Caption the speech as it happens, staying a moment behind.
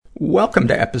Welcome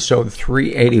to episode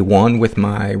 381 with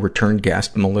my return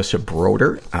guest, Melissa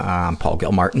Broder. I'm Paul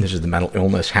Gilmartin. This is the Mental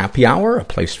Illness Happy Hour, a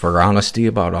place for honesty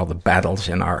about all the battles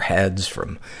in our heads,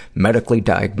 from medically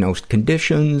diagnosed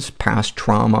conditions, past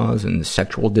traumas, and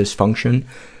sexual dysfunction,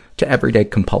 to everyday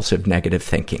compulsive negative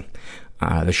thinking.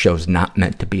 The show's not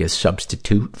meant to be a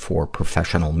substitute for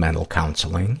professional mental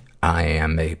counseling. I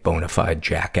am a bona fide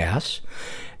jackass,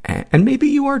 and maybe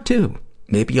you are too.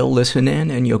 Maybe you'll listen in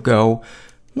and you'll go,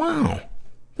 wow,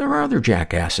 there are other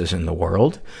jackasses in the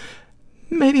world.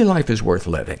 Maybe life is worth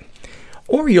living.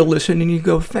 Or you'll listen and you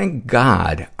go, thank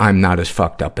God I'm not as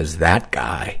fucked up as that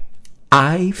guy.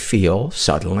 I feel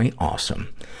suddenly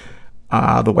awesome.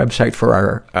 The website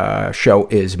for our show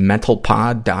is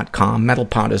mentalpod.com.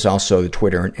 Mentalpod is also the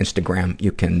Twitter and Instagram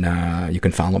you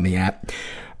can follow me at.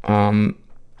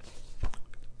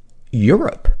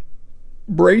 Europe,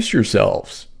 brace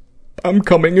yourselves. I'm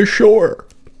coming ashore.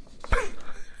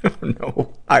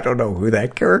 I don't know who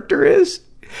that character is,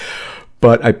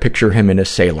 but I picture him in a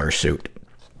sailor suit,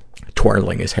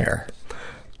 twirling his hair.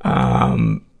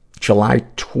 July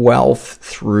 12th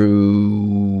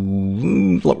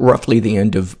through roughly the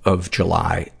end of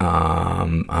July,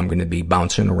 I'm going to be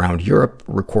bouncing around Europe,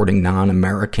 recording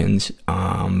non-Americans,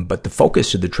 but the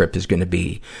focus of the trip is going to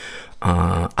be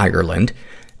Ireland.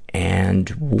 And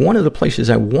one of the places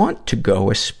I want to go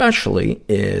especially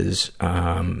is,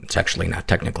 it's actually not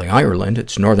technically Ireland,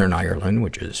 it's Northern Ireland,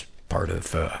 which is part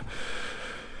of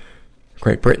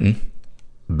Great Britain.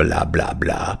 Blah, blah,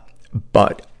 blah.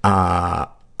 But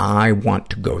I want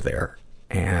to go there,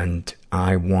 and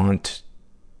I'm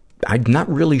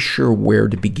not really sure where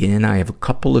to begin. I have a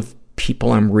couple of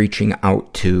people I'm reaching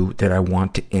out to that I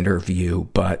want to interview,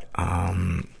 but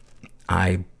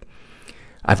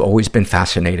I've always been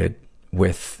fascinated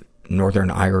with Northern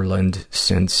Ireland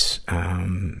since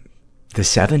the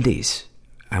 70s.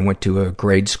 I went to a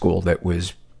grade school that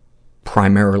was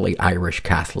primarily Irish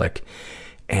Catholic,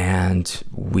 and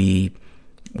we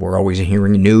were always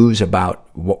hearing news about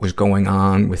what was going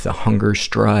on with the hunger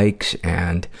strikes.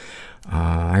 And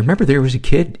I remember there was a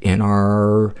kid in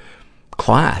our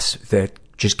class that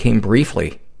just came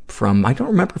briefly from, I don't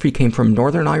remember if he came from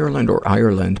Northern Ireland or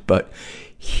Ireland, but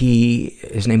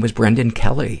his name was Brendan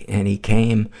Kelly, and he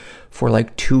came for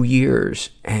like 2 years.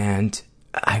 And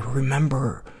I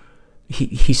remember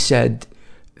he said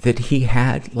that he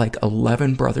had like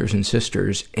 11 brothers and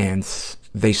sisters, and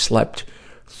they slept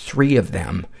 3 of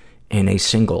them in a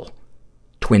single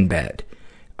twin bed.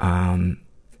 And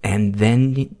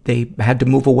then they had to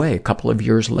move away a couple of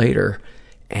years later.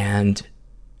 And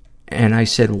I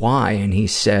said, why? And he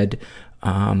said,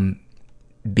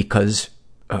 because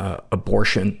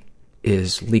abortion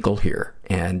is legal here,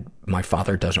 and my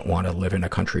father doesn't want to live in a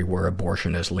country where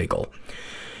abortion is legal.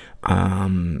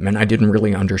 And I didn't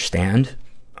really understand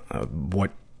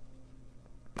what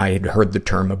I had heard the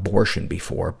term abortion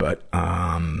before, but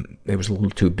it was a little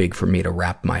too big for me to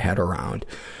wrap my head around.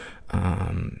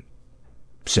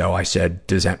 So I said,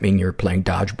 does that mean you're playing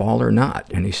dodgeball or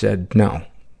not? And he said, no.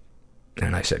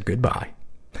 And I said, goodbye.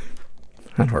 I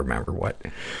don't remember what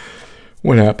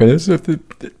happened is that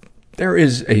there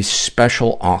is a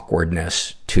special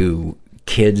awkwardness to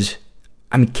kids.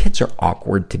 I mean, kids are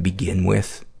awkward to begin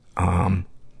with.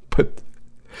 But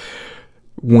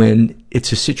when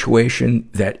it's a situation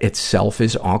that itself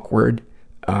is awkward,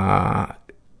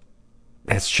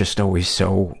 that's just always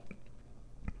so,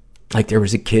 like there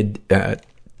was a kid,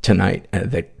 tonight,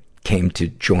 that came to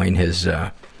join his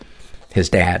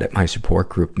dad at my support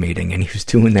group meeting, and he was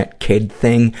doing that kid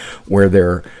thing where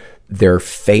their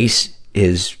face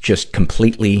is just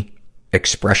completely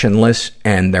expressionless,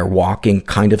 and they're walking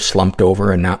kind of slumped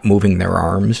over and not moving their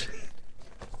arms.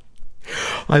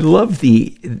 I love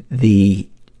the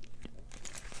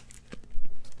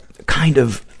kind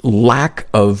of lack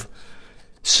of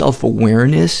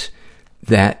self-awareness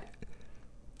that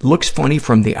looks funny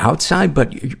from the outside,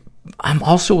 but I'm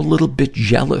also a little bit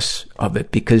jealous of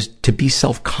it, because to be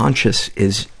self-conscious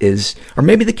is, or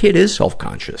maybe the kid is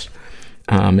self-conscious.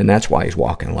 And that's why he's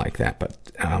walking like that. But,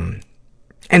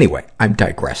 anyway, I'm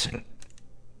digressing.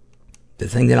 The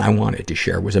thing that I wanted to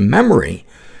share was a memory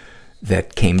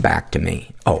that came back to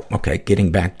me. Oh, okay.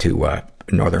 Getting back to,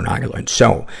 Northern Ireland.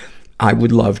 So I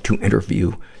would love to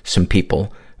interview some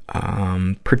people,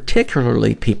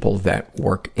 particularly people that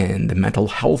work in the mental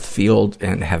health field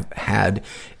and have had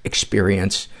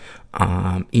experience,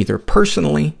 either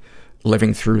personally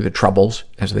living through the troubles,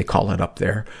 as they call it up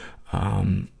there,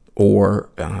 or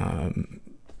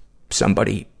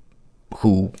somebody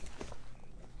who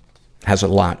has a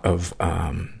lot of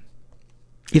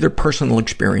either personal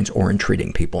experience or in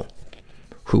treating people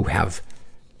who have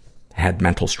had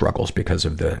mental struggles because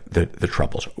of the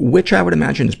troubles, which I would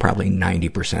imagine is probably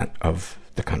 90% of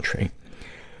the country.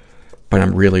 But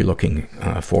I'm really looking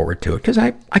forward to it, because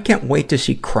I can't wait to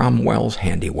see Cromwell's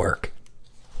handiwork.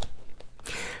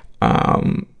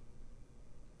 I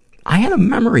had a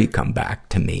memory come back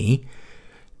to me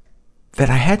that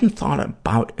I hadn't thought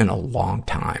about in a long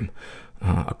time,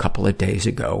 a couple of days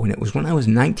ago. And it was when I was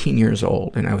 19 years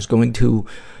old, and I was going to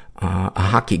a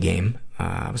hockey game.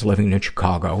 I was living in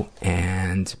Chicago,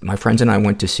 and my friends and I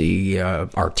went to see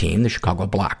our team, the Chicago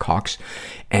Blackhawks,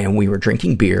 and we were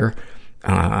drinking beer,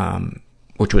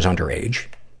 which was underage,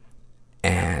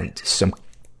 and some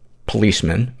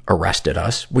policemen arrested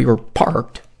us. We were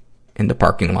parked in the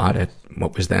parking lot at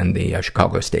what was then the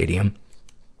Chicago Stadium,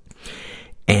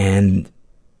 and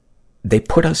they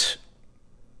put us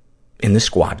in the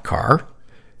squad car.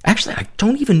 Actually, I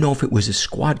don't even know if it was a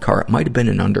squad car. It might have been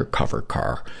an undercover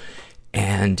car.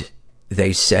 And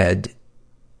they said,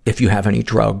 if you have any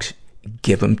drugs,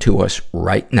 give them to us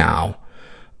right now,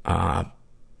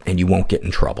 and you won't get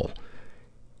in trouble.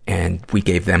 And we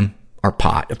gave them our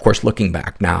pot. Of course, looking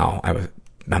back now,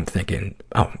 I'm thinking,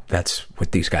 oh, that's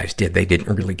what these guys did. They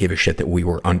didn't really give a shit that we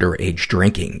were underage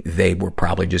drinking. They were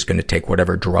probably just going to take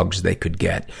whatever drugs they could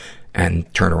get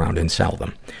and turn around and sell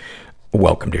them.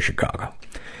 Welcome to Chicago.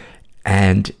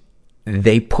 And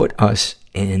they put us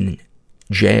in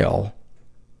jail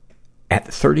at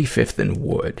 35th and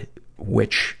Wood,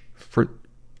 which,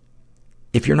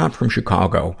 if you're not from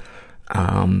Chicago,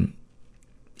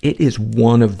 it is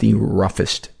one of the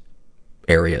roughest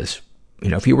areas. You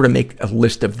know, if you were to make a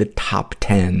list of the top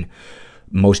 10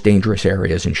 most dangerous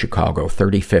areas in Chicago,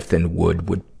 35th and Wood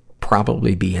would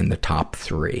probably be in the top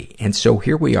 3. And so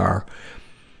here we are,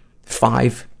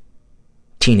 5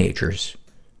 teenagers,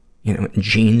 you know, in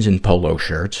jeans and polo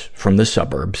shirts from the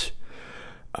suburbs,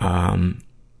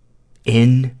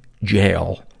 in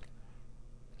jail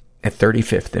at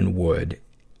 35th and Wood,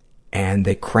 and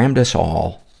they crammed us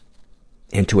all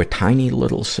into a tiny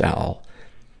little cell.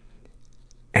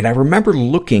 And I remember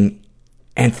looking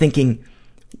and thinking,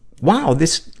 wow,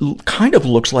 this kind of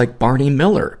looks like Barney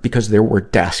Miller, because there were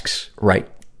desks right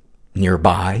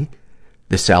nearby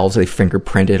the cells. They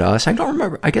fingerprinted us. I don't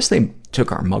remember. I guess they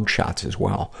took our mug shots as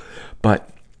well. But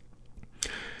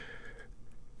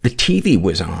the TV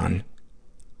was on,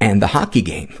 and the hockey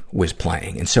game was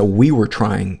playing. And so we were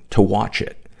trying to watch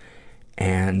it.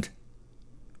 And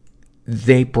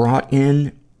they brought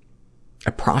in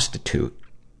a prostitute.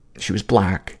 She was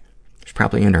black. She was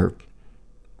probably in her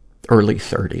early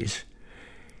 30s.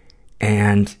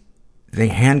 And they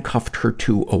handcuffed her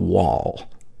to a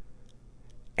wall.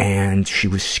 And she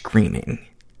was screaming.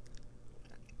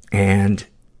 And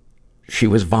she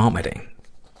was vomiting.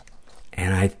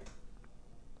 And I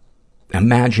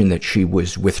imagine that she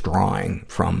was withdrawing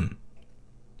from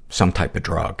some type of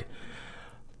drug.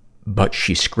 But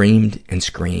she screamed and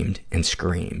screamed and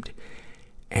screamed.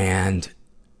 And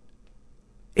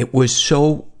it was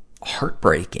so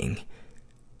heartbreaking.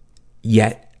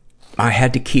 Yet I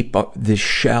had to keep up this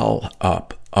shell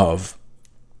up of,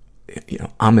 you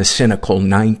know, I'm a cynical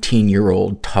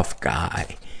 19-year-old tough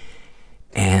guy.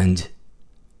 And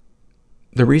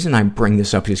the reason I bring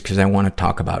this up is because I want to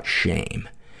talk about shame.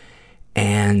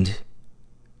 And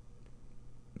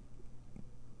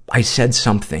I said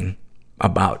something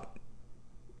about,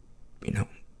 you know,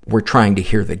 we're trying to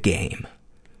hear the game,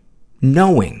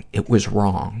 knowing it was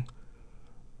wrong,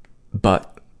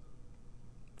 but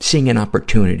seeing an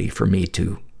opportunity for me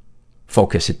to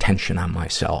focus attention on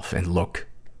myself and look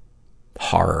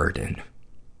hard and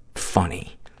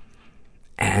funny.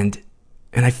 And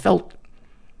I felt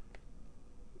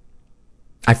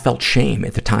shame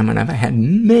at the time, and I've had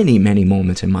many, many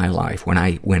moments in my life when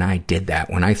I did that,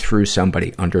 when I threw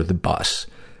somebody under the bus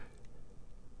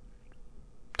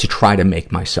to try to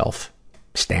make myself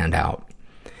stand out.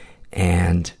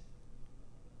 And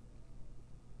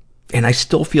I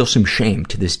still feel some shame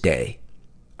to this day,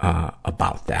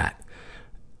 about that.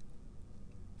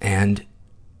 And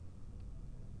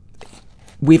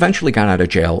we eventually got out of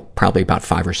jail probably about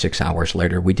 5 or 6 hours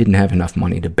later. We didn't have enough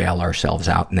money to bail ourselves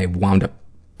out, and they wound up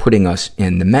putting us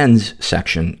in the men's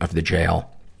section of the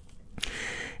jail.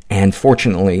 And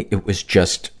fortunately, it was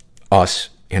just us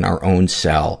in our own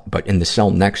cell, but in the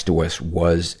cell next to us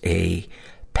was a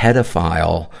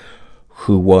pedophile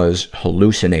who was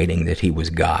hallucinating that he was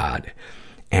God.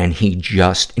 And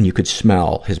and you could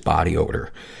smell his body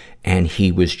odor. And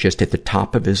he was just at the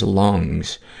top of his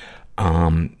lungs,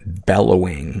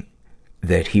 bellowing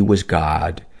that he was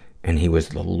God and he was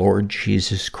the Lord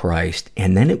Jesus Christ.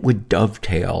 And then it would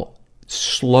dovetail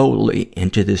slowly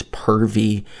into this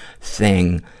pervy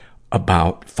thing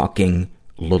about fucking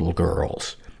little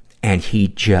girls. And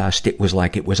it was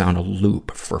like it was on a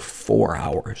loop for 4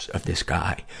 hours of this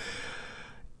guy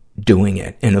doing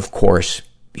it. And of course,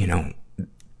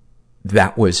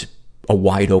 that was a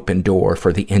wide open door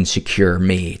for the insecure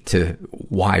me to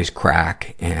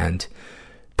wisecrack and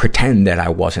pretend that I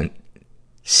wasn't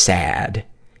sad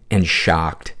and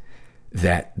shocked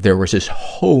that there was this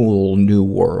whole new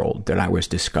world that I was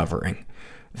discovering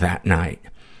that night.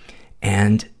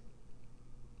 And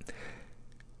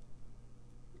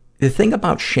the thing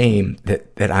about shame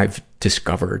that I've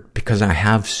discovered, because I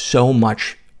have so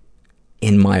much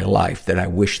in my life that I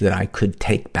wish that I could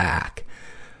take back,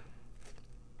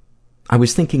 I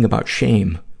was thinking about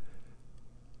shame,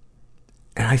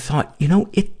 and I thought,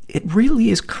 it really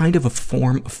is kind of a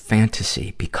form of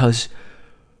fantasy, because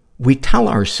we tell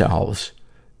ourselves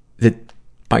that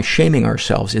by shaming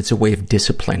ourselves, it's a way of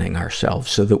disciplining ourselves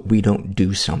so that we don't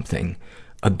do something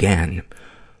again.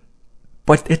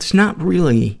 But it's not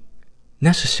really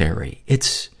necessary.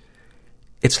 It's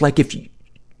like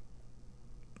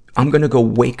I'm gonna go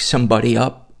wake somebody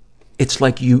up, it's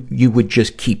like you would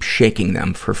just keep shaking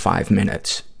them for 5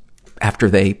 minutes after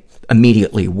they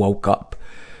immediately woke up.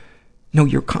 No,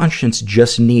 your conscience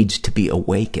just needs to be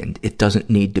awakened. It doesn't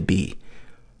need to be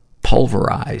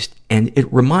pulverized. And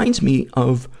it reminds me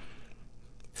of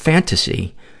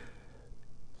fantasy.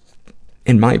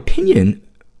 In my opinion,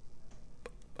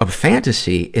 a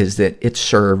fantasy is that it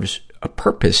serves a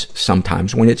purpose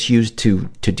sometimes when it's used to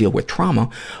deal with trauma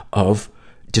of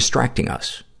distracting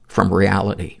us from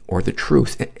reality or the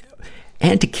truth,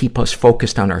 and to keep us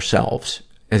focused on ourselves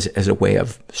as a way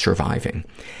of surviving.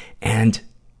 And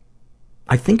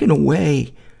I think in a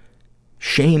way,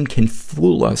 shame can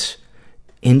fool us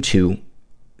into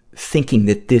thinking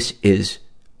that this is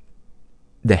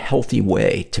the healthy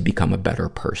way to become a better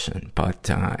person. But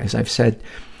as I've said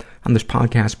on this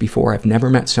podcast before, I've never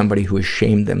met somebody who has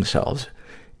shamed themselves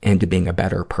into being a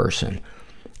better person.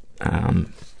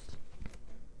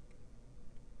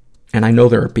 And I know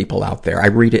there are people out there, I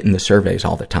read it in the surveys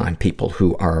all the time, people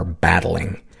who are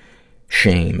battling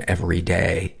shame every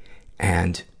day.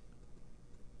 And,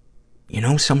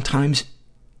 sometimes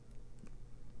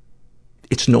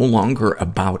it's no longer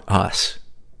about us.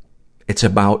 It's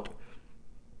about,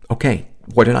 okay,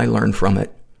 what did I learn from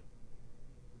it?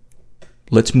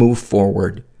 Let's move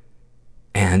forward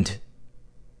and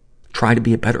try to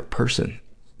be a better person.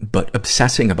 But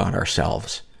obsessing about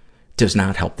ourselves does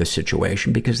not help the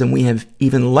situation, because then we have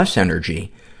even less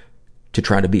energy to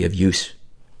try to be of use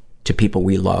to people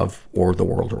we love or the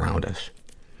world around us.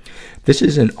 This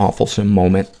is an awfulsome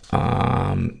moment,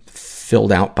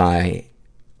 filled out by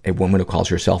a woman who calls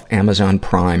herself Amazon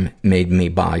Prime made me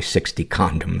buy 60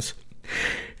 condoms.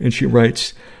 And she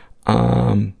writes,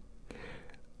 the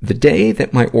day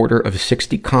that my order of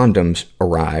 60 condoms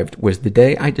arrived was the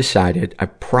day I decided I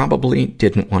probably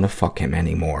didn't want to fuck him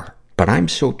anymore. But I'm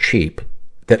so cheap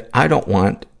that I don't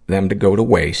want them to go to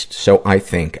waste, so I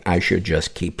think I should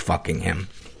just keep fucking him.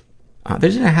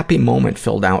 This is a happy moment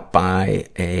filled out by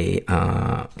and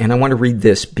I want to read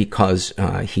this because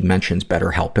he mentions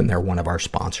BetterHelp, and they're one of our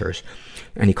sponsors.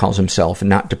 And he calls himself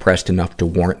Not Depressed Enough to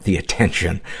Warrant the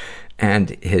Attention.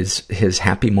 And his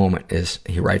happy moment is,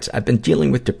 he writes, I've been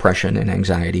dealing with depression and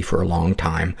anxiety for a long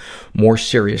time, more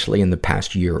seriously in the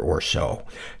past year or so.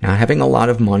 Now, having a lot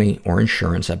of money or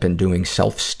insurance, I've been doing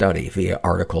self-study via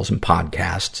articles and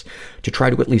podcasts to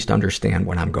try to at least understand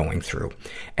what I'm going through.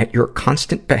 At your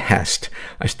constant behest,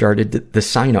 I started the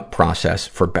sign-up process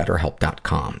for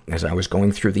BetterHelp.com. As I was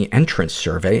going through the entrance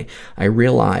survey, I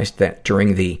realized that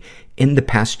during in the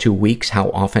past 2 weeks, how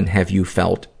often have you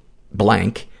felt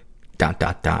blank, ...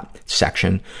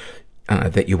 section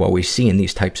that you always see in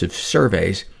these types of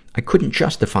surveys, I couldn't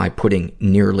justify putting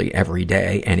nearly every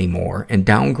day anymore, and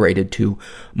downgraded to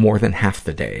more than half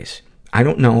the days. I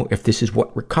don't know if this is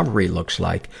what recovery looks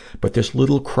like, but this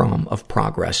little crumb of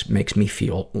progress makes me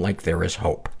feel like there is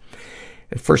hope.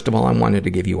 And first of all, I wanted to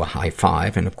give you a high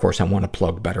five, and of course I want to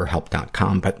plug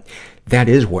BetterHelp.com, but that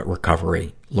is what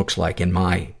recovery looks like in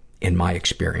my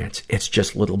experience. It's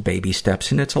just little baby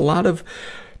steps, and it's a lot of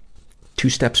 2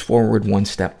 steps forward, 1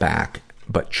 step back.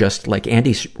 But just like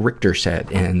Andy Richter said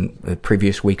in the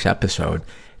previous week's episode,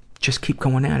 just keep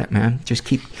going at it, man. Just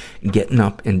keep getting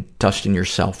up and dusting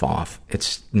yourself off.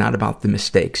 It's not about the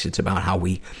mistakes. It's about how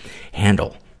we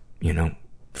handle,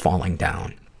 falling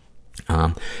down.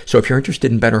 So if you're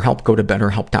interested in BetterHelp, go to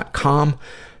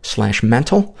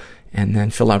BetterHelp.com/mental and then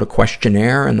fill out a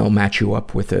questionnaire, and they'll match you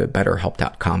up with a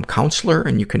BetterHelp.com counselor,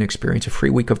 and you can experience a free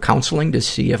week of counseling to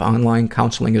see if online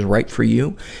counseling is right for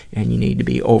you, and you need to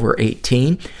be over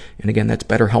 18. And again, that's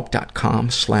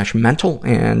BetterHelp.com/mental,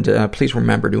 and please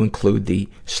remember to include the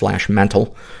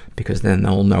 /mental, because then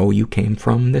they'll know you came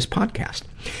from this podcast.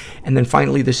 And then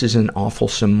finally, this is an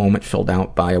awfulsome moment filled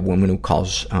out by a woman who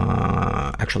calls,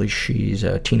 actually she's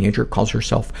a teenager, calls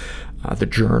herself the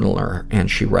Journaler, and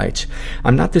she writes,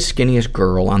 I'm not the skinniest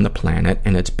girl on the planet,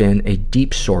 and it's been a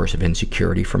deep source of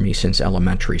insecurity for me since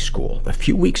elementary school. A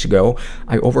few weeks ago,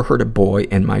 I overheard a boy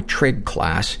in my trig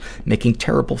class making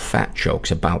terrible fat jokes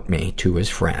about me to his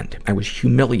friend. I was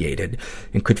humiliated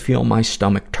and could feel my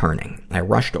stomach turning. I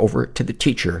rushed over to the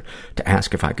teacher to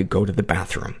ask if I could go to the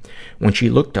bathroom. When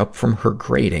she looked up from her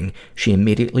grading, she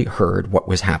immediately heard what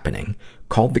was happening,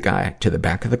 called the guy to the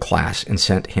back of the class, and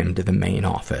sent him to the main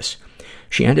office.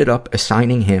 She ended up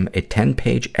assigning him a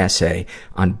 10-page essay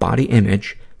on body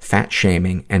image, fat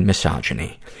shaming, and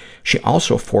misogyny. She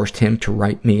also forced him to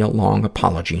write me a long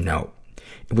apology note.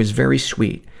 It was very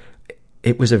sweet.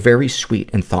 It was a very sweet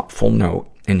and thoughtful note,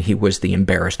 and he was the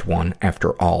embarrassed one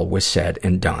after all was said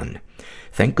and done.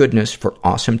 Thank goodness for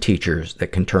awesome teachers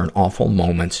that can turn awful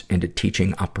moments into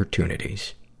teaching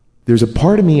opportunities. There's a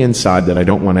part of me inside that I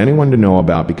don't want anyone to know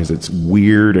about because it's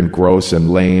weird and gross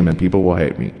and lame and people will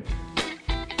hate me.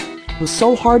 It was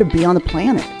so hard to be on the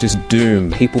planet. Just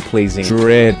doom, people-pleasing,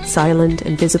 dread. Silent,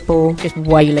 invisible, just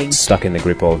wailing. Stuck in the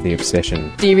grip of the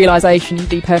obsession. Derealization,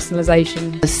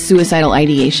 depersonalization. Suicidal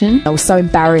ideation. I was so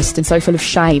embarrassed and so full of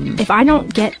shame. If I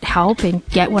don't get help and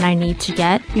get what I need to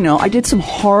get... You know, I did some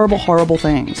horrible, horrible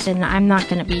things. Then I'm not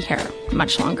going to be here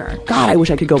much longer. God, I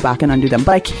wish I could go back and undo them,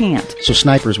 but I can't. So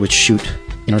snipers would shoot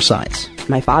in our sides.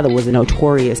 My father was a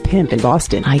notorious pimp in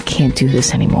Boston. I can't do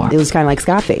this anymore. It was kind of like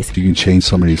Scarface. You can change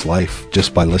somebody's life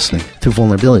just by listening. Through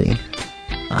vulnerability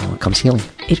comes healing.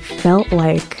 It felt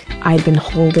like I'd been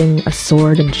holding a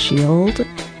sword and shield,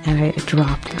 and I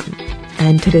dropped them.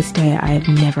 And to this day, I have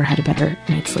never had a better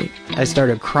night's sleep. I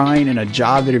started crying in a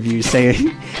job interview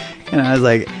saying, and I was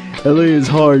like, LA is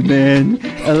hard, man.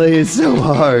 LA is so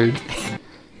hard.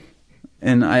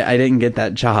 And I didn't get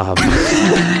that job.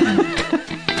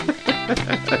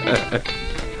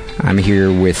 I'm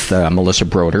here with Melissa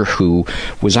Broder, who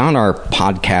was on our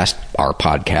podcast.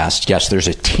 Yes, there's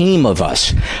a team of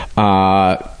us.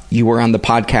 You were on the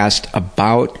podcast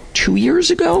about 2 years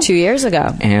ago? 2 years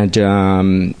ago. And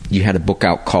you had a book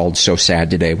out called So Sad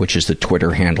Today, which is the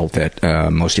Twitter handle that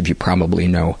most of you probably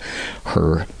know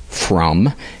her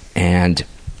from. And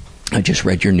I just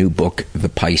read your new book, The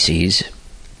Pisces.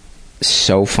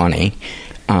 So funny.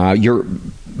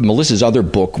 Melissa's other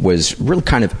book was really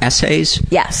kind of essays.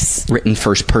 Yes. Written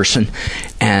first person.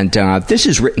 And this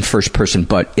is written first person,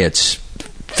 but it's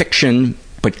fiction,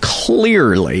 but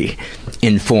clearly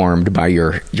informed by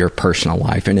your personal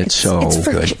life. And it's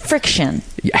good. Friction.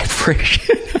 Yeah,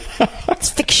 friction.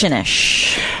 It's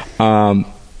fictionish.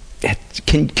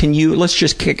 Can you, let's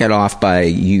just kick it off by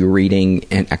you reading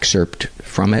an excerpt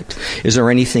from it. Is there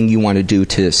anything you want to do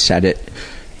to set it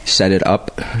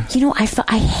up? You know, I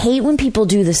hate when people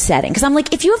do the setting, because I'm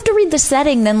like, if you have to read the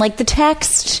setting, then like the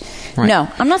text. Right. No,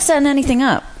 I'm not setting anything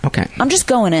up. Okay. I'm just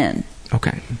going in.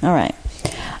 Okay. All right.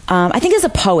 I think as a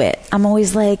poet, I'm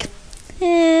always like,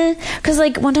 because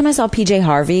like one time I saw PJ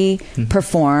Harvey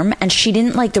perform, and she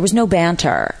didn't there was no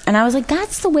banter, and I was like,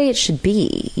 that's the way it should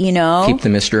be, you know? Keep the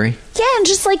mystery. Yeah, and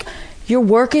just like your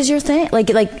work is your thing. Like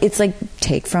it's like,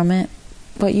 take from it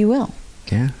what you will.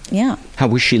 Yeah. Yeah. How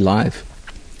was she live?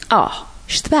 Oh,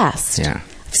 she's the best. Yeah.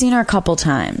 I've seen her a couple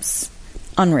times.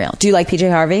 Unreal. Do you like PJ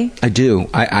Harvey? I do.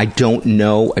 I don't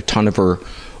know a ton of her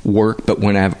work, but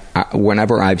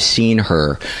whenever I've seen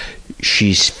her,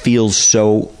 she feels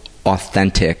so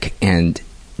authentic and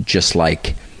just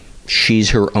like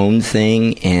she's her own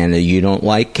thing, and you don't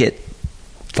like it,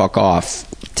 fuck off.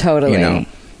 Totally. You know?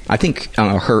 I think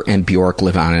her and Bjork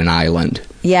live on an island.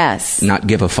 Yes. Not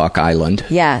give a fuck island.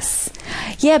 Yes.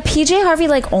 Yeah, PJ Harvey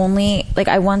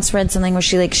I once read something where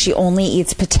she only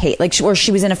eats potato, or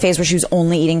she was in a phase where she was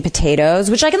only eating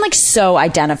potatoes, which I can so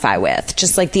identify with.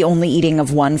 Just the only eating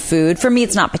of one food. For me,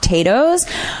 it's not potatoes,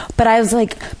 but I was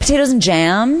like, potatoes and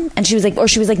jam, and she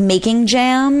was making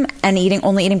jam and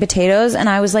only eating potatoes, and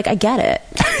I was like, I get it.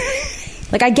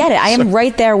 I get it. I am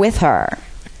right there with her.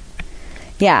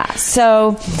 Yeah.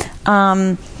 So,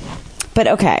 but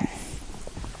okay.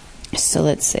 So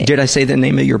let's see. Did I say the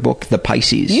name of your book, The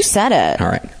Pisces? You said it. All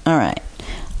right. All right.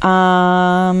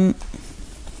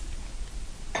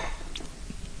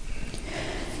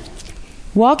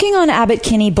 Walking on Abbot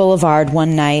Kinney Boulevard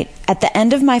one night at the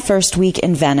end of my first week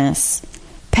in Venice,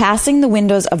 Passing the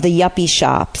windows of the yuppie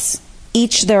shops,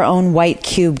 each their own white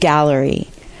cube gallery,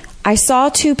 I saw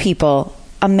two people,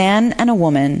 a man and a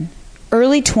woman,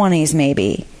 early 20s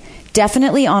maybe,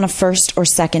 definitely on a first or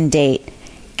second date,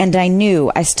 and I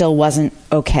knew I still wasn't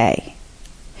okay.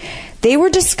 They were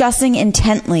discussing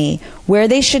intently where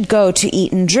they should go to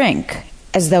eat and drink,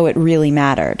 as though it really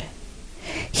mattered.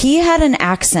 He had an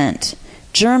accent,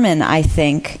 German, I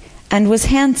think, and was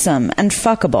handsome and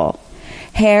fuckable,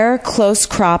 hair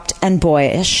close-cropped and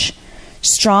boyish,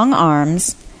 strong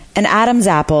arms, an Adam's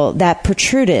apple that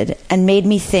protruded and made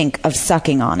me think of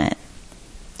sucking on it.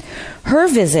 Her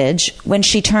visage, when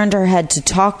she turned her head to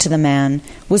talk to the man,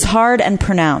 was hard and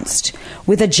pronounced,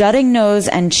 with a jutting nose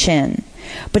and chin,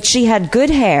 but she had good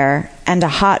hair and a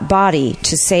hot body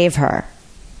to save her.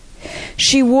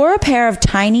 She wore a pair of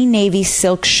tiny navy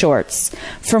silk shorts,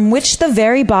 from which the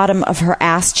very bottom of her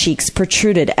ass cheeks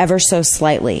protruded ever so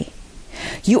slightly.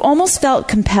 You almost felt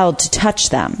compelled to touch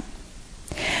them.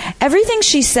 Everything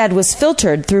she said was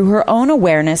filtered through her own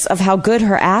awareness of how good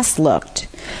her ass looked.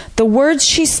 The words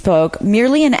she spoke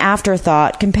merely an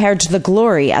afterthought compared to the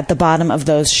glory at the bottom of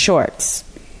those shorts.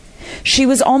 She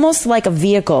was almost like a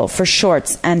vehicle for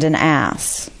shorts and an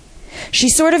ass. She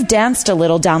sort of danced a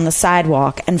little down the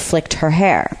sidewalk and flicked her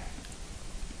hair.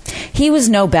 He was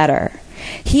no better.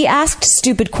 He asked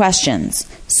stupid questions.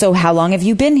 So how long have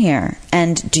you been here?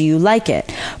 And do you like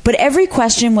it? But every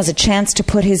question was a chance to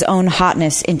put his own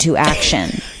hotness into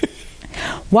action.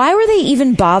 Why were they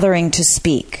even bothering to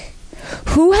speak?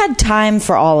 Who had time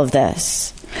for all of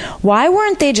this? Why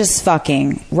weren't they just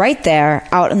fucking right there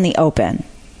out in the open?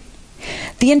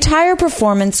 The entire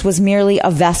performance was merely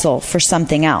a vessel for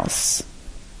something else.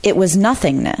 It was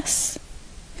nothingness.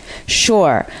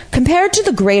 Sure, compared to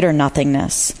the greater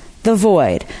nothingness, the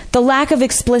void, the lack of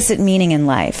explicit meaning in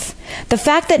life, the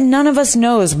fact that none of us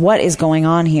knows what is going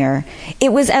on here,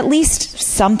 it was at least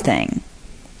something.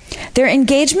 Their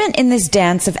engagement in this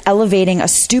dance of elevating a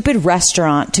stupid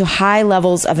restaurant to high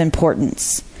levels of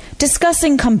importance,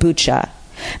 discussing kombucha,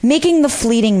 making the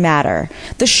fleeting matter,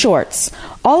 the shorts,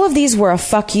 all of these were a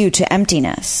fuck you to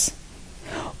emptiness.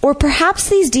 Or perhaps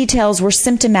these details were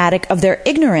symptomatic of their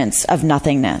ignorance of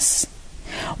nothingness.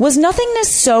 Was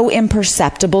nothingness so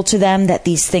imperceptible to them that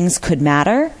these things could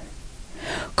matter?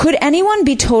 Could anyone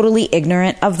be totally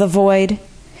ignorant of the void?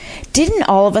 Didn't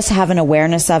all of us have an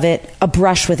awareness of it, a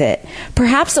brush with it,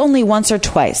 perhaps only once or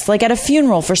twice, like at a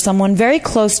funeral for someone very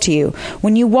close to you,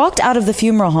 when you walked out of the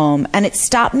funeral home and it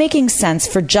stopped making sense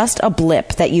for just a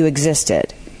blip that you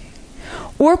existed?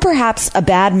 Or perhaps a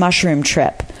bad mushroom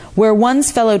trip, where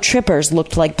one's fellow trippers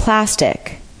looked like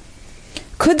plastic.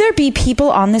 Could there be people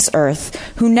on this earth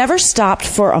who never stopped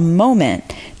for a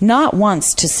moment, not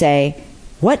once, to say,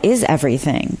 "What is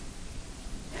everything?"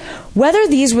 Whether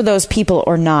these were those people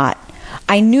or not,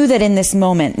 I knew that in this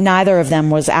moment neither of them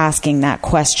was asking that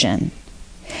question.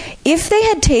 If they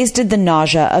had tasted the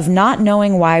nausea of not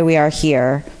knowing why we are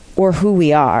here, or who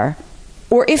we are,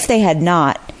 or if they had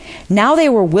not, now they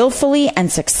were willfully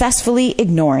and successfully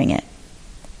ignoring it.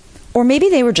 Or maybe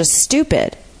they were just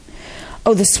stupid.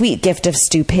 Oh, the sweet gift of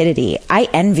stupidity. I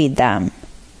envied them.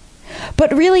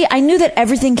 But really, I knew that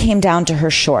everything came down to her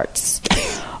shorts.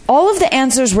 All of the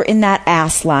answers were in that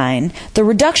ass line, the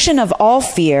reduction of all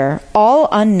fear, all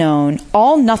unknown,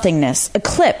 all nothingness,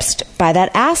 eclipsed by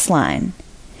that ass line.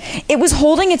 It was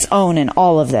holding its own in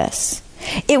all of this.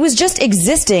 It was just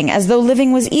existing as though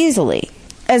living was easy.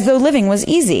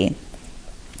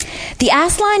 The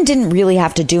ass line didn't really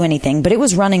have to do anything, but it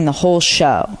was running the whole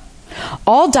show.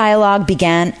 All dialogue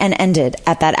began and ended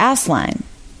at that ass line.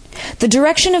 The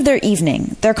direction of their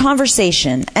evening, their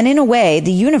conversation, and in a way,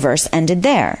 the universe ended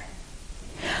there.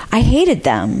 I hated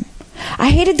them. I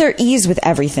hated their ease with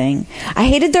everything. I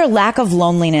hated their lack of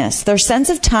loneliness, their sense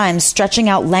of time stretching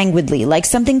out languidly like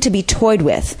something to be toyed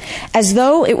with, as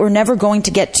though it were never going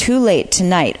to get too late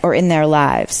tonight or in their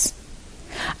lives.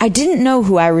 I didn't know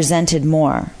who I resented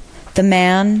more, the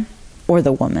man or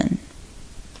the woman.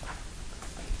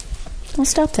 I'll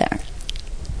stop there.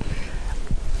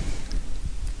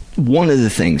 One of the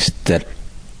things that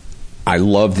I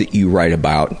love that you write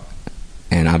about,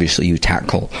 and obviously you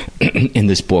tackle in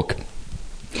this book,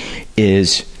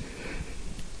 is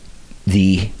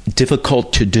the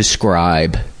difficult to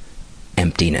describe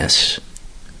emptiness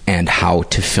and how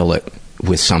to fill it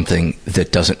with something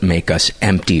that doesn't make us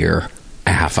emptier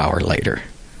a half hour later.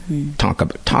 Talk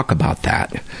about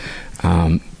that.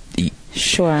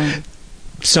 Sure.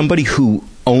 Somebody who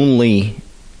only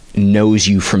knows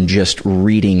you from just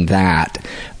reading that,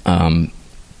 I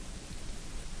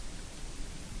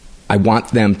want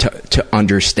them to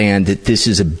understand that this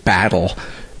is a battle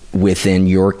within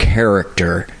your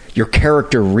character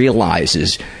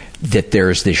realizes that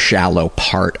there's this shallow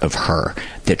part of her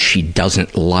that she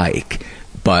doesn't like,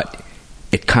 but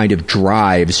it kind of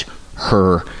drives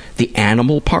her, the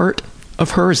animal part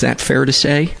of her, is that fair to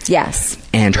say? Yes.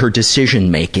 And her decision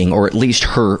making, or at least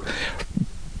her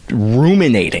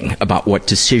ruminating about what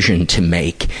decision to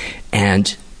make.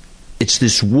 And it's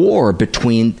this war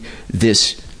between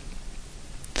this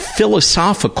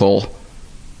philosophical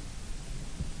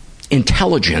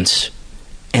intelligence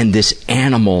and this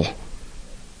animal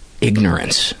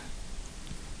ignorance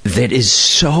that is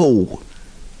so,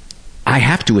 I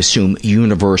have to assume,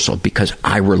 universal, because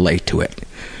I relate to it.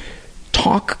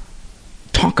 Talk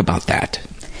about that.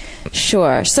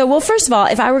 Sure. So, well, first of all,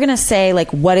 if I were going to say,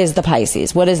 like, what is The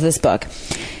Pisces? What is this book?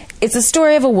 It's a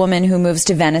story of a woman who moves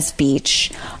to Venice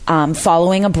Beach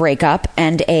following a breakup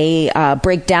and a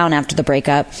breakdown after the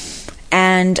breakup.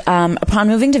 And upon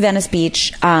moving to Venice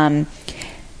Beach,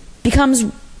 becomes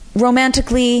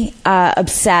romantically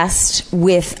obsessed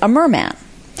with a merman.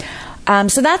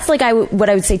 So that's like what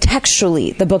I would say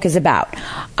textually the book is about.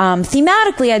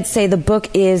 Thematically, I'd say the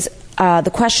book is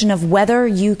the question of whether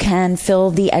you can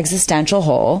fill the existential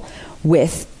hole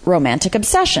with romantic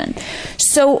obsession.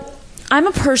 So I'm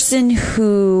a person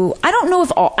who I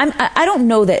don't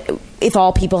know that if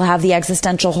all people have the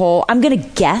existential hole. I'm going to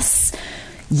guess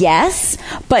yes,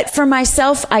 but for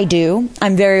myself, I do.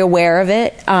 I'm very aware of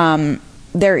it.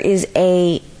 There is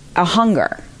a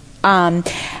hunger.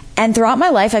 And throughout my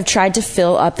life, I've tried to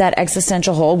fill up that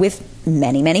existential hole with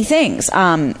many, many things.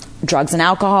 Drugs and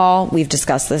alcohol. We've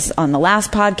discussed this on the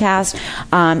last podcast.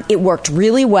 It worked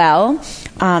really well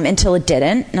until it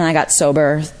didn't, and I got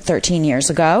sober 13 years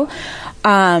ago.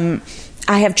 I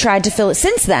have tried to fill it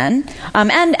since then,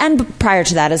 and prior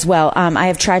to that as well. I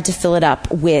have tried to fill it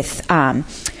up with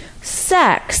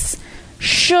sex,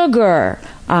 sugar,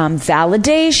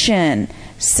 validation,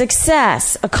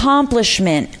 success,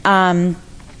 accomplishment,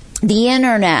 the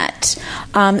internet.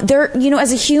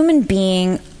 As a human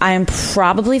being, I am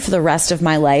probably for the rest of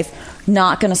my life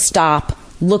not going to stop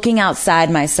looking outside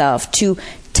myself to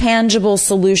tangible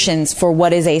solutions for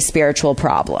what is a spiritual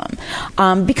problem.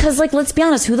 Because, let's be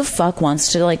honest, who the fuck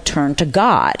wants to, turn to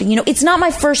God? It's not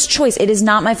my first choice. It is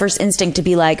not my first instinct to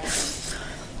be like,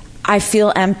 I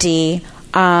feel empty.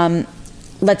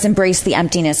 Let's embrace the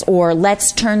emptiness, or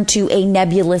let's turn to a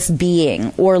nebulous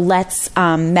being, or let's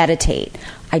meditate.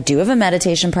 I do have a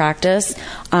meditation practice.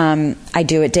 I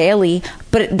do it daily,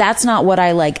 but that's not what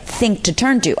I think to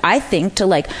turn to. I think to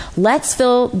let's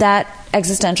fill that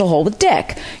existential hole with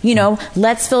dick.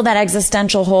 Let's fill that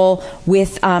existential hole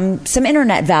with some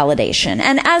internet validation.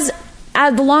 And as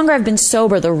the longer I've been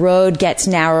sober, the road gets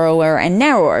narrower and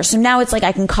narrower. So now it's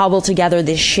I can cobble together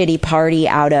this shitty party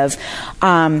out of,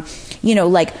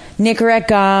 Nicorette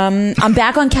gum. I'm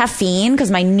back on caffeine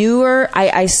because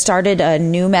I started a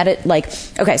new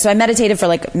so I meditated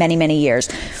for many, many years.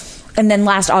 And then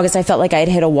last August, I felt like I had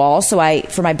hit a wall. So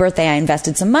for my birthday, I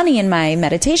invested some money in my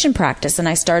meditation practice. And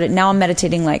now I'm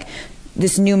meditating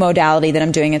this new modality that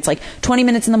I'm doing. It's 20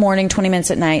 minutes in the morning, 20 minutes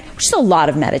at night, which is a lot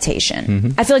of meditation.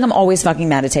 Mm-hmm. I feel like I'm always fucking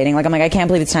meditating. I can't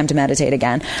believe it's time to meditate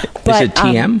again. But, is it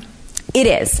TM? It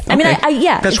is. Okay. I mean,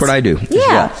 yeah. That's what I do. Yeah.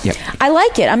 Well. Yep. I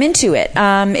like it. I'm into it.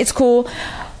 It's cool.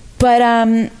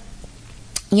 But,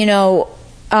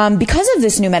 because of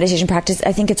this new meditation practice,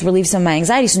 I think it's relieved some of my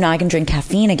anxiety. So now I can drink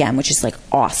caffeine again, which is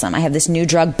awesome. I have this new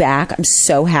drug back. I'm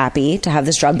so happy to have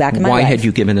this drug back in my life. Why had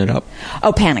you given it up?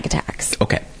 Oh, panic attacks.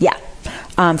 Okay. Yeah.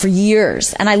 For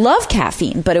years. And I love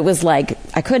caffeine, but it was I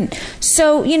couldn't.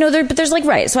 So, but there's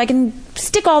right. So I can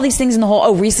stick all these things in the hole.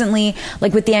 Oh, recently,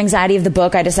 with the anxiety of the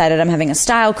book, I decided I'm having a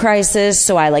style crisis.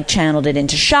 So I channeled it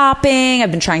into shopping. I've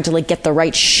been trying to get the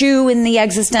right shoe in the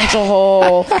existential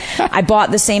hole. I bought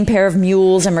the same pair of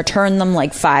mules and returned them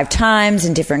 5 times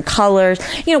in different colors.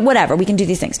 Whatever. We can do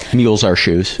these things. Mules are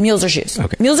shoes. Mules are shoes.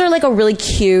 Okay. Mules are a really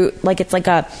cute, it's like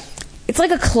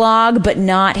a clog, but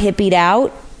not hippied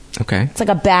out. Okay. It's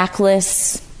a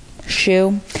backless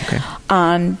shoe. Okay.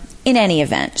 In any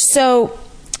event. So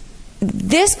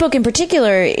this book in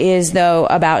particular is, though,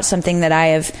 about something that I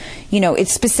have,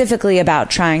 it's specifically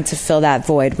about trying to fill that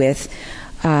void with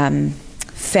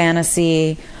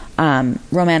fantasy,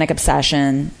 romantic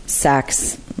obsession,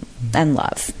 sex, and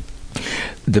love.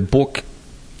 The book,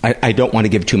 I don't want to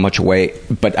give too much away,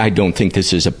 but I don't think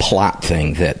this is a plot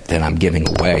thing that I'm giving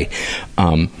away.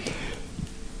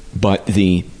 But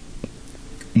the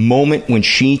moment when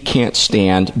she can't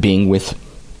stand being with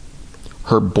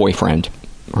her boyfriend,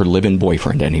 her live-in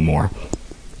boyfriend anymore,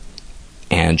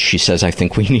 and she says, I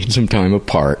think we need some time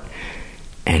apart,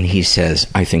 and he says,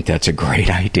 I think that's a great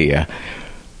idea.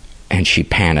 and she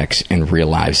panics and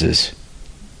realizes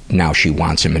now she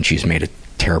wants him and she's made a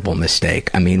terrible mistake.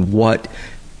 I mean, what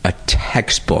a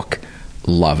textbook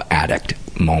love addict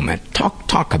moment.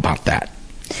 Talk about that.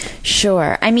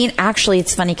 Sure. I mean, actually,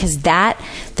 it's funny because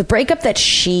the breakup that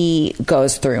she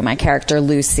goes through, my character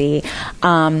Lucy,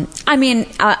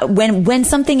 when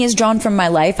something is drawn from my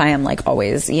life, I am like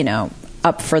always,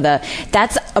 up for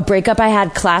that's a breakup I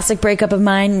had, classic breakup of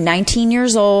mine, 19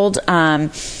 years old,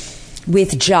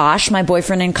 with Josh, my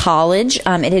boyfriend in college.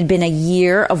 It had been a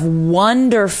year of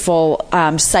wonderful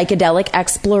psychedelic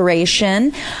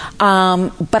exploration,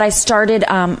 but I started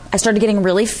getting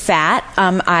really fat.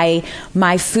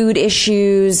 My food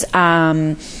issues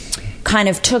kind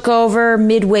of took over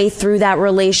midway through that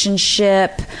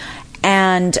relationship.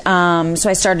 And so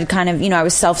I started kind of, I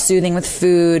was self-soothing with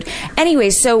food.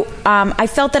 Anyway, so I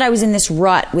felt that I was in this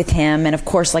rut with him. And of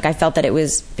course, I felt that it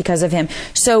was because of him.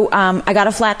 So I got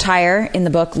a flat tire in the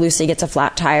book. Lucy gets a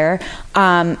flat tire.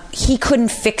 He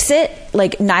couldn't fix it,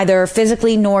 neither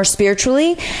physically nor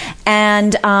spiritually.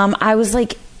 And I was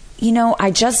like,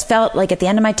 I just felt like at the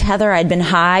end of my tether, I'd been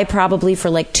high probably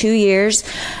for 2 years.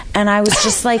 And I was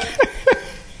just like,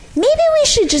 maybe we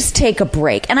should just take a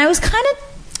break. And I was kind of...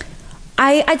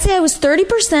 I'd say I was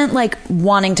 30%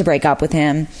 wanting to break up with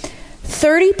him,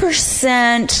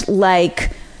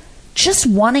 30% just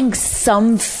wanting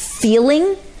some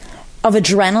feeling of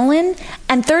adrenaline,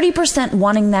 and 30%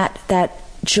 wanting that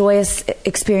joyous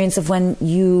experience of when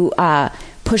you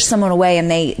push someone away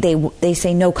and they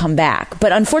say no, come back.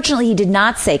 But unfortunately, he did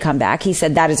not say come back. He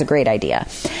said that is a great idea.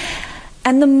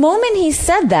 And the moment he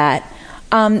said that,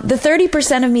 the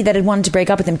 30% of me that had wanted to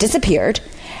break up with him disappeared.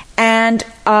 And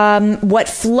what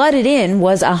flooded in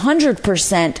was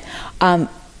 100%.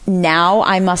 Now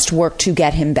I must work to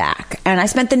get him back. And I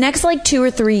spent the next 2 or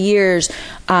 3 years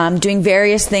doing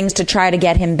various things to try to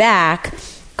get him back,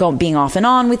 being off and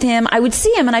on with him. I would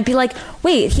see him and I'd be like,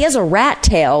 wait, he has a rat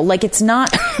tail. It's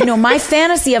not, my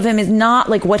fantasy of him is not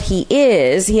what he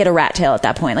is. He had a rat tail at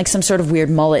that point, some sort of weird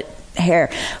mullet hair.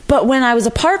 But when I was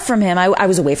apart from him, I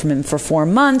was away from him for 4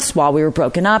 months while we were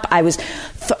broken up. I was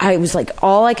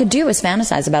all I could do was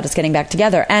fantasize about us getting back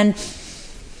together. And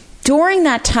during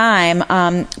that time,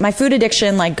 my food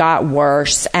addiction got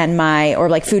worse, and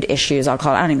food issues, I'll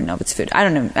call it. I don't even know if it's food. I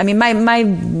don't know. I mean,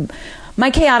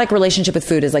 my chaotic relationship with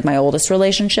food is my oldest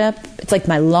relationship. It's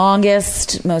my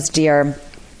longest, most dear,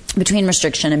 between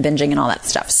restriction and binging and all that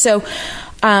stuff. So,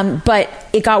 but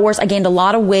it got worse. I gained a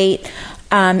lot of weight.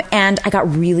 And I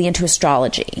got really into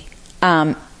astrology.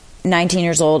 19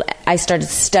 years old, I started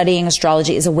studying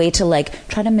astrology as a way to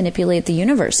try to manipulate the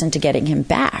universe into getting him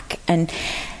back. And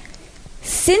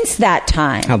since that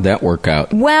time... How'd that work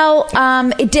out? Well,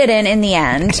 it didn't in the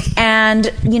end.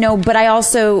 And, but I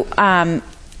also... and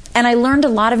I learned a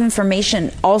lot of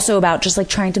information also about just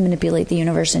trying to manipulate the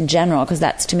universe in general, because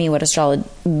that's to me what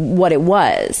what it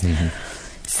was. Mm-hmm.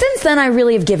 Since then, I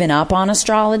really have given up on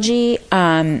astrology.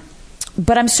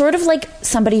 But I'm sort of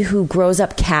somebody who grows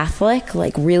up Catholic,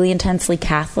 really intensely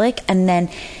Catholic, and then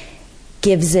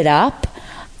gives it up,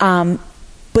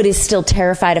 but is still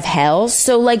terrified of hell.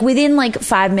 So within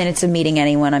 5 minutes of meeting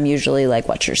anyone, I'm usually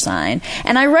what's your sign?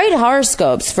 And I write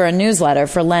horoscopes for a newsletter,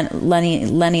 for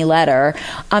Lenny Letter.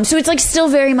 So it's still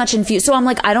very much infused. So I'm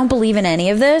I don't believe in any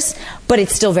of this, but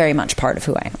it's still very much part of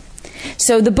who I am.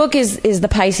 So the book is the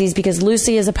Pisces, because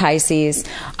Lucy is a Pisces.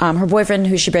 Her boyfriend,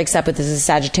 who she breaks up with, is a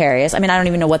Sagittarius. I mean, I don't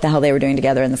even know what the hell they were doing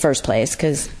together in the first place,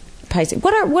 because Pisces.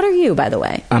 What are you, by the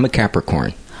way? I'm a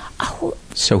Capricorn. Oh.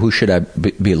 So who should I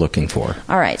be looking for?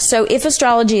 All right. So if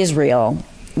astrology is real,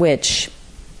 which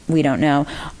we don't know,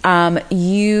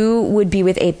 you would be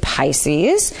with a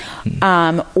Pisces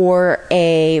or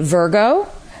a Virgo.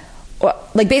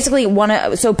 Basically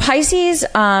so Pisces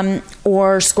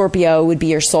or Scorpio would be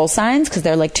your soul signs, because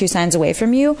they're 2 signs away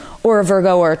from you, or a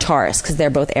Virgo or a Taurus, because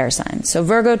they're both air signs. So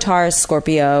Virgo, Taurus,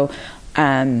 Scorpio,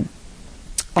 and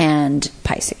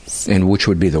Pisces. And which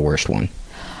would be the worst one?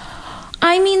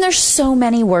 I mean, there's so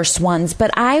many worse ones, but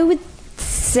I would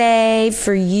say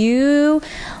for you,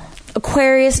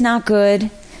 Aquarius, not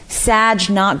good. Sag,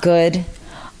 not good.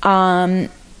 The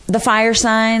fire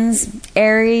signs,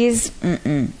 Aries,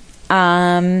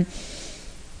 not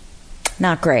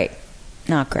great.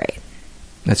 Not great.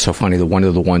 That's so funny. One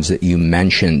of the ones that you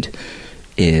mentioned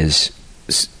is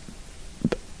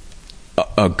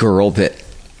a girl that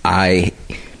I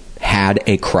had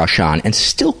a crush on, and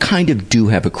still kind of do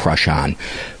have a crush on,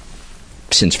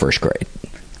 since first grade.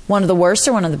 One of the worst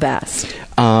or one of the best?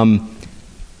 You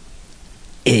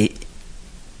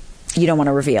don't want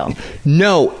to reveal.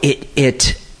 No,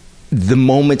 the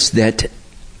moments that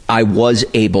I was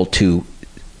able to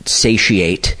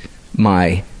satiate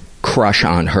my crush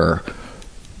on her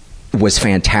was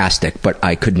fantastic, but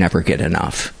I could never get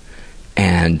enough.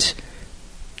 And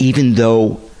even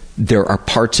though there are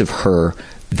parts of her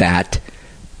that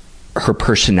her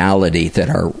personality that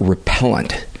are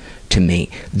repellent to me,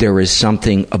 there is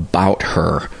something about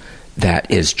her that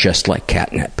is just like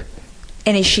catnip.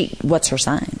 And what's her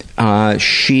sign?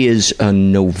 She is a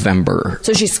November.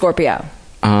 So she's Scorpio?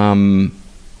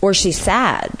 Or she's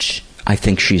Sag? I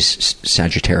think she's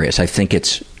Sagittarius. I think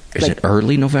is it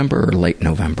early November or late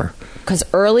November? Because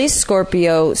early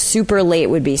Scorpio, super late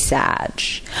would be Sag.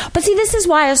 But see, this is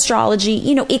why astrology,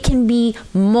 it can be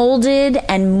molded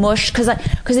and mushed.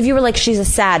 Because if you were like, she's a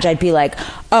Sag, I'd be like,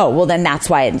 oh, well, then that's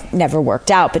why it never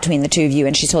worked out between the two of you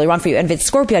and she's totally wrong for you. And if it's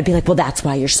Scorpio, I'd be like, well, that's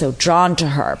why you're so drawn to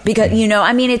her. Because,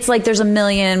 it's like there's a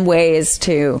million ways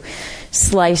to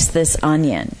slice this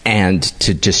onion. And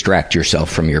to distract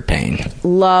yourself from your pain.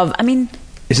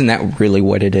 Isn't that really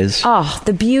what it is? Oh,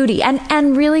 the beauty.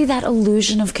 And really that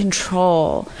illusion of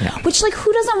control. Yeah. Which,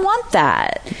 who doesn't want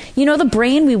that? The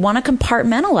brain, we want to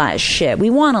compartmentalize shit. We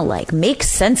want to, make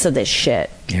sense of this shit.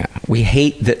 Yeah. We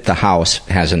hate that the house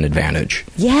has an advantage.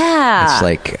 Yeah. It's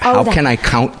like, how can I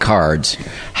count cards?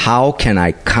 How can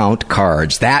I count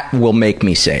cards? That will make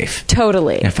me safe.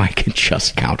 Totally. If I can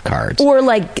just count cards. Or,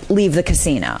 leave the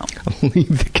casino.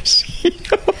 Leave the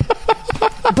casino.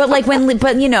 But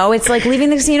it's like leaving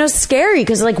the casino is scary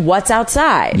because what's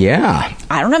outside? Yeah.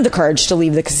 I don't have the courage to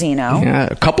leave the casino. Yeah.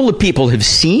 A couple of people have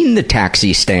seen the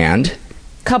taxi stand.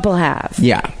 Couple have.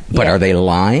 Yeah. But are they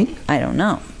lying? I don't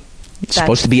know. It's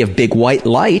supposed to be a big white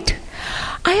light.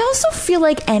 I also feel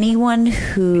like anyone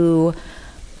who,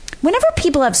 whenever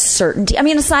people have certainty,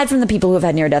 aside from the people who have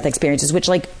had near-death experiences, which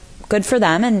good for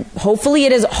them, and hopefully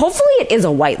it is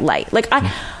a white light.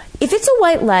 If it's a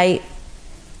white light,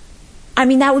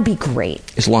 that would be great.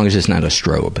 As long as it's not a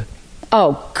strobe.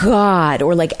 Oh, God.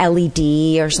 Or LED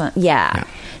or something. Yeah.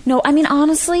 No,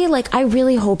 honestly, I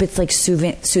really hope it's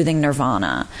soothing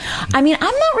nirvana. I'm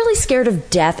not really scared of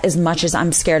death as much as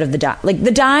I'm scared of the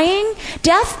dying.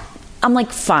 Death, I'm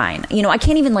fine. I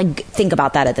can't even think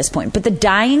about that at this point. But the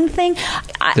dying thing.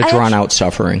 The drawn out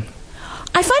suffering.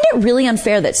 I find it really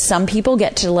unfair that some people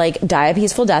get to die a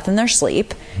peaceful death in their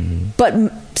sleep, but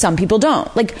some people don't.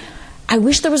 I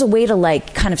wish there was a way to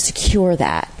kind of secure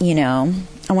that,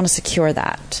 I want to secure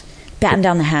that. Batten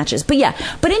down the hatches.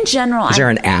 But in general... Is there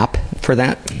an app for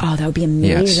that? Oh, that would be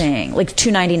amazing. Yes.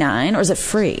 $2.99, or is it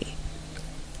free?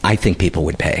 I think people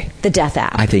would pay. The death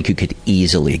app. I think you could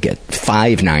easily get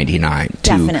 $5.99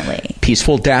 Definitely.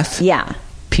 Peaceful Death. Yeah.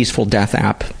 Peaceful Death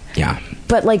app. Yeah.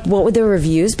 But what would the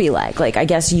reviews be like? I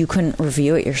guess you couldn't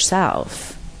review it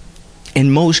yourself.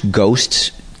 And most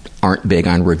ghosts aren't big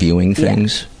on reviewing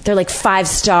things. Yeah. They're 5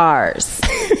 stars.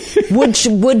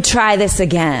 would try this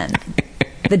again.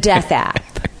 The death app.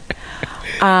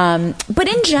 But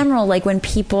in general, when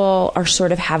people are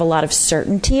sort of have a lot of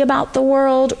certainty about the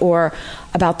world or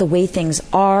about the way things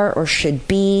are or should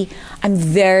be, I'm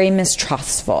very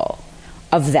mistrustful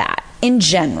of that in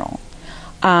general.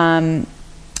 I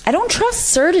don't trust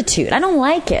certitude. I don't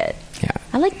like it. Yeah.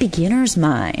 I like beginner's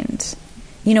mind.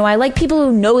 I like people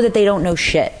who know that they don't know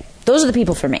shit. Those are the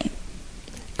people for me.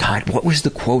 God, what was the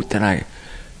quote that I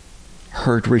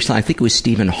heard recently? I think it was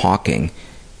Stephen Hawking.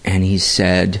 And he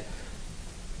said,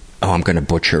 I'm going to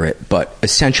butcher it, but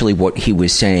essentially what he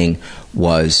was saying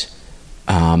was,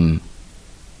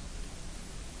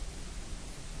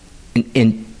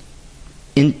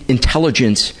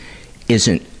 intelligence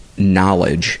isn't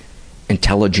knowledge.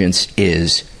 Intelligence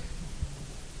is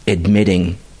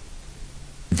admitting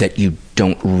that you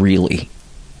don't really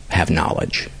have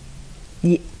knowledge.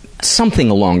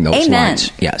 Something along those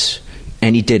lines. Yes.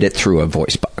 And he did it through a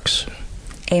voice box.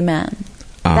 Amen.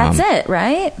 That's it,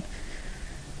 right?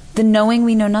 The knowing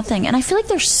we know nothing. And I feel like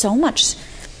there's so much...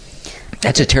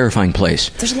 That's a terrifying place.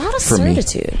 There's a lot of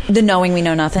certitude. The knowing we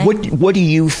know nothing. What do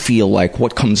you feel like?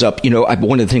 What comes up?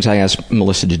 One of the things I asked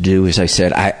Melissa to do is I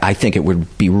said, I think it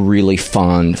would be really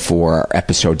fun for our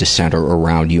episode to center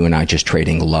around you and I just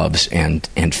trading loves and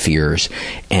fears.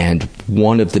 And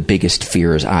one of the biggest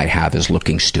fears I have is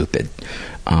looking stupid.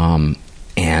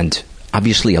 And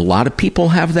obviously a lot of people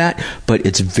have that, but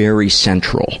it's very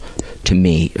central to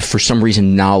me. For some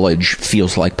reason, knowledge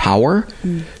feels like power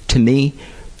to me.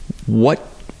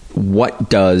 What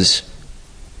does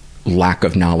lack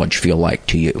of knowledge feel like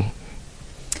to you?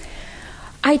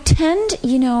 I tend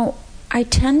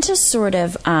to sort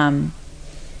of,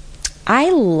 I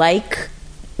like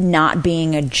not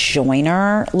being a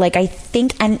joiner. I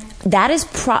think, and that is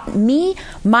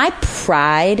my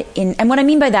pride in, and what I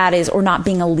mean by that is, or not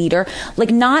being a leader,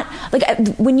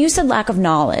 when you said lack of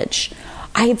knowledge,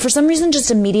 I, for some reason, just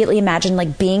immediately imagine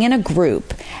like being in a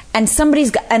group and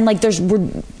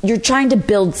you're trying to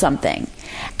build something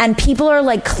and people are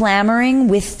like clamoring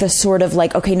with the sort of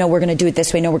like, okay, no, we're going to do it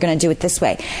this way. No, we're going to do it this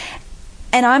way.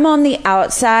 And I'm on the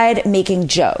outside making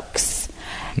jokes.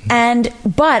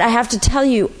 But I have to tell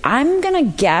you, I'm going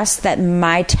to guess that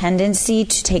my tendency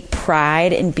to take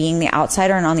pride in being the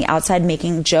outsider and on the outside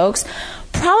making jokes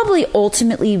probably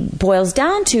ultimately boils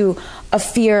down to a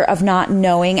fear of not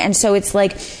knowing. And so it's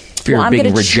like, fear of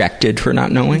being rejected for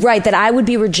not knowing? Right, that I would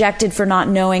be rejected for not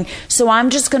knowing. So I'm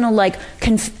just going to like,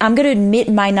 I'm going to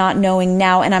admit my not knowing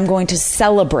now and I'm going to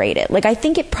celebrate it. Like, I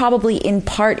think it probably in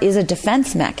part is a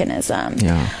defense mechanism.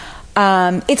 Yeah.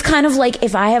 It's kind of like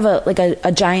if I have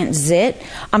a giant zit,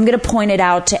 I'm going to point it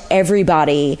out to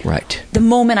everybody right the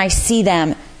moment I see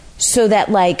them, so that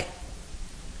like,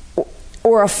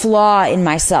 or a flaw in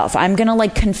myself, I'm going to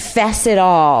like confess it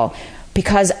all,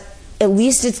 because at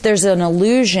least there's an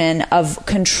illusion of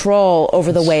control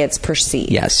over the way it's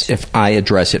perceived. Yes. If I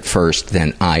address it first,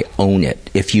 then I own it.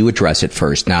 If you address it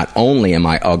first, not only am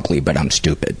I ugly, but I'm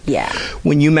stupid. Yeah.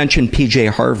 When you mentioned PJ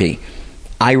Harvey,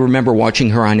 I remember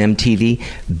watching her on MTV.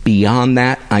 Beyond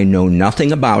that, I know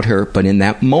nothing about her, but in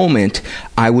that moment,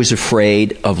 I was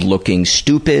afraid of looking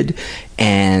stupid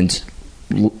and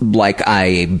like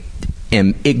I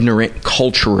am ignorant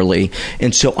culturally,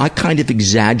 and so I kind of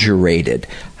exaggerated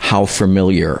how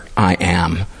familiar I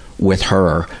am with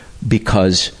her,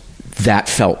 because that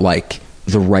felt like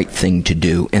the right thing to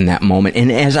do in that moment. And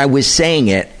as I was saying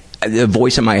it, the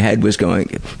voice in my head was going,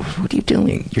 what are you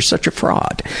doing? You're such a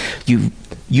fraud.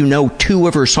 You know 2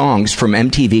 of her songs from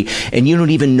MTV, and you don't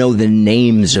even know the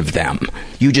names of them.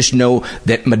 You just know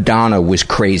that Madonna was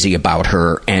crazy about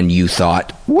her, and you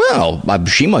thought, well,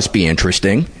 she must be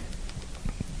interesting.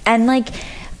 And like,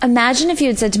 imagine if you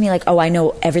had said to me like, oh, I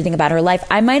know everything about her life.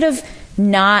 I might have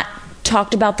not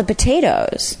talked about the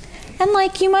potatoes. And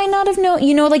like, you might not have known,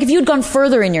 like if you had gone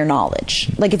further in your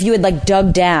knowledge, like if you had like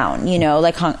dug down,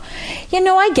 like,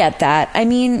 I get that. I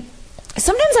mean,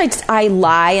 sometimes I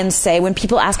lie and say, when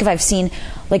people ask if I've seen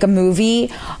like a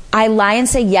movie, I lie and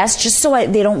say yes, just so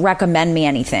they don't recommend me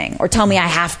anything or tell me I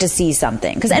have to see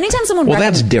something. Because anytime someone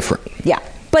that's different. Yeah.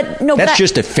 But no, that's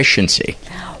just efficiency.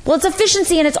 Well, it's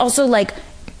efficiency, and it's also like,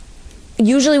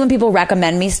 usually when people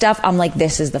recommend me stuff, I'm like,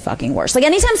 this is the fucking worst. Like,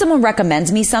 anytime someone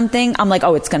recommends me something, I'm like,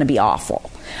 oh, it's going to be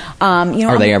awful. Are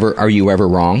you ever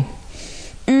wrong?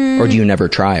 Or do you never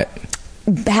try it?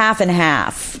 Half and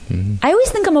half. Mm-hmm. I always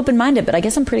think I'm open-minded, but I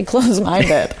guess I'm pretty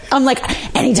close-minded. I'm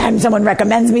like, anytime someone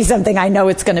recommends me something, I know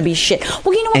it's going to be shit.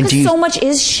 Well, you know what? Because so much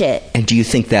is shit. And do you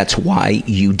think that's why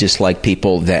you dislike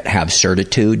people that have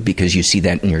certitude? Because you see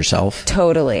that in yourself?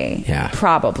 Totally. Yeah.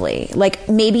 Probably. Like,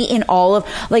 maybe in all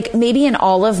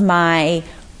of my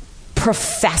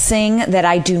professing that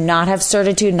I do not have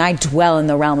certitude, and I dwell in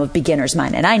the realm of beginner's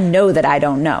mind, and I know that I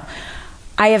don't know.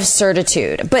 I have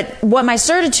certitude. But what my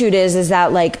certitude is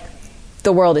that, like,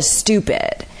 the world is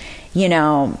stupid.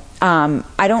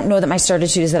 I don't know that my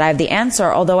certitude is that I have the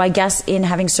answer, although I guess in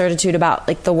having certitude about,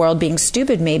 like, the world being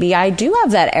stupid, maybe I do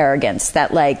have that arrogance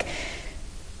that, like,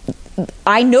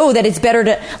 I know that it's better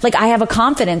to, like, I have a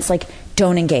confidence, like,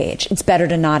 don't engage. It's better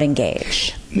to not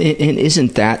engage. And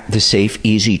isn't that the safe,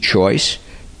 easy choice,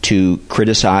 to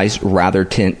criticize rather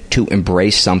to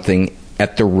embrace something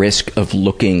at the risk of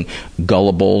looking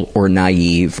gullible or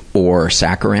naive or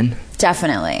saccharine?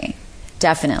 Definitely.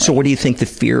 So what do you think the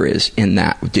fear is in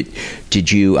that?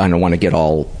 Did you, I don't want to get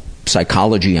all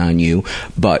psychology on you,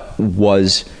 but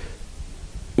was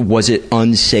it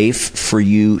unsafe for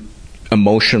you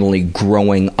emotionally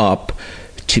growing up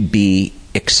to be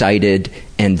excited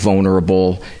and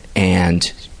vulnerable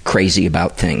and crazy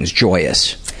about things,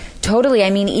 joyous? Totally. I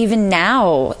mean, even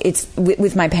now, it's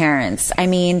with my parents. I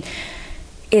mean,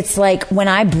 it's like when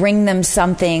I bring them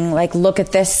something, like, look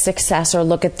at this success or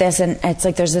look at this, and it's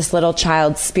like there's this little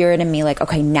child spirit in me, like,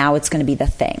 okay, now it's going to be the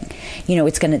thing.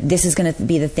 This is going to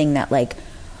be the thing that, like,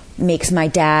 makes my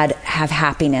dad have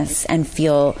happiness and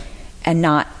feel and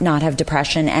not have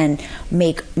depression, and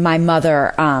make my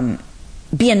mother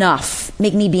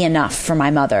make me be enough for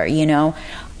my mother,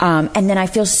 and then I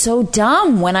feel so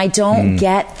dumb when I don't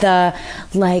get the,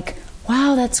 like,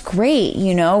 wow, that's great,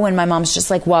 when my mom's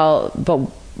just like, well, but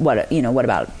what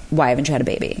about, why haven't you had a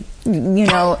baby?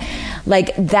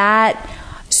 Like that.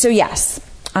 So yes,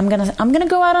 I'm gonna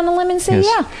go out on a limb and say,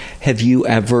 yes. Yeah. Have you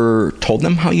ever told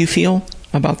them how you feel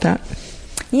about that?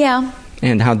 Yeah.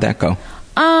 And how'd that go?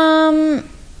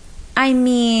 I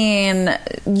mean,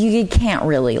 you can't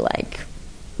really.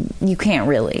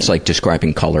 It's like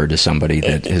describing color to somebody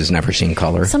that has never seen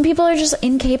color. Some people are just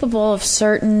incapable of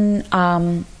certain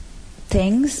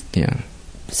things. Yeah.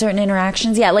 certain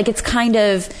interactions. Yeah, like it's kind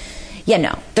of,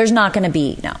 no, there's not going to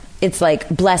be, no. It's like,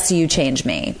 bless you, change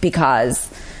me, because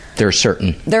they're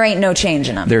certain. There ain't no change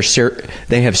in them.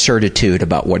 They have certitude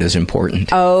about what is important.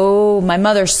 Oh, my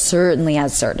mother certainly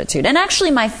has certitude. And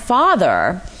actually, my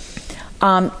father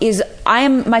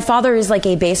my father is like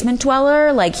a basement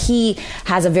dweller. Like, he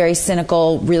has a very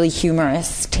cynical, really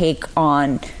humorous take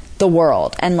on the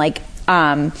world. And like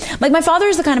my father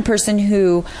is the kind of person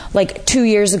who, like, 2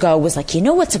 years ago was like, you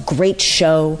know what's a great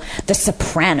show? The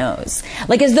Sopranos.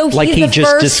 Like, as though he's he just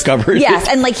first, discovered it. Yes,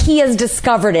 and like he has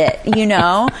discovered it, you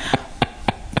know?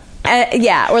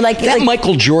 Yeah, or like that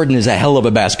Michael Jordan is a hell of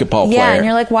a basketball player. Yeah, and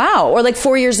you're like, wow. Or like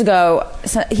 4 years ago,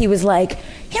 he was like,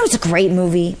 you know, it's a great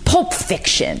movie, Pulp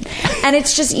Fiction, and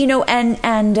it's just, you know,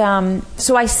 and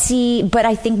so I see. But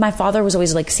I think my father was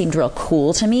always like seemed real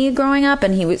cool to me growing up,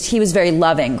 and he was very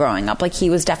loving growing up. Like, he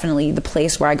was definitely the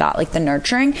place where I got like the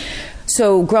nurturing.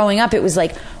 So growing up, it was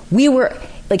like we were.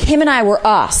 Like, him and I were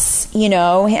us, you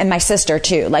know, and my sister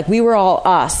too. Like, we were all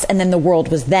us, and then the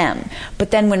world was them.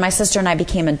 But then when my sister and I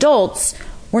became adults,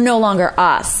 we're no longer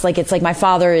us. Like, it's like my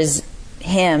father is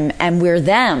him and we're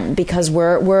them, because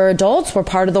we're adults. We're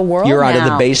part of the world. You're out now.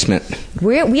 of the basement.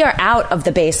 We are out of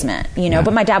the basement, you know. Yeah.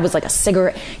 But my dad was like a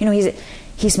cigarette, you know,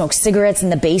 he smoked cigarettes in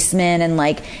the basement, and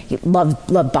like he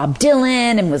loved Bob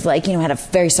Dylan, and was like, you know, had a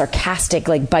very sarcastic,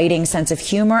 like biting sense of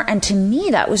humor. And to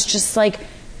me, that was just like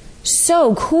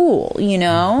so cool, you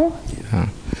know?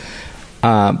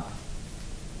 Yeah.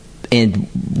 And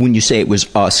when you say it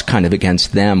was us kind of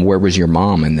against them, where was your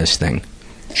mom in this thing?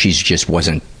 She just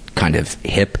wasn't kind of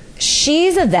hip?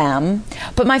 She's a them,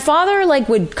 but my father like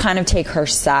would kind of take her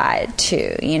side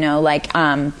too, you know, like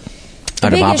out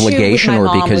of obligation,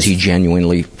 or because he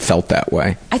genuinely felt that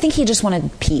way? I think he just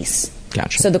wanted peace.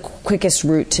 Gotcha. So the quickest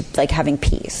route to like having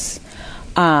peace.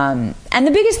 And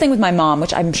the biggest thing with my mom,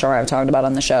 which I'm sure I've talked about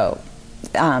on the show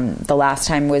the last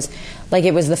time, was like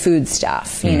it was the food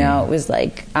stuff, you know. It was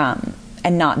like and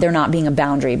there not being a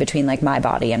boundary between like my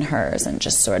body and hers, and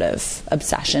just sort of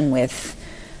obsession with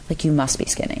like, you must be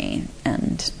skinny,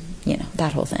 and you know,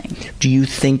 that whole thing. Do you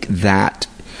think that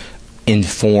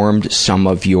informed some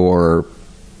of your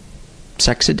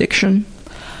sex addiction?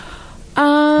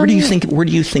 Where do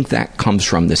you think that comes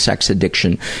from, the sex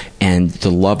addiction and the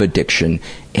love addiction,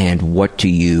 and what do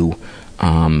you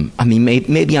I mean,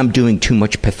 maybe I'm doing too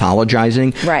much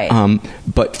pathologizing, right?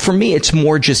 But for me, it's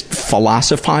more just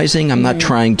philosophizing. I'm not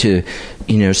trying to,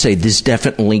 you know, say this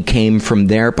definitely came from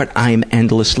there, but I'm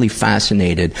endlessly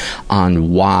fascinated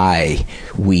on why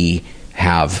we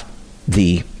have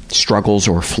the struggles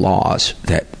or flaws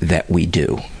that we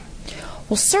do.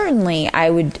 Well, certainly,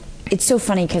 it's so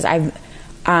funny because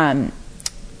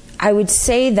I would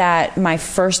say that my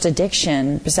first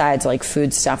addiction, besides like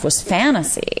food stuff, was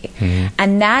fantasy. Mm-hmm.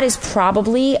 And that is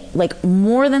probably like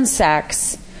more than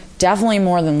sex, definitely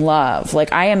more than love.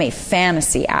 Like, I am a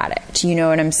fantasy addict. You know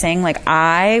what I'm saying? Like,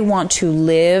 I want to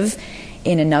live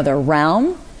in another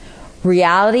realm.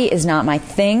 Reality is not my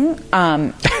thing.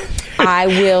 I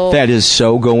will. That is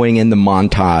so going in the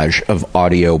montage of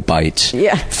audio bites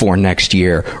for next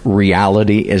year.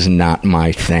 Reality is not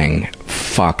my thing.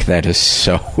 Fuck, that is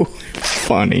so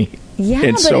funny. Yeah,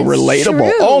 it's so relatable.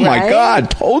 True, oh my right?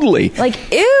 God, totally. Like,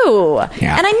 ew.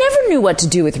 Yeah. And I never knew what to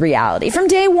do with reality from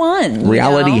day one.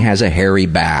 Reality has a hairy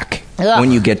back. Ugh.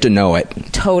 When you get to know it.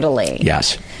 Totally.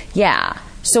 Yes. Yeah.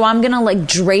 So I'm going to like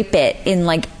drape it in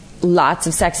like lots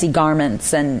of sexy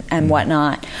garments and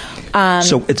whatnot.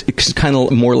 So it's kind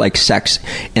of more like sex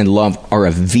and love are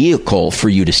a vehicle for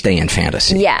you to stay in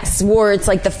fantasy. Yes, or it's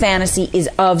like the fantasy is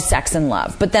of sex and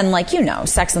love. But then, like, you know,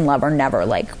 sex and love are never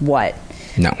like what?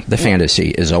 No, the fantasy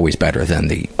is always better than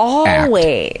the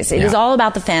always. act. It is all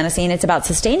about the fantasy, and it's about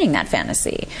sustaining that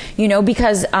fantasy. You know,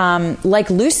 because like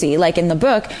Lucy, like in the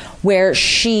book, where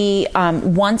she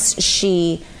once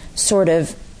she sort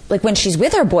of, like, when she's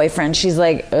with her boyfriend, she's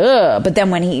like, ugh. But then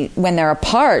when they're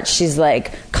apart, she's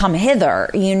like, come hither,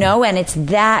 you know? And it's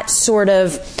that sort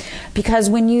of, because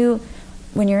when you're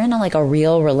in a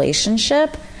real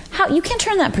relationship, you can't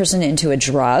turn that person into a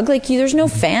drug. Like, there's no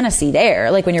fantasy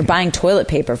there. Like when you're buying toilet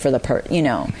paper for the you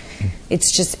know,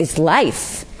 it's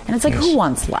life. And it's like, who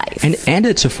wants life? And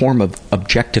it's a form of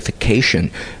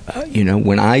objectification. You know,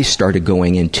 when I started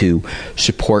going into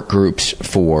support groups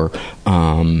for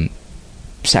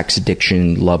sex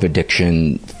addiction, love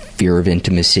addiction, fear of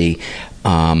intimacy,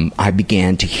 I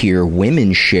began to hear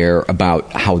women share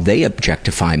about how they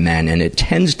objectify men, and it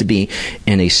tends to be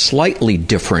in a slightly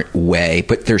different way,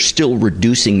 but they're still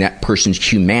reducing that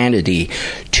person's humanity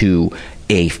to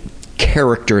a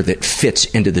character that fits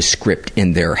into the script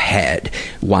in their head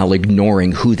while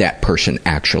ignoring who that person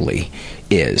actually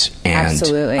is. And,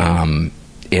 Absolutely.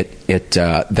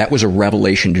 That was a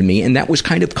revelation to me, and that was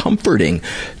kind of comforting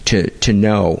to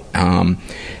know.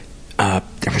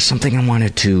 There was something I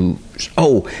wanted to...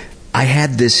 I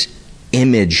had this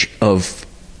image of...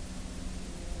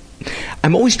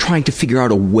 I'm always trying to figure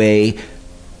out a way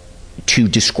to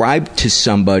describe to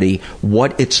somebody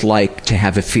what it's like to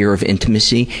have a fear of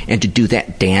intimacy and to do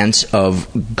that dance of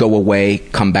go away,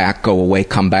 come back, go away,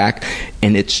 come back.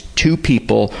 And it's two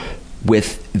people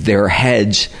with their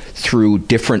heads through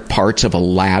different parts of a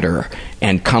ladder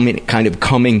and coming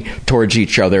towards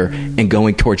each other and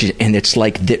going towards each, and it's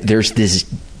like there's this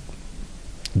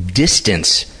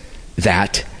distance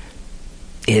that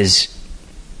is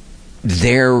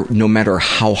there no matter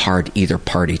how hard either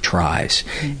party tries.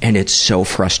 And it's so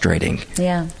frustrating.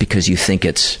 Yeah. Because you think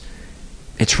it's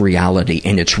reality,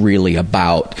 and it's really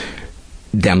about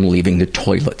them leaving the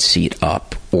toilet seat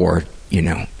up, or,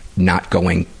 not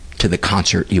going to the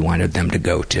concert you wanted them to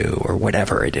go to, or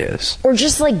whatever it is. Or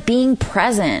just like being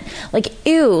present. Like,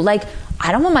 ew, like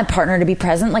I don't want my partner to be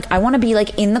present. Like I want to be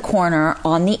like in the corner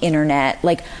on the internet,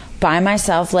 like by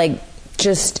myself, like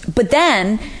just, but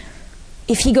then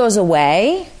if he goes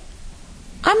away,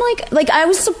 I'm like I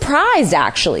was surprised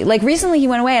actually. Like recently he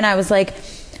went away and I was like,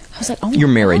 oh my You're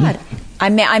married. God.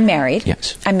 I'm married.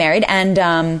 Yes. I'm married,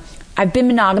 and I've been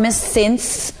monogamous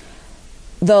since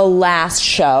the last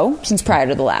show, since prior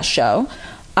to the last show.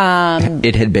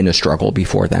 It had been a struggle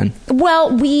before then.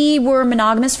 Well, we were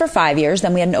monogamous for 5 years.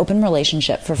 Then we had an open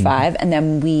relationship for 5. And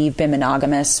then we've been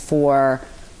monogamous for,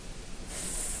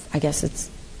 I guess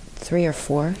it's 3 or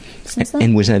 4 since then.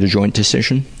 And was that a joint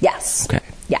decision? Yes. Okay.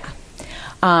 Yeah.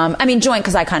 I mean, joint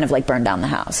because I kind of like burned down the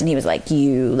house. And he was like,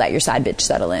 you let your side bitch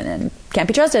settle in and can't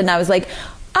be trusted. And I was like,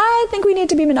 I think we need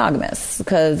to be monogamous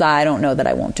because I don't know that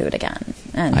I won't do it again.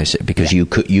 And, I see, because you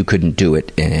couldn't do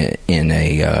it in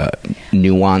a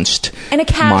nuanced, in a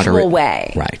casual moderate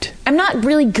way. Right. I'm not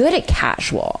really good at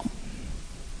casual.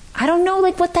 I don't know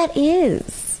like what that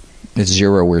is. It's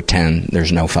 0 or 10.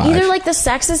 There's no 5. Either like the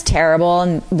sex is terrible,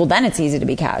 and well, then it's easy to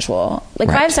be casual. Like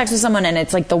if I have sex with someone and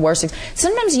it's like the worst.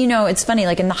 Sometimes it's funny.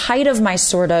 Like in the height of my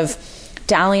sort of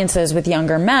dalliances with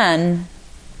younger men,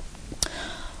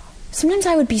 sometimes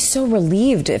I would be so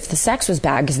relieved if the sex was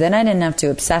bad because then I didn't have to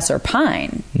obsess or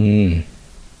pine.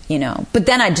 But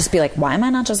then I'd just be like, why am I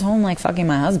not just home like fucking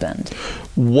my husband?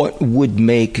 What would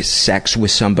make sex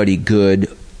with somebody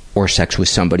good or sex with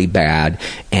somebody bad?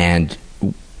 And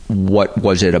what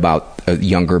was it about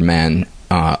younger men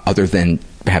other than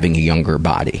having a younger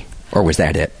body? Or was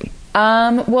that it?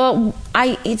 Well,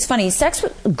 it's funny.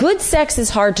 Good sex is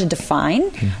hard to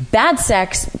define. Bad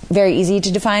sex, very easy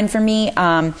to define for me.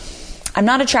 I'm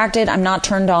not attracted. I'm not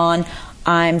turned on.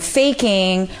 I'm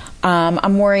faking.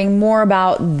 I'm worrying more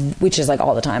about, which is like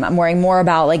all the time, I'm worrying more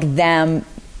about like them,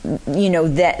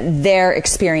 their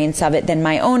experience of it than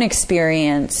my own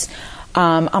experience.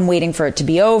 I'm waiting for it to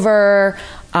be over.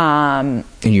 And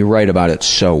you write about it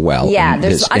so well. Yeah,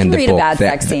 I can read a bad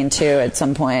sex scene too at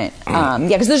some point.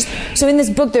 Because in this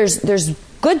book there's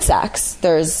good sex.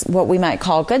 There's what we might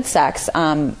call good sex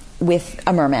with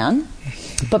a merman.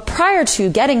 But prior to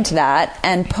getting to that,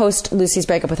 and post Lucy's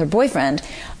breakup with her boyfriend,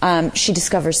 she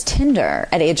discovers Tinder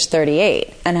at age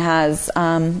 38 and has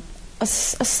a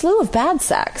slew of bad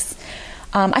sex.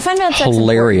 I find bad sex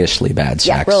hilariously bad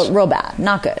sex. Yeah, real bad,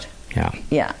 not good.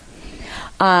 Yeah.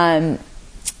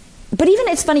 But even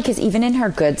it's funny because even in her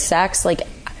good sex, like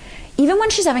even when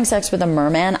she's having sex with a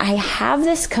merman, I have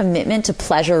this commitment to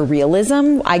pleasure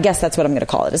realism. I guess that's what I'm going to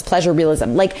call it, is pleasure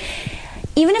realism. Like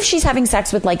even if she's having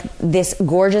sex with like this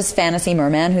gorgeous fantasy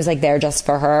merman who's like there just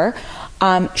for her,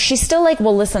 she's still like,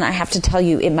 well, listen, I have to tell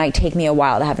you, it might take me a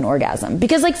while to have an orgasm.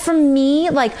 Because like for me,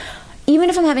 like even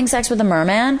if I'm having sex with a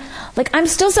merman, like I'm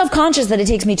still self-conscious that it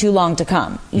takes me too long to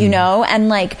come, you know? And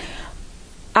like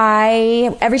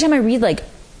every time I read like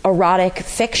erotic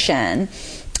fiction,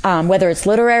 whether it's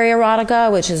literary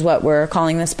erotica, which is what we're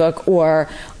calling this book, or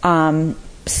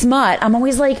smut, I'm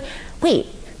always like, wait,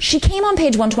 she came on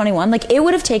page 121. Like, it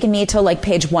would have taken me till like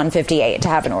page 158 to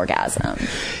have an orgasm.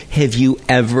 Have you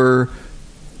ever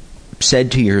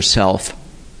said to yourself,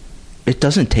 it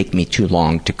doesn't take me too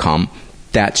long to come,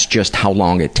 that's just how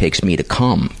long it takes me to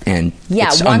come? And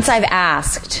yeah, once I've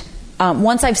asked,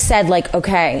 once I've said like,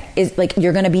 okay, is like,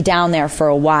 you're going to be down there for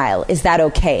a while, is that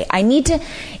okay? I need to,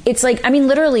 it's like, I mean,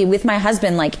 literally with my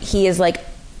husband, like he is like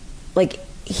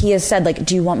he has said, like,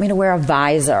 do you want me to wear a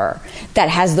visor that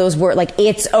has those words, like,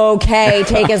 it's okay,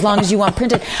 take as long as you want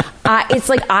printed. It's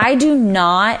like, I do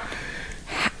not,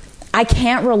 I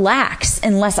can't relax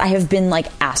unless I have been like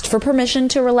asked for permission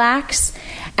to relax,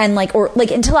 and like, or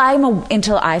like until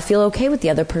I feel okay with the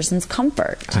other person's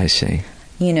comfort. I see.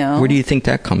 You know, where do you think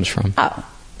that comes from? Oh,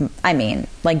 I mean,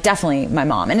 like definitely my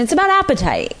mom. And it's about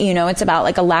appetite. You know, it's about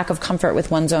like a lack of comfort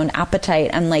with one's own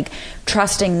appetite and like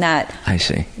trusting that. I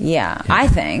see. Yeah. I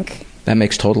think that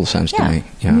makes total sense to me.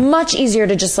 Yeah. Much easier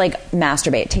to just like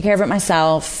masturbate, take care of it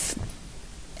myself,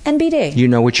 and BD. You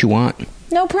know what you want.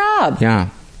 No prob. Yeah.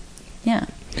 Yeah.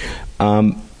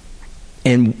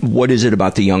 And what is it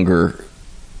about the younger?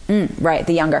 Right,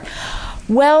 the younger.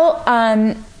 Well,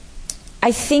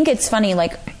 I think it's funny,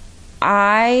 like,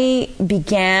 I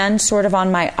began sort of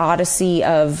on my odyssey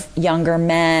of younger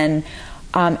men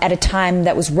at a time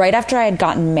that was right after I had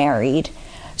gotten married.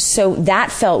 So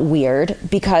that felt weird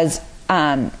because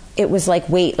it was like,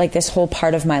 wait, like this whole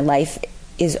part of my life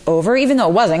is over, even though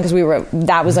it wasn't, because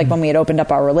that was like when we had opened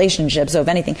up our relationship. So if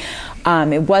anything,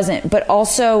 it wasn't. But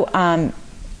also,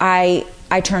 I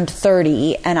turned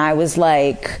 30 and I was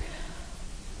like,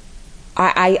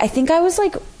 I think I was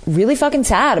like really fucking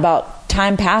sad about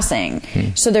time passing.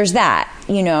 So there's that,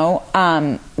 you know,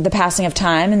 the passing of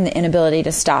time and the inability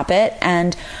to stop it.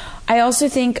 And I also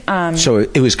think so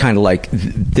it was kind of like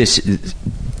this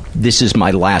is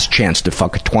my last chance to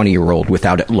fuck a 20-year-old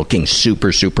without it looking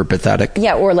super, super pathetic.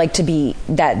 Yeah, or like to be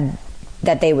that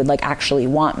they would like actually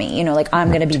want me. You know, like I'm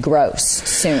going to be gross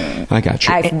soon. I got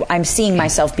you. I'm seeing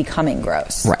myself becoming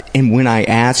gross. Right. And when I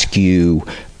ask you,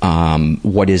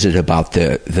 what is it about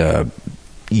the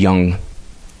young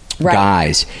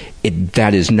guys,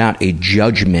 that is not a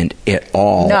judgment at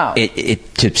all. No.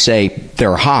 It to say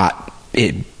they're hot,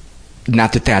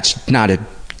 not that that's not a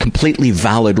completely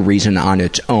valid reason on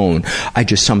its own. I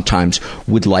just sometimes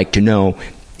would like to know,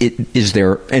 is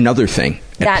there another thing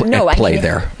at play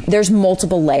there? There's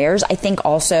multiple layers. I think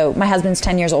also my husband's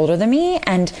 10 years older than me,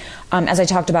 and as I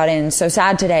talked about in So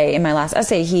Sad Today in my last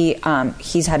essay,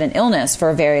 he's had an illness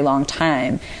for a very long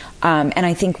time, and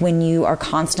I think when you are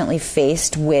constantly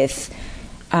faced with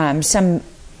some,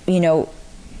 you know,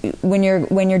 when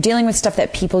you're dealing with stuff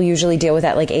that people usually deal with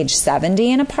at like age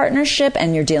 70 in a partnership,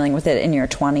 and you're dealing with it in your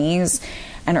 20s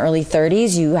and early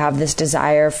 30s, you have this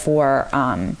desire for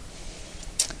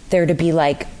there to be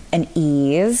like an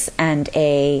ease and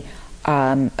a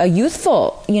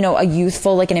youthful,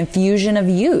 like an infusion of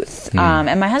youth.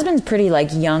 And my husband's pretty like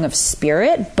young of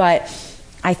spirit, but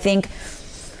I think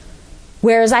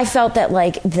whereas I felt that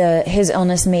like his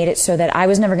illness made it so that I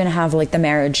was never going to have like my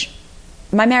marriage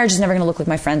is never going to look like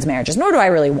my friends' marriages, nor do I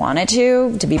really want it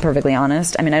to be perfectly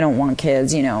honest. I mean, I don't want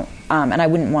kids, you know, and I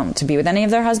wouldn't want to be with any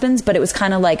of their husbands, but it was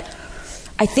kind of like,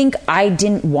 I think I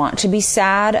didn't want to be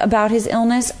sad about his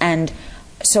illness, and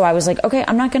so I was like, okay,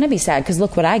 I'm not going to be sad because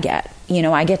look what I get. You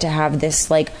know, I get to have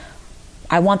this, like,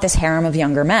 I want this harem of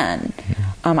younger men.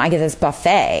 I get this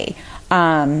buffet.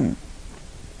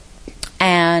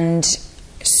 And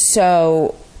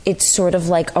so it's sort of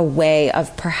like a way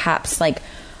of perhaps like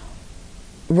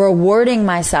rewarding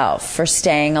myself for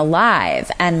staying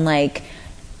alive and like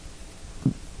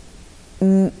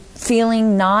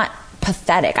feeling not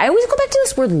pathetic. I always go back to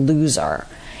this word loser.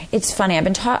 It's funny. I've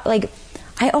been taught, like,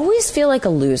 I always feel like a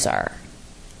loser.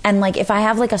 And like if I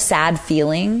have like a sad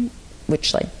feeling,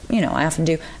 which like, you know, I often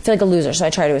do, I feel like a loser, so I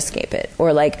try to escape it.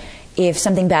 Or like if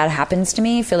something bad happens to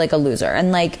me, I feel like a loser.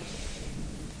 And like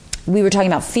we were talking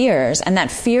about fears, and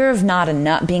that fear of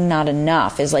being not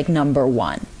enough is like number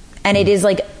one. And it is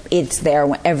like, it's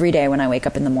there every day when I wake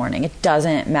up in the morning. It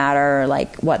doesn't matter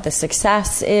like what the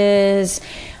success is.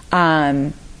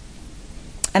 And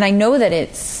I know that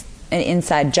it's an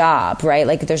inside job, right?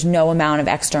 Like there's no amount of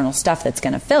external stuff that's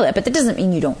going to fill it, but that doesn't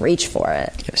mean you don't reach for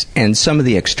it. Yes. And some of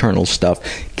the external stuff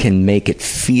can make it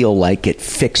feel like it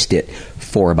fixed it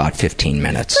for about 15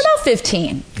 minutes. For about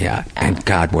 15. Yeah. And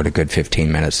God, what a good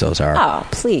 15 minutes those are. Oh,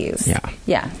 please. Yeah.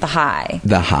 Yeah. The high.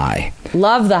 The high.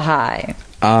 Love the high.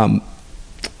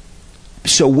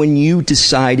 So when you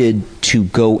decided to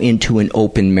go into an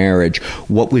open marriage,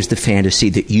 what was the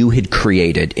fantasy that you had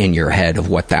created in your head of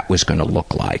what that was going to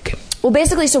look like? Well,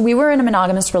 basically, so we were in a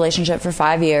monogamous relationship for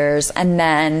 5 years, and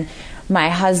then my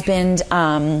husband,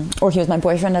 or he was my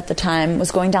boyfriend at the time, was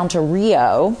going down to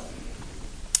Rio,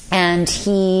 and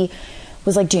he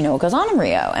was like, do you know what goes on in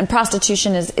Rio? And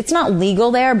prostitution it's not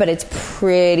legal there, but it's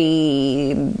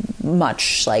pretty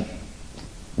much like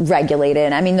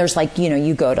regulated. I mean, there's like, you know,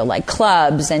 you go to like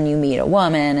clubs and you meet a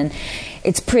woman, and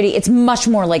it's much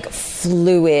more like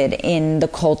fluid in the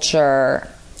culture,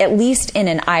 at least in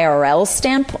an IRL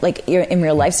standpoint, like in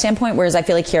real life standpoint, whereas I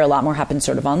feel like here a lot more happens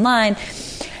sort of online.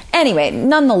 Anyway,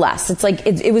 nonetheless, it's like,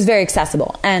 it was very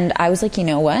accessible. And I was like, you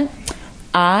know what?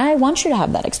 I want you to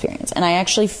have that experience. And I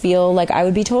actually feel like I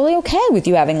would be totally okay with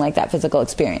you having like that physical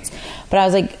experience. But I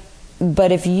was like,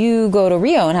 but if you go to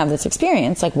Rio and have this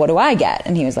experience, like, what do I get?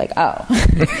 And he was like, oh.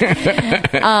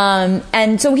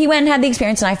 And so he went and had the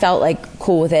experience, and I felt like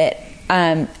cool with it.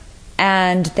 And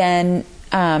then,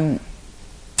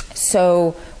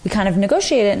 so we kind of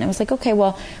negotiated, and I was like, okay,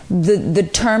 well, the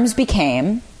terms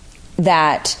became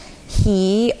that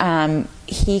he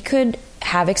could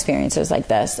have experiences like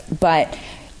this, but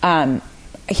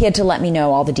he had to let me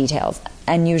know all the details,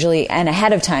 and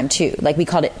ahead of time too. Like, we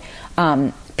called it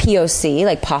POC,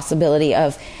 like possibility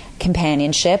of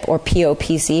companionship, or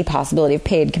POPC, possibility of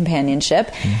paid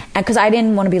companionship, because I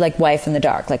didn't want to be like wife in the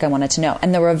dark. Like, I wanted to know,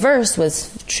 and the reverse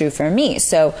was true for me.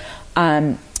 So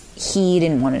he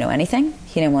didn't want to know anything.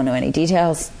 He didn't want to know any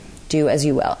details. Do as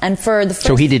you will. And for the first,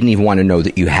 so he didn't even want to know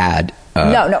that you had.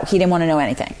 No, he didn't want to know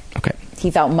anything. Okay. He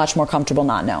felt much more comfortable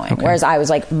not knowing, Okay. whereas I was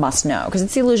like, must know, because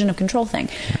it's the illusion of control thing.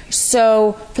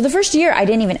 So for the first year, I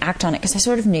didn't even act on it, because I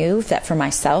sort of knew that for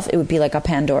myself, it would be like a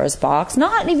Pandora's box,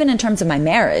 not even in terms of my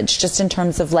marriage, just in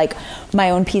terms of like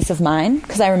my own peace of mind,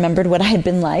 because I remembered what I had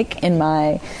been like in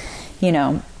my,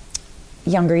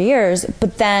 younger years.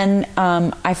 But then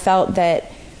I felt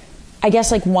that, I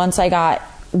guess, like once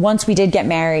we did get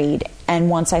married,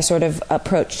 and once I sort of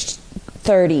approached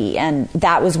 30, and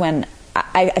that was when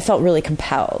I felt really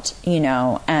compelled,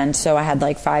 and so I had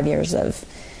like 5 years of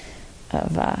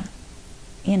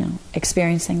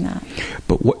experiencing that.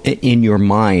 But in your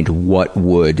mind, what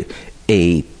would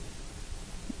a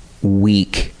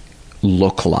week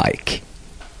look like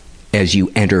as you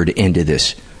entered into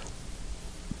this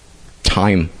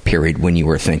time period when you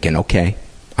were thinking, okay,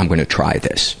 I'm going to try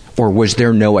this? Or was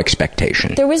there no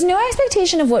expectation? There was no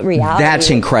expectation of what reality. That's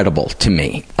incredible to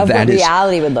me. What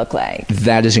reality would look like.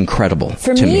 That is incredible.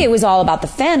 For me, it was all about the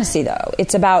fantasy, though.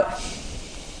 It's about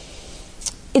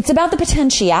the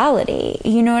potentiality.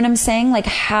 You know what I'm saying? Like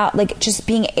just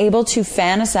being able to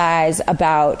fantasize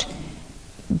about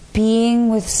being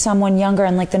with someone younger,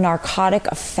 and like the narcotic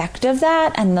effect of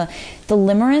that, and the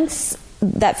limerence,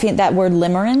 that word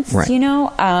limerence,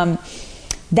 right.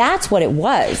 That's what it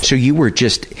was. So you were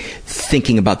just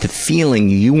thinking about the feeling.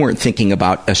 You weren't thinking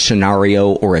about a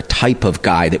scenario or a type of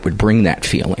guy that would bring that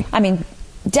feeling. I mean,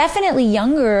 definitely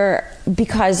younger,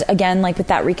 because, again, like with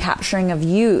that recapturing of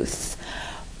youth.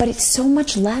 But it's so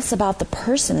much less about the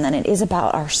person than it is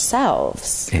about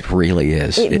ourselves. It really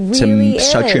is. It's really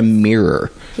such a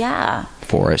mirror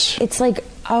for us. It's like,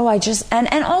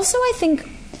 and also I think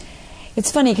it's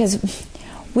funny, because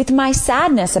with my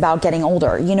sadness about getting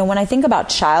older, when I think about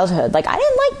childhood, like, I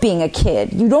didn't like being a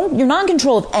kid. You're not in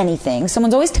control of anything.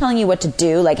 Someone's always telling you what to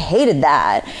do. Like, hated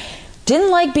that. Didn't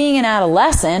like being an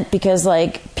adolescent, because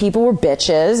like people were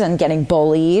bitches and getting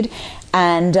bullied,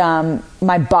 and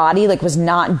my body like was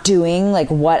not doing like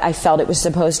what I felt it was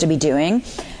supposed to be doing.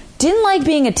 Didn't like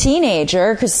being a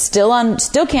teenager, because still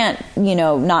can't,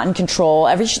 not in control.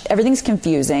 Everything's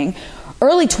confusing.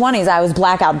 Early 20s, I was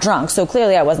blackout drunk, so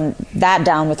clearly I wasn't that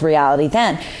down with reality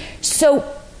then. So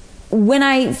when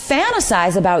I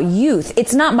fantasize about youth,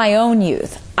 it's not my own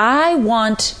youth. I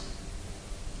want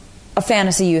a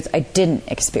fantasy youth I didn't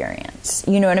experience.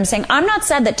 You know what I'm saying? I'm not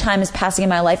sad that time is passing in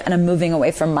my life and I'm moving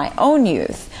away from my own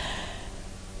youth.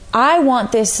 I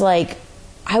want this, like,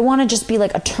 I want to just be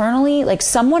like eternally like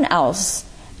someone else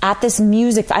at this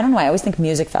music, I don't know, I always think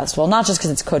music festival, not just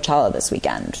because it's Coachella this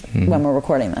weekend when we're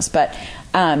recording this, but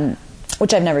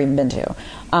which I've never even been to,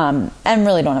 and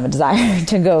really don't have a desire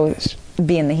to go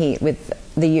be in the heat with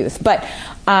the youth. But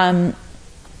I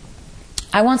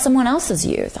want someone else's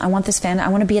youth. I want this I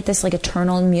want to be at this like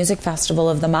eternal music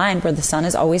festival of the mind, where the sun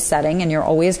is always setting and you're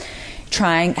always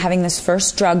having this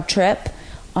first drug trip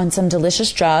on some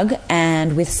delicious drug,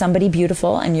 and with somebody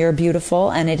beautiful, and you're beautiful,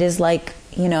 and it is like,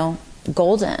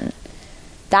 golden.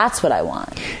 That's what I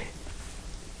want.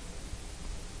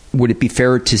 Would it be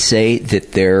fair to say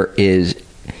that there is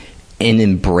an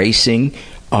embracing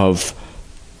of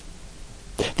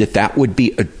that would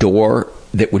be a door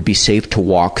that would be safe to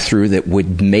walk through, that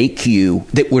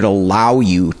would allow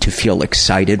you to feel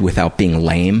excited without being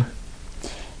lame?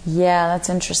 Yeah, that's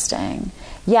interesting.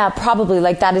 Yeah, probably.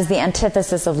 Like, that is the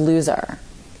antithesis of loser.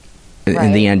 Right.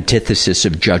 And the antithesis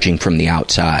of judging from the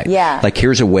outside. Yeah. Like,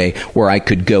 here's a way where I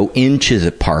could go into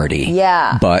the party,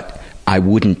 but I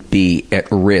wouldn't be at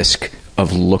risk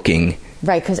of looking.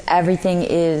 Right, because everything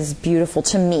is beautiful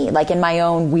to me, like in my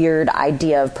own weird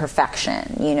idea of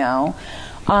perfection,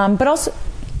 But also...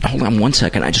 Hold on 1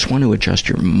 second. I just want to adjust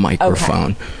your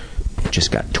microphone. Okay. It just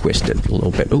got twisted a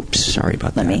little bit. Oops, sorry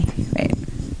about that. Wait.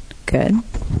 Good.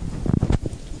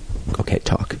 Okay,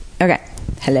 talk. Okay.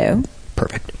 Hello?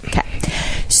 Perfect. Okay.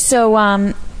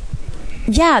 So,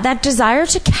 yeah, that desire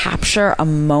to capture a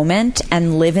moment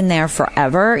and live in there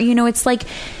forever, you know, it's like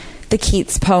the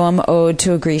Keats poem Ode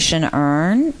to a Grecian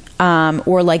Urn,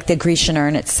 or like the Grecian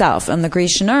Urn itself. And the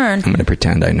Grecian Urn... I'm going to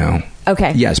pretend I know.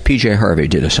 Okay. Yes, PJ Harvey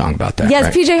did a song about that. Yes,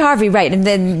 right? PJ Harvey, right. And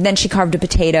then she carved a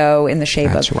potato in the shape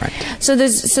of... That's right. So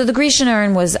the Grecian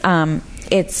Urn was...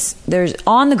 there's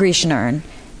on the Grecian Urn,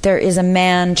 there is a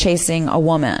man chasing a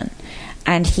woman.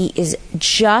 And he is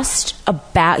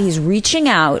he's reaching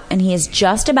out and he is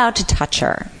just about to touch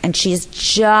her. And she is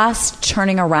just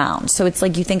turning around. So it's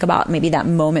like you think about maybe that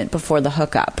moment before the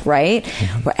hookup, right?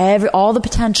 Mm-hmm. Where all the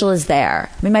potential is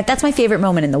there. I mean, that's my favorite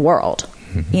moment in the world.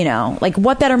 Mm-hmm. You know, like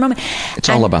what better moment? It's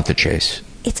all about the chase.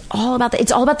 It's all about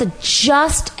the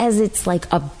just as it's like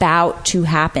about to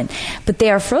happen. But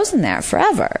they are frozen there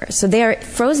forever. So they are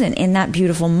frozen in that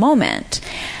beautiful moment.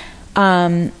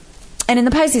 And in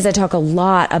the Pisces, I talk a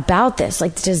lot about this,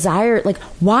 like desire, like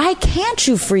why can't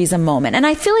you freeze a moment? And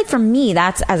I feel like for me,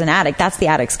 that's as an addict, that's the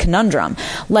addict's conundrum.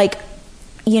 Like,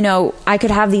 you know, I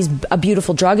could have a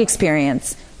beautiful drug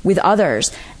experience with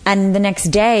others, and the next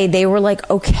day they were like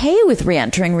okay with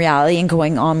re-entering reality and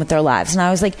going on with their lives, and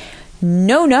I was like,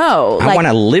 no, I want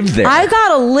to live there. I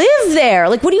gotta live there.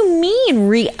 Like, what do you mean?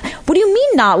 What do you mean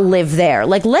not live there?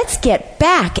 Like, let's get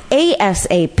back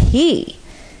ASAP.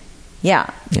 Yeah.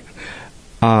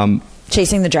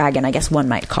 Chasing the dragon, I guess one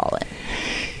might call it.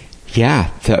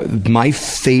 Yeah. My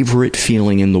favorite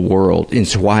feeling in the world,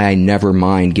 it's why I never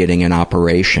mind getting an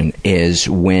operation, is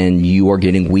when you are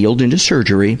getting wheeled into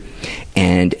surgery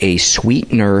and a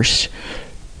sweet nurse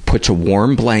puts a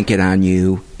warm blanket on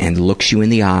you and looks you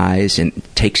in the eyes and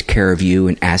takes care of you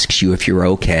and asks you if you're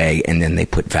okay, and then they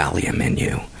put Valium in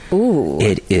you. Ooh.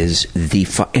 It is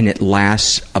and it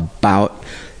lasts about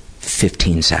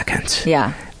 15 seconds.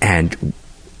 Yeah. And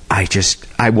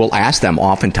I will ask them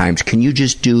oftentimes, can you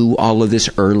just do all of this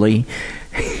early?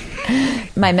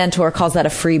 My mentor calls that a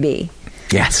freebie.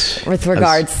 Yes. With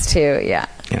regards to, yeah.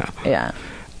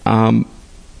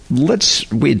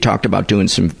 We had talked about doing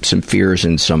some fears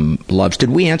and some loves. Did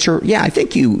we answer? Yeah, I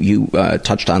think you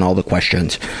touched on all the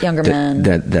questions. Younger men.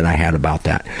 That I had about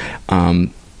that.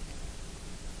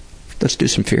 Let's do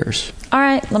some fears. All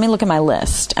right, let me look at my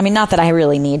list. I mean, not that I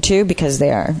really need to, because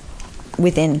they are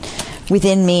within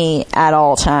me at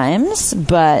all times,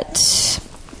 but...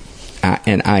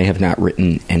 and I have not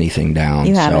written anything down.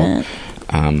 You haven't?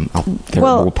 So there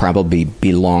will probably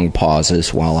be long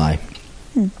pauses while I...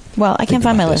 Well, I can't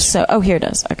find my list. So, here it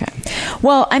is. Okay.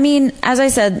 Well, I mean, as I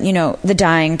said, you know, the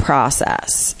dying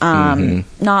process.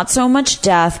 Not so much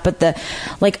death, but the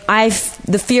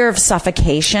fear of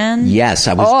suffocation. Yes,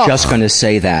 I was just going to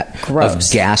say that. Gross.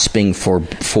 Of gasping for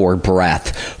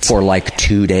breath for like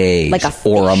 2 days, like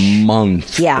or a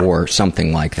month, or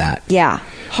something like that. Yeah.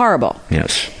 Horrible.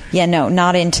 Yes. Yeah, no,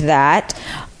 not into that.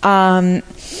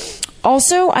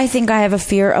 Also, I think I have a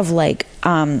fear of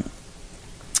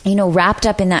wrapped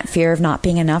up in that fear of not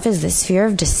being enough is this fear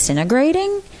of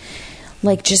disintegrating,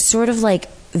 like just sort of like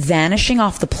vanishing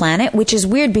off the planet, which is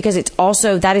weird because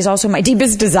that is also my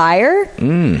deepest desire.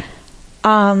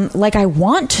 Like I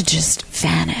want to just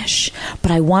vanish,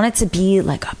 but I want it to be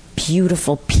like a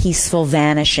beautiful, peaceful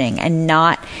vanishing and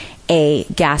not a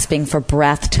gasping for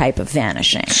breath type of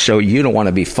vanishing. So you don't want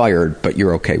to be fired, but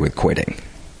you're okay with quitting.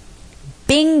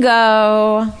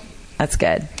 Bingo. That's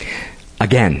good.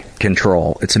 Again,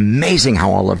 control. It's amazing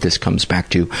how all of this comes back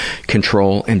to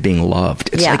control and being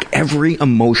loved. It's like every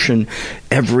emotion,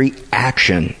 every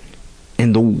action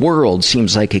in the world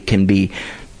seems like it can be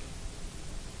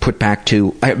put back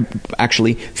to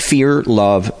actually fear,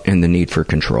 love, and the need for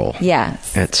control.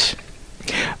 Yes. It's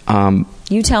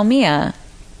you tell me a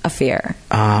fear.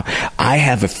 I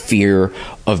have a fear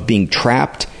of being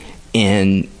trapped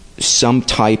in some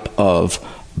type of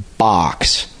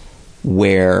box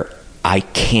where I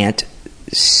can't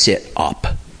sit up.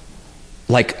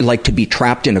 Like to be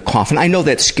trapped in a coffin. I know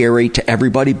that's scary to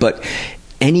everybody, but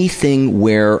anything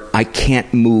where I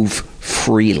can't move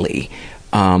freely.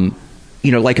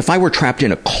 Like if I were trapped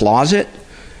in a closet,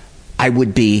 I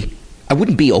wouldn't be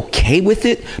okay with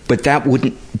it, but that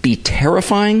wouldn't be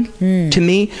terrifying to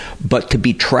me. But to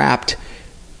be trapped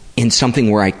in something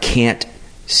where I can't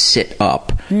sit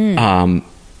up,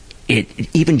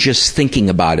 even just thinking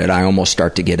about it, I almost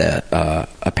start to get a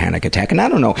panic attack. And I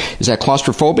don't know, is that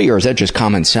claustrophobia or is that just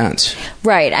common sense?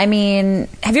 Right. I mean,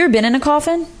 have you ever been in a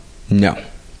coffin? No.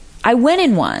 I went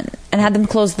in one and had them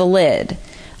close the lid.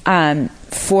 I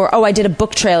did a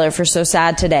book trailer for So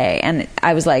Sad Today, and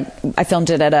I filmed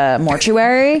it at a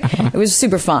mortuary. It was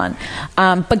super fun.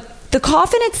 But The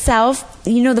coffin itself,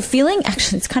 the feeling,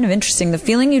 actually, it's kind of interesting. The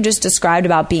feeling you just described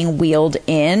about being wheeled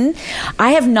in,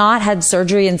 I have not had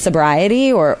surgery in sobriety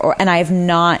and I have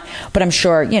not, but I'm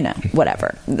sure,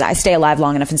 whatever. I stay alive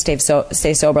long enough and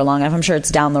stay sober long enough. I'm sure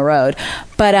it's down the road.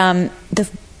 But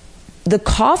the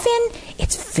coffin,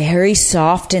 it's very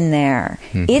soft in there.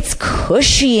 It's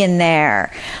cushy in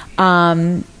there.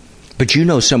 But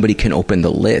somebody can open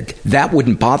the lid. That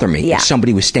wouldn't bother me. Yeah. If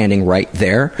somebody was standing right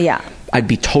there, yeah, I'd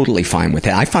be totally fine with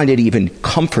that. I find it even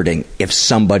comforting if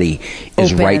somebody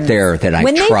is right there that I trust.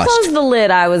 When they closed the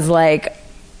lid, I was like,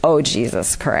 oh,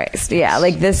 Jesus Christ. Yeah,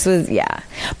 like this was, yeah.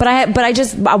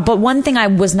 But one thing I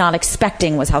was not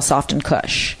expecting was how soft and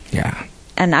cush. Yeah.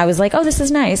 And I was like, oh, this is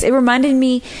nice. It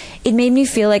made me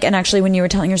feel like, and actually when you were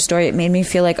telling your story, it made me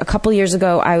feel like a couple years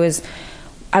ago I was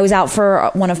out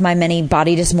for one of my many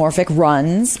body dysmorphic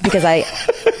runs because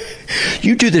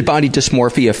You do the body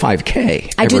dysmorphia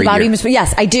 5K. I do the body dysmorphia.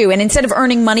 Yes, I do. And instead of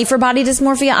earning money for body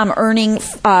dysmorphia, I'm earning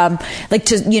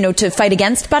to fight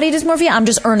against body dysmorphia. I'm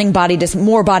just earning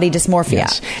more body dysmorphia.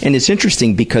 Yes. And it's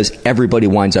interesting because everybody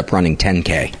winds up running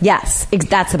 10K. Yes,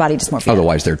 that's the body dysmorphia.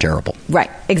 Otherwise, they're terrible. Right.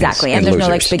 Exactly. Yes, and there's losers.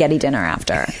 no spaghetti dinner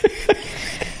after.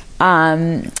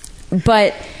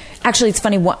 But actually, it's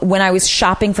funny. When I was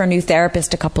shopping for a new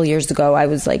therapist a couple years ago, I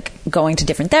was going to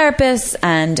different therapists,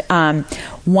 and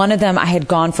one of them, I had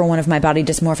gone for one of my body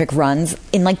dysmorphic runs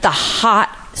in the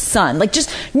hot sun,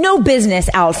 just no business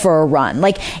out for a run,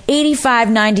 85,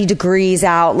 90 degrees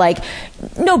out,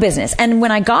 no business. And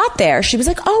when I got there, she was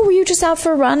like, oh, were you just out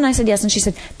for a run? And I said, yes. And she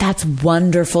said, that's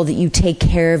wonderful that you take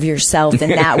care of yourself in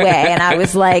that way. And I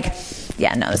was like,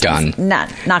 yeah, no, this is not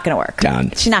going to work. Done.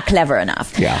 She's not clever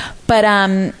enough. Yeah. But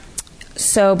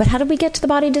but how did we get to the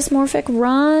body dysmorphic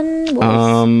run? What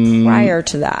was prior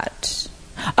to that?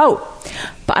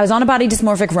 But I was on a body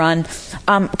dysmorphic run,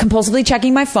 compulsively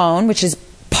checking my phone, which is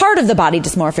part of the body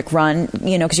dysmorphic run, because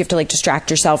you have to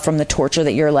distract yourself from the torture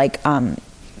that you're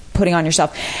putting on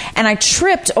yourself. And I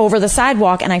tripped over the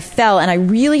sidewalk and I fell and I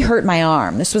really hurt my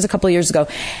arm. This was a couple of years ago,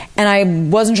 and I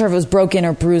wasn't sure if it was broken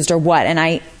or bruised or what. And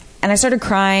I started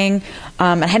crying.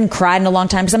 I hadn't cried in a long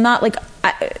time because I'm not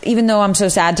even though I'm so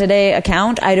sad today I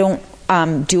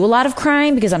don't do a lot of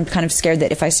crying because I'm kind of scared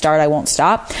that if I start, I won't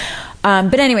stop.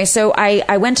 But anyway, so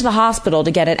I went to the hospital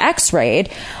to get it x-rayed.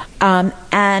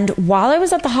 And while I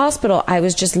was at the hospital, I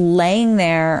was just laying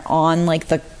there on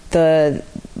the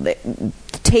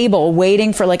table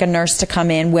waiting for a nurse to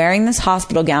come in, wearing this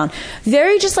hospital gown,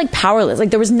 very just powerless.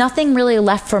 There was nothing really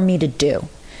left for me to do,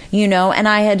 and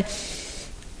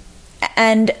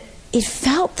there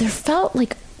felt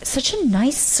like such a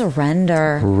nice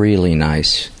surrender. Really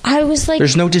nice. I was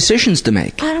there's no decisions to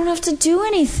make. I don't have to do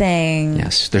anything.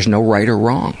 Yes, there's no right or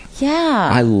wrong.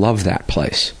 Yeah. I love that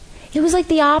place. It was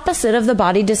the opposite of the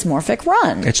body dysmorphic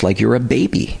run. It's like you're a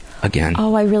baby again.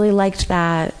 Oh, I really liked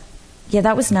that. Yeah,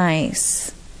 that was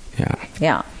nice. Yeah.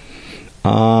 Yeah.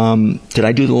 Did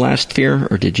I do the last fear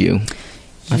or did you?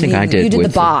 I think I did. You did the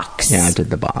box. Yeah, I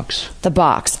did the box. The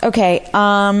box. Okay.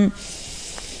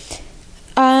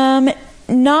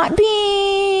 Not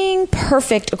being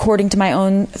perfect according to my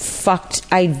own fucked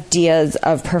ideas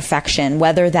of perfection,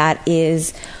 whether that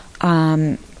is,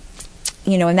 and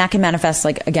that can manifest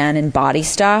again in body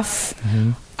stuff,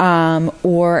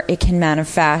 or it can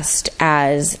manifest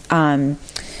as, not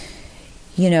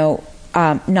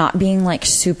being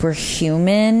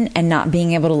superhuman and not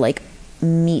being able to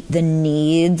meet the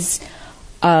needs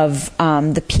of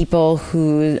the people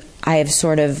who I have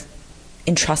sort of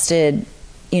entrusted,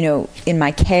 in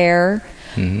my care.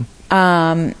 Mm-hmm.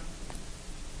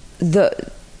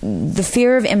 The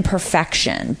fear of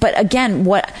imperfection. But again,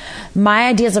 what my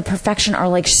ideas of perfection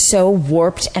are so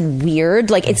warped and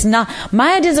weird. It's not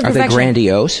my ideas of perfection. Are they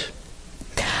grandiose?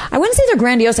 I wouldn't say they're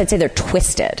grandiose. I'd say they're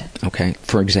twisted. Okay.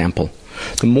 For example,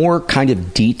 the more kind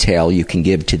of detail you can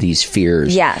give to these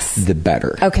fears, yes, the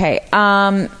better. Okay.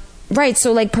 Right.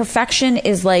 So perfection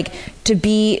is to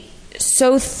be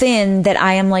so thin that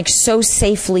I am so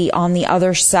safely on the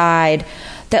other side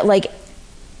that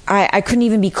I couldn't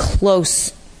even be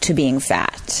close to being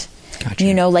fat.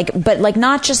 Gotcha. But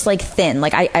not just thin.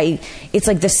 It's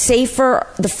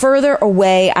the further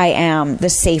away I am, the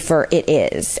safer it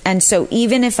is. And so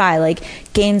even if I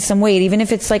gain some weight, even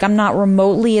if it's I'm not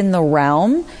remotely in the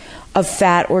realm of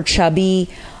fat or chubby,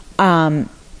 that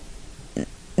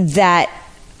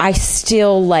I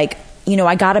still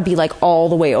I gotta be all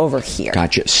the way over here.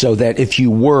 Gotcha. So that if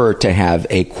you were to have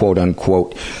a quote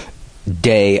unquote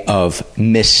day of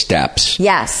missteps,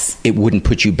 yes, it wouldn't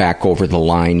put you back over the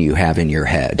line you have in your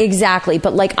head. Exactly.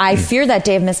 But like, I fear that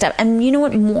day of misstep. And you know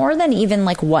what, more than even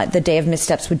like what the day of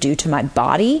missteps would do to my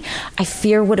body, I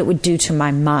fear what it would do to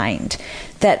my mind.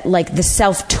 That like the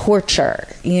self-torture,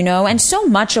 you know, and so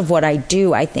much of what I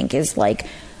do, I think, is like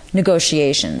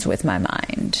negotiations with my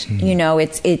mind. You know,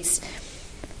 it's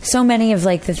so many of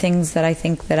like the things that I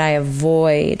think that I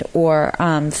avoid or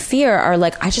fear are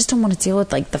like, I just don't want to deal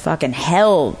with like the fucking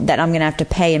hell that I'm going to have to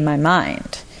pay in my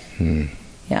mind.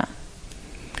 Yeah.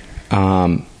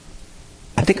 I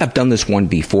think I've done this one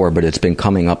before, but it's been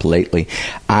coming up lately.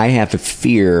 I have a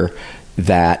fear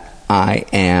that I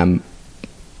am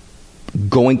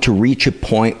going to reach a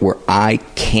point where I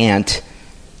can't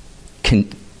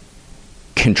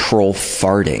control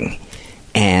farting.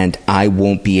 And I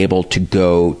won't be able to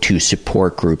go to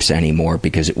support groups anymore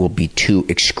because it will be too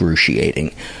excruciating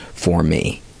for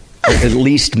me. At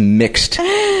least mixed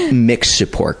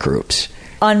support groups.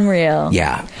 Unreal.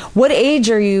 Yeah. What age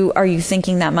are you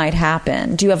thinking that might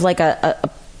happen? Do you have like a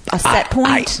set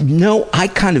point? No, I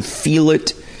kind of feel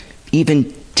it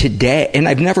even today, and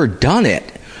I've never done it,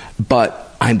 but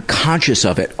I'm conscious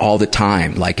of it all the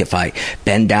time. Like if I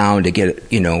bend down to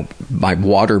get, my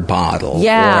water bottle, or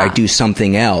I do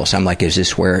something else, I'm like, is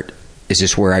this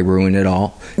where I ruin it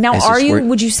all? Now,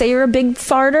 would you say you're a big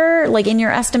farter, like in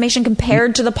your estimation,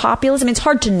 compared to the populace? I mean, it's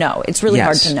hard to know. It's really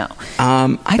hard to know.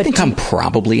 I think I'm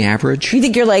probably average. You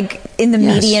think you're like in the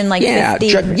median, like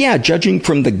 50? Judging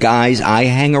from the guys I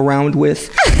hang around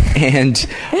with and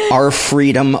our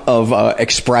freedom of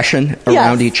expression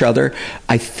around each other,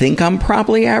 I think I'm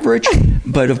probably average.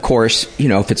 But of course,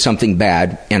 if it's something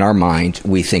bad in our mind,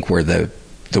 we think we're the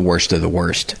worst of the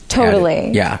worst.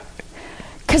 Totally. Yeah.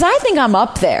 Because I think I'm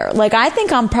up there. Like, I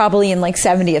think I'm probably in like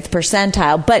 70th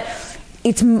percentile, but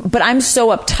I'm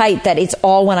so uptight that it's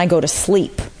all when I go to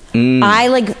sleep. My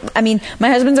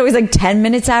husband's always like 10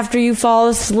 minutes after you fall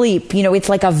asleep, it's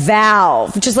like a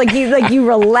valve, just like you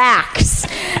relax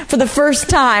for the first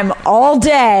time all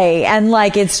day. And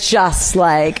like, it's just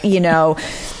like, 12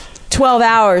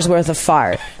 hours worth of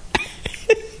fart.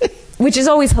 Which is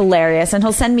always hilarious. And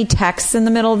he'll send me texts in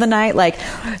the middle of the night. Like,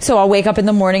 so I'll wake up in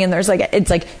the morning and it's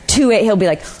like 2 a.m. He'll be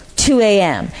like, 2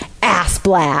 a.m. ass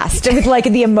blast with like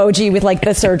the emoji with like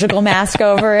the surgical mask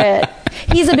over it.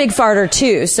 He's a big farter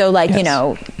too. So like,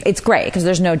 it's great because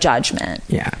there's no judgment.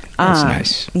 Yeah. That's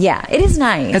nice. Yeah, it is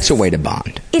nice. That's a way to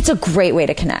bond. It's a great way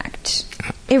to connect.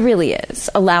 It really is,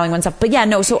 allowing oneself. But yeah,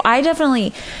 no, so I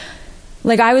definitely,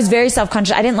 like, I was very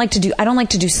self-conscious. I don't like to do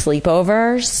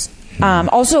sleepovers.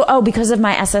 Also, because of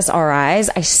my SSRIs,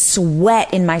 I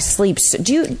sweat in my sleep.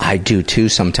 I do too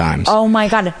sometimes. Oh my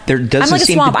God. I'm like a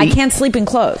swamp. I can't sleep in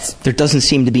clothes. There doesn't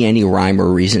seem to be any rhyme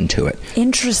or reason to it.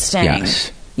 Interesting.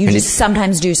 Yes. You just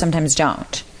sometimes do, sometimes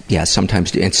don't. Yeah,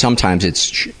 sometimes do. And sometimes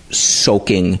it's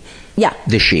soaking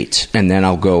the sheets. And then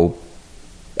I'll go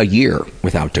a year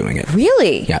without doing it.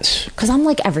 Really? Yes. Because I'm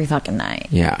like every fucking night.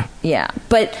 Yeah. Yeah.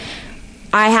 But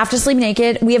I have to sleep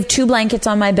naked. We have 2 blankets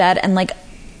on my bed, and like,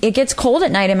 it gets cold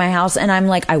at night in my house, and I'm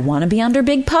like, I want to be under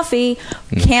Big Puffy.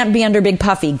 Can't be under Big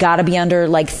Puffy. Gotta be under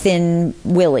like Thin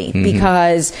Willy,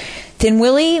 because Thin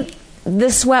Willy, the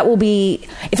sweat will be.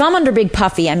 If I'm under Big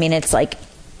Puffy, I mean, it's like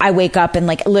I wake up and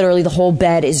like literally the whole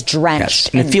bed is drenched.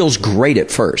 Yes. And it feels great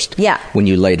at first. Yeah. When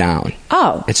you lay down.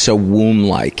 Oh. It's so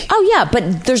womb-like. Oh yeah,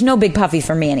 but there's no Big Puffy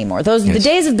for me anymore. The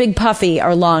days of Big Puffy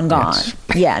are long gone. Yes.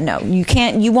 Yeah, no,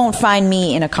 you won't find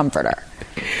me in a comforter.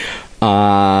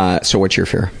 So what's your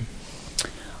fear?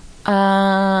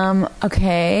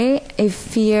 Okay. A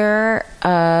fear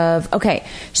of, okay.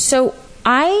 So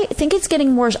I think it's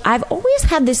getting worse. I've always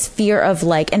had this fear of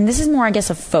like, and this is more, I guess,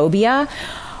 a phobia,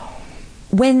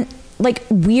 when like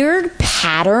weird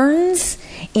patterns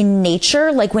in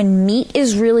nature, like when meat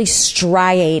is really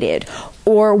striated,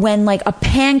 or when like a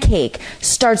pancake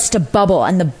starts to bubble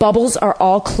and the bubbles are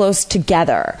all close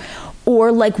together,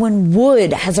 or like when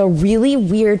wood has a really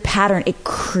weird pattern, it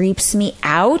creeps me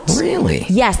out. Really?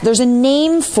 Yes, there's a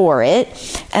name for it.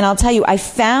 And I'll tell you, I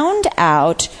found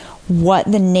out what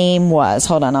the name was.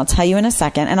 Hold on, I'll tell you in a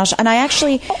second. And I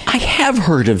have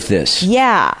heard of this.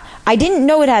 Yeah. I didn't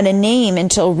know it had a name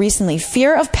until recently.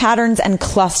 Fear of patterns and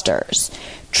clusters.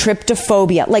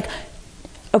 Tryptophobia. Like,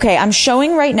 okay, I'm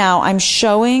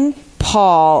showing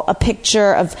Paul a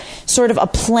picture of sort of a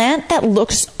plant that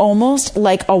looks almost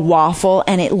like a waffle,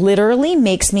 and it literally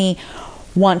makes me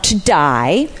want to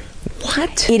die.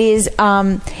 What? It is,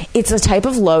 it's a type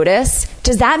of lotus.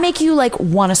 Does that make you like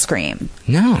want to scream?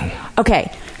 No.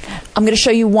 Okay. I'm going to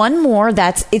show you one more.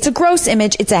 It's a gross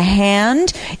image. It's a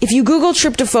hand. If you Google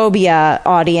tryptophobia,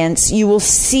 audience, you will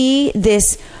see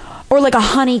this Or like a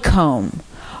honeycomb.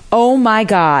 Oh my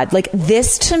God. Like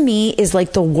this to me is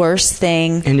like the worst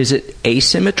thing. And is it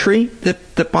asymmetry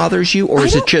that bothers you? Or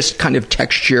is it just kind of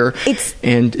texture? It's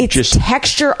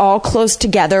texture all close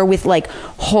together with like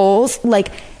holes.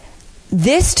 Like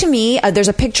this to me, there's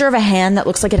a picture of a hand that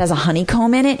looks like it has a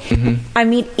honeycomb in it. Mm-hmm. I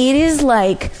mean, it is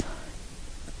like,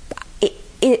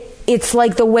 it's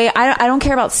like the way, I don't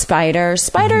care about spiders.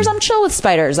 Spiders, I'm chill with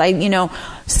spiders.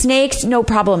 Snakes, no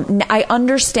problem. I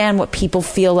understand what people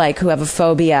feel like who have a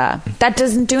phobia. That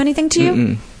doesn't do anything to you?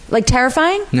 Mm-mm. Like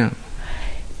terrifying? No.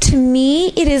 To me,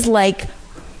 it is like,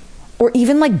 or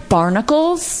even like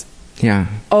barnacles. Yeah.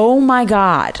 Oh my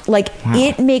God. Like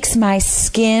it makes my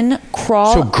skin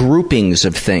crawl. So groupings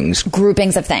of things.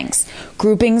 Groupings of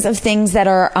things that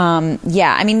are,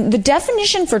 I mean, the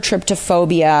definition for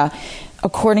tryptophobia,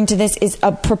 according to this, is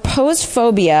a proposed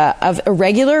phobia of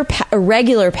irregular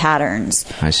patterns.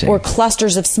 I see. Or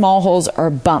clusters of small holes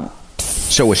or bumps.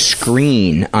 So a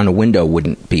screen on a window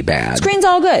wouldn't be bad. Screen's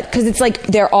all good because it's like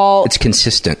they're all... It's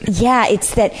consistent. Yeah,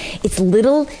 it's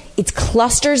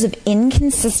clusters of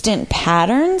inconsistent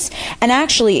patterns. And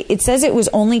actually, it says it was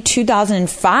only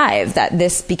 2005 that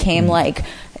this became like...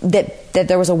 That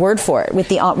there was a word for it with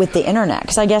the internet.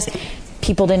 Because I guess...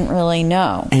 people didn't really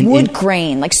know. Wood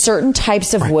grain, like certain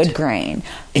types of wood grain.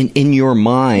 And in your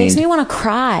mind... Makes me want to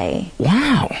cry.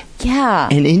 Wow. Yeah.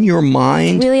 And in your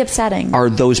mind... It's really upsetting. Are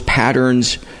those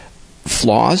patterns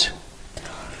flaws?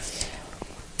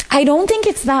 I don't think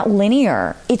it's that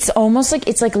linear. It's almost like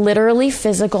it's like literally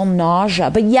physical nausea.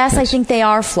 But yes, I think they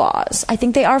are flaws.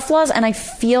 And I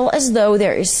feel as though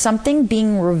there is something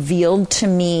being revealed to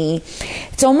me.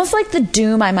 It's almost like the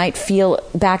doom I might feel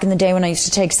back in the day when I used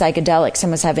to take psychedelics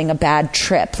and was having a bad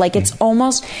trip. Like it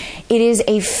is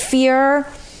a fear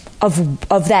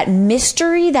of that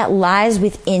mystery that lies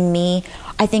within me.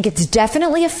 I think it's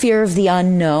definitely a fear of the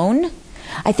unknown.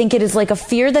 I think it is like a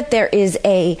fear that there is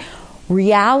a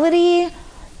reality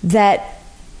that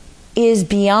is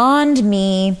beyond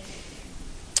me,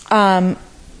 and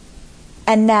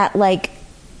that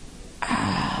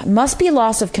must be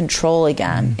loss of control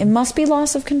again. It must be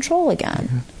loss of control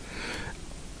again.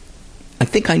 I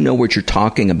think I know what you're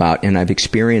talking about, and I've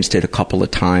experienced it a couple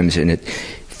of times, and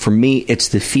for me it's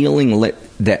the feeling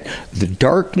that the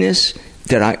darkness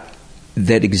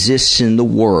that exists in the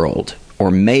world, or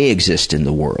may exist in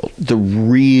the world, the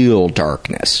real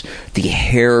darkness, the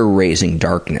hair-raising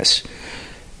darkness,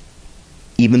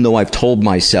 even though I've told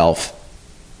myself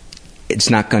it's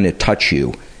not going to touch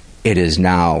you, it is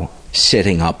now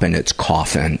sitting up in its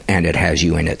coffin, and it has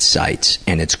you in its sights,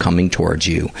 and it's coming towards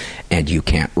you, and you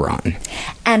can't run.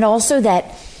 And also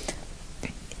that,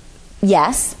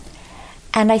 yes,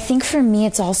 and I think for me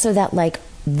it's also that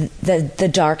the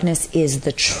darkness is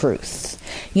the truth.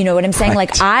 You know what I'm saying? Right.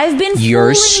 Like I've been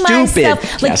You're fooling stupid.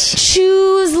 myself. Like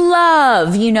choose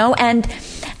love,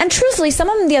 and truthfully, some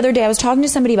of them the other day I was talking to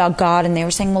somebody about God, and they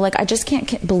were saying, well, like I just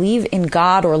can't believe in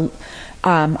God or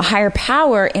a higher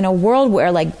power in a world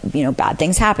where bad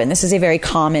things happen. This is a very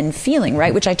common feeling,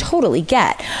 right? Which I totally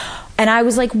get. And I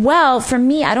was like, well, for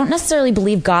me, I don't necessarily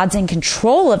believe God's in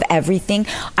control of everything.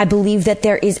 I believe that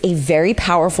there is a very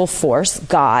powerful force,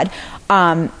 God,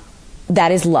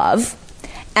 that is love.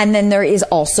 And then there is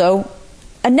also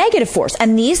a negative force.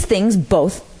 And these things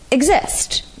both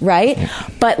exist, right? Yeah.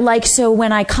 But so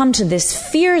when I come to this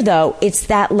fear, though, it's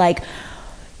that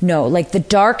the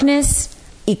darkness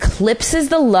eclipses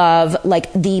the love,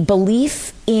 the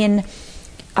belief in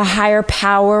a higher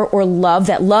power or love,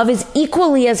 that love is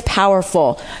equally as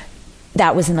powerful.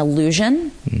 That was an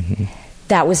illusion. Mm-hmm.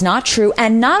 That was not true.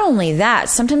 And not only that,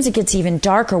 sometimes it gets even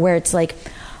darker where it's like,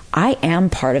 I am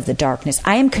part of the darkness.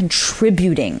 I am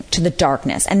contributing to the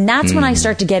darkness. And that's when I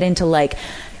start to get into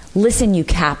listen, you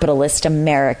capitalist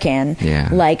American. Yeah.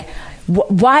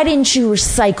 Why didn't you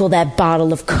recycle that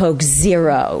bottle of Coke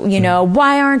Zero?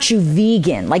 Why aren't you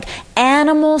vegan?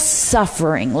 Animal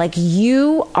suffering.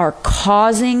 You are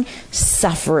causing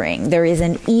suffering. There is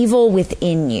an evil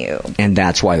within you. And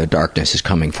that's why the darkness is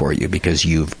coming for you, because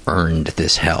you've earned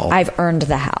this hell. I've earned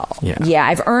the hell. Yeah,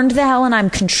 I've earned the hell, and I'm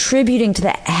contributing to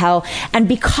the hell. And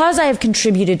because I have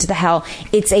contributed to the hell,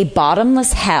 it's a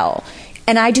bottomless hell.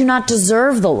 And I do not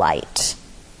deserve the light.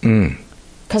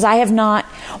 Because I have not,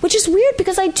 which is weird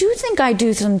because I do think I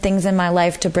do some things in my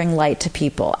life to bring light to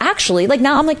people. Actually,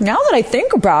 now that I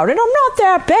think about it, I'm not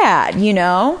that bad,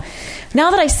 Now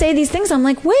that I say these things, I'm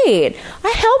like, wait, I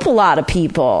help a lot of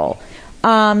people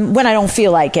when I don't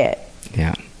feel like it.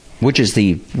 Yeah. Which is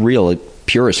the real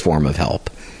purest form of help.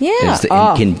 Yeah.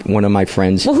 One of my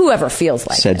friends, whoever feels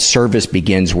like said, it. Service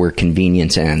begins where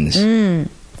convenience ends.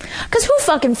 Because who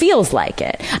fucking feels like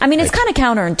it? I mean, it's kind of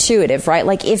counterintuitive, right?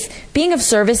 Like, if being of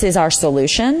service is our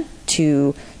solution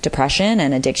to depression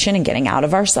and addiction and getting out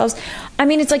of ourselves, I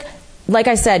mean, it's like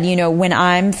I said, you know, when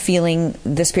I'm feeling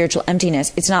the spiritual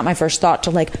emptiness, it's not my first thought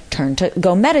to like turn to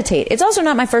go meditate. It's also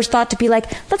not my first thought to be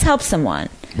like, let's help someone.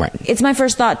 Right. It's my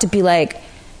first thought to be like,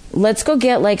 let's go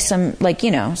get like some, like,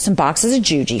 you know, some boxes of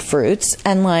Juji fruits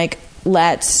and like,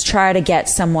 let's try to get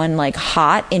someone like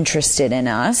hot interested in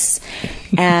us,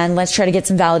 and let's try to get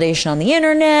some validation on the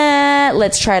internet.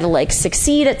 Let's try to like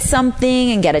succeed at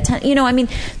something and get attention. You know, I mean,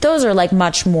 those are like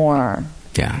much more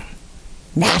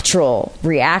natural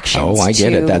reactions. Oh, I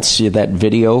get it. That's that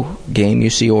video game you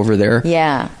see over there.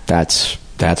 Yeah. That's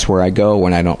where I go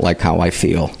when I don't like how I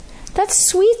feel. That's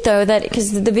sweet though, that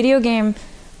because the video game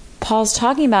Paul's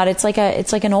talking about, it's like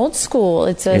an old school.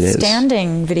 It's a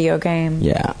standing video game.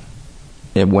 Yeah.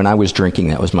 When I was drinking,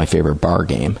 that was my favorite bar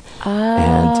game.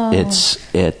 Oh. And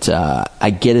I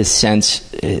get a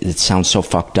sense, it sounds so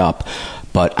fucked up,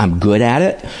 but I'm good at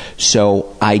it.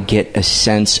 So I get a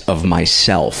sense of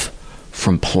myself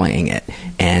from playing it.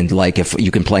 And like, if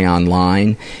you can play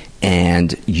online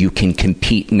and you can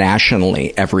compete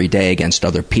nationally every day against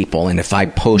other people. And if I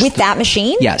post with that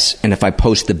machine? Yes. And if I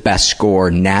post the best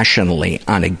score nationally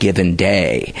on a given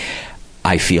day,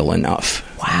 I feel enough.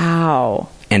 Wow.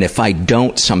 And if I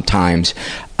don't, sometimes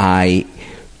I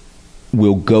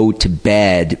will go to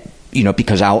bed, you know,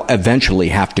 because I'll eventually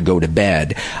have to go to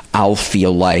bed. I'll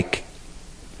feel like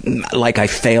I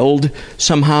failed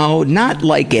somehow. Not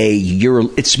like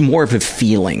it's more of a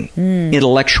feeling.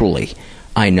 Intellectually,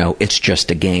 I know it's just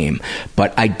a game.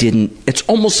 But I didn't, it's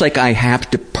almost like I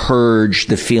have to purge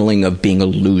the feeling of being a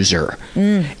loser.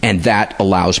 And that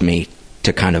allows me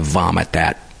to kind of vomit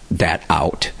that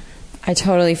out. I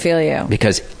totally feel you.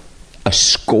 Because a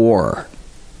score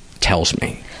tells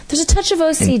me. There's a touch of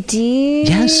OCD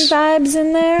vibes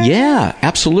in there. Yeah,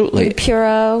 absolutely.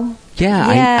 Puro. Yeah.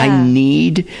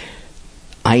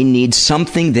 I need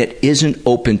something that isn't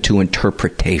open to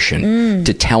interpretation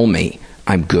to tell me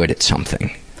I'm good at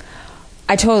something.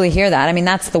 I totally hear that. I mean,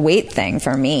 that's the weight thing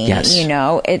for me. Yes. You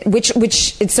know, which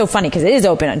it's so funny because it is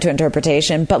open to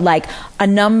interpretation, but like a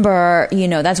number, you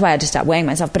know, that's why I had to stop weighing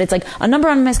myself. But it's like a number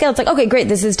on my scale. It's like, okay, great.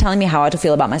 This is telling me how I have to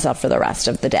feel about myself for the rest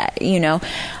of the day. You know,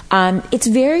 it's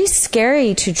very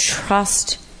scary to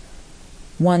trust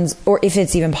one's, or if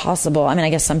it's even possible. I mean, I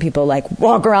guess some people like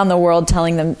walk around the world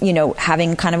telling them, you know,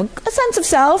 having kind of a sense of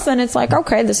self, and it's like,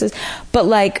 okay, but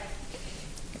like,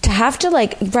 to have to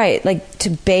like to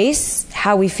base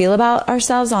how we feel about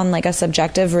ourselves on like a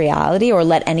subjective reality or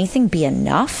let anything be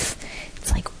enough,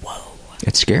 it's like, whoa.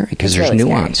 It's scary because there's really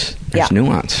nuance. Scary. There's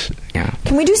nuance. Yeah.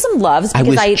 Can we do some loves?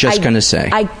 Because I was just going to say.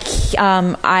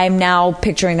 I'm now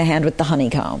picturing the hand with the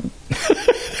honeycomb.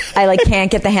 I like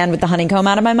can't get the hand with the honeycomb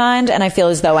out of my mind, and I feel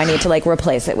as though I need to like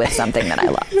replace it with something that I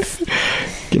love.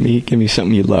 Give me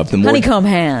something you love. The more honeycomb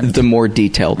hand. The more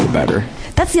detailed, the better.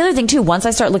 That's the other thing too. Once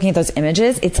I start looking at those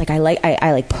images, it's like I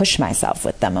like push myself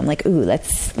with them. I'm like, ooh,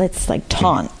 let's like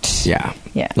taunt. Yeah.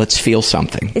 Yeah. Let's feel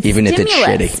something, it's even stimulus.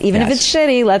 If it's shitty. Even if it's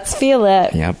shitty, let's feel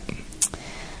it. Yep.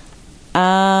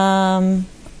 I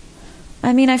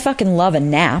mean, I fucking love a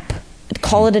nap.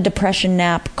 Call it a depression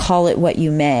nap. Call it what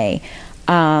you may.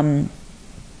 I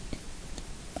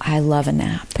love a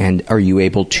nap. And are you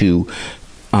able to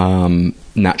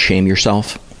not shame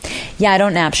yourself? Yeah, I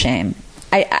don't nap shame.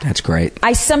 That's great.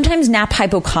 I sometimes nap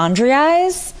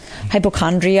hypochondria-eyes,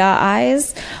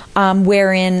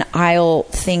 wherein I'll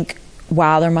think,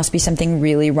 wow, there must be something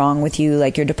really wrong with you,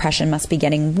 like your depression must be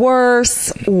getting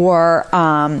worse, or so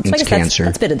I guess cancer.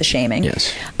 That's a bit of the shaming.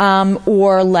 Yes.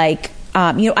 Or like,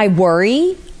 you know, I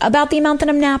worry about the amount that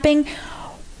I'm napping,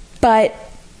 but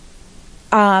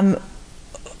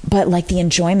like the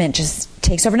enjoyment just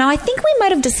takes over. Now, I think we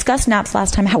might have discussed naps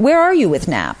last time. Where are you with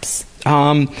naps?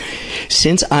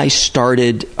 Since I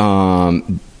started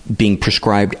being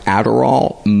prescribed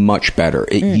Adderall, much better.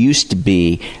 It used to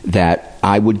be that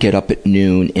I would get up at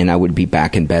noon and I would be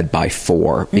back in bed by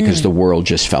 4 because the world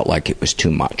just felt like it was too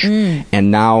much.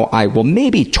 And now I will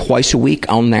maybe twice a week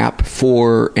I'll nap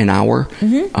for an hour.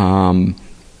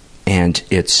 And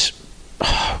it's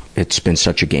been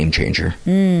such a game changer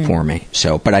for me.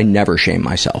 So, but I never shame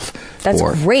myself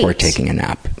for taking a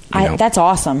nap. You know? That's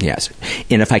awesome. Yes.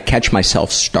 And if I catch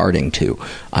myself starting to,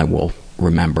 I will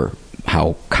remember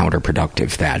how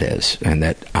counterproductive that is, and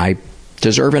that I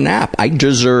deserve a nap. I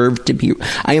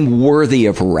am worthy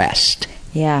of rest.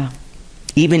 Yeah.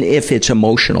 Even if it's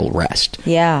emotional rest.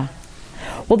 Yeah.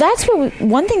 Well, that's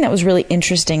one thing that was really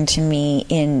interesting to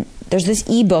me there's this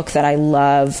ebook that I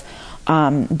love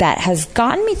that has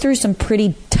gotten me through some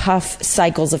pretty tough tough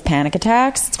cycles of panic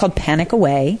attacks. It's called Panic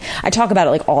Away. I talk about it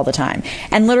like all the time.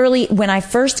 And literally, when I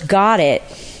first got it,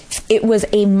 it was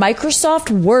a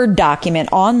Microsoft Word document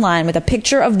online with a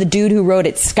picture of the dude who wrote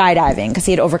it skydiving because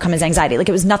he had overcome his anxiety. Like,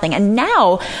 it was nothing. And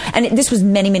now, this was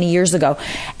many, many years ago.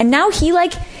 And now he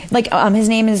his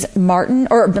name is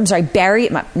Barry,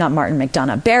 not Martin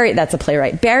McDonough. Barry, that's a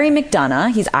playwright. Barry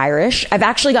McDonough. He's Irish. I've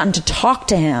actually gotten to talk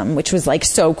to him, which was like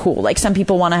so cool. Like, some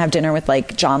people want to have dinner with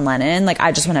like John Lennon. Like,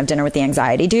 I just want to have dinner with the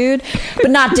anxiety dude,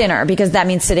 but not dinner because that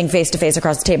means sitting face to face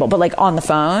across the table, but like on the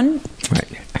phone. Right.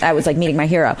 I was like meeting my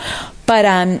hero. But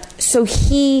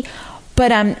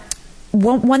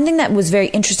one thing that was very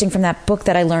interesting from that book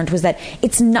that I learned was that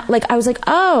it's not like, I was like,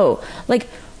 oh, like,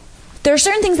 there are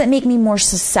certain things that make me more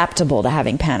susceptible to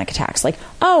having panic attacks. Like,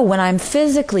 oh, when I'm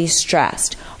physically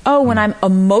stressed. Oh, when I'm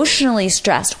emotionally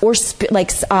stressed, or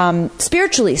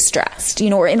spiritually stressed,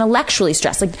 or intellectually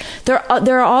stressed. Like,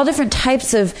 there are all different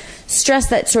types of stress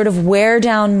that sort of wear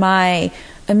down my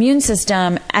immune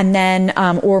system, and then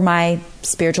or my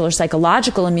spiritual or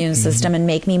psychological immune system, and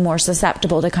make me more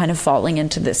susceptible to kind of falling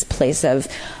into this place of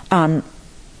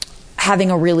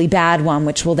having a really bad one,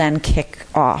 which will then kick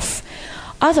off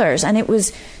others. And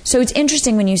it's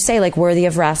interesting when you say like worthy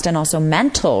of rest and also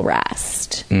mental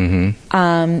rest, because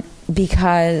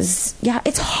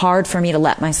it's hard for me to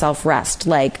let myself rest.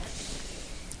 Like,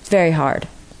 it's very hard,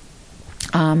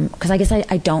 because I guess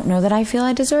I don't know that I feel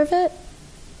I deserve it.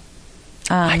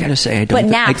 I gotta say, I don't. But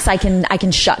naps, I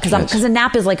can shut, because a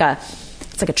nap is like a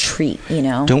treat,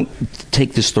 Don't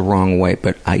take this the wrong way,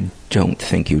 but I don't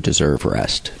think you deserve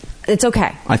rest. It's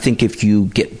okay. I think if you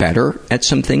get better at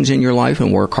some things in your life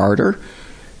and work harder,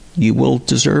 you will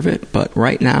deserve it. But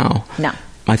right now, no.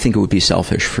 I think it would be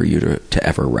selfish for you to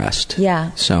ever rest.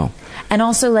 Yeah. So, and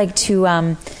also like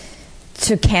to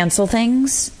cancel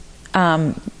things,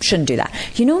 shouldn't do that.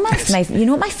 You know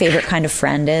what my favorite kind of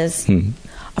friend is?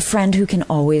 A friend who can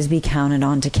always be counted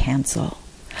on to cancel.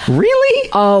 Really?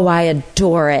 Oh, I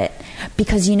adore it.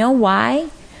 Because you know why?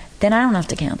 Then I don't have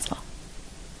to cancel.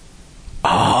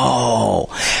 Oh,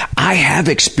 I have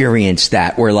experienced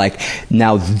that where like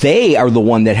now they are the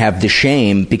one that have the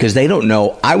shame because they don't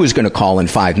know I was going to call in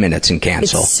 5 minutes and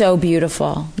cancel. It's so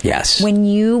beautiful. Yes. When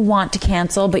you want to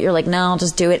cancel, but you're like, no, I'll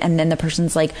just do it. And then the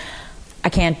person's like, I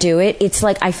can't do it. It's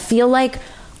like, I feel like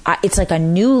it's like a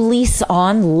new lease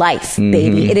on life,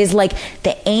 baby. It is like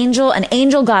an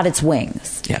angel got its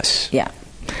wings. Yes. Yeah.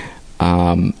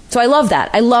 So I love that.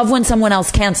 I love when someone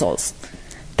else cancels.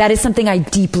 That is something I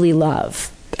deeply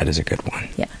love. That is a good one.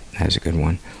 Yeah. That is a good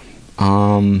one.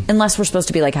 Unless we're supposed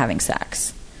to be like having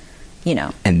sex,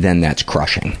 And then that's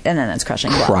crushing. And then that's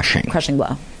crushing blow. Crushing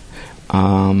blow.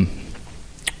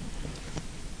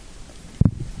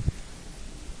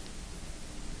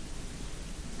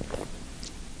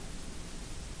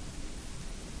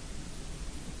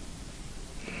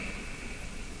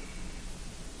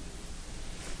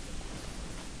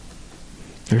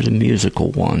 There's a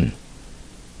musical one.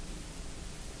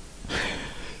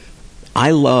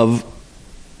 I love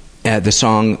the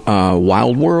song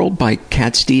Wild World by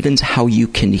Cat Stevens, how you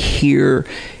can hear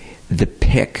the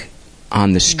pick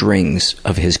on the strings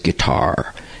of his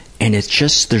guitar. And it's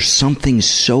just, there's something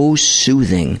so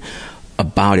soothing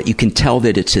about it. You can tell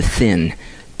that it's a thin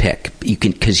pick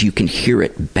because you can hear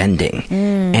it bending.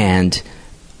 And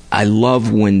I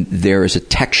love when there is a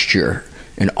texture,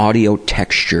 an audio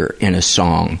texture in a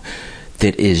song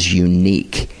that is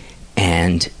unique,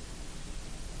 and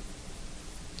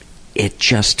it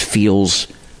just feels,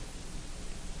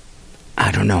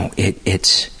 I don't know,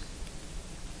 it's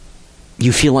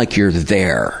you feel like you're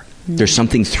there. There's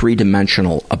something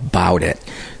three-dimensional about it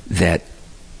that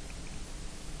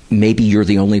maybe you're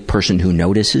the only person who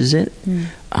notices it.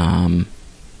 I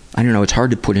don't know, it's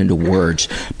hard to put into words,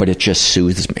 but it just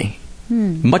soothes me.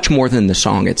 Much more than the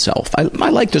song itself. I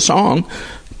like the song,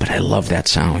 but I love that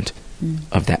sound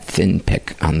of that thin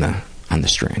pick on the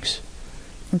strings.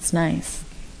 It's nice.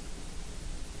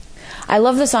 I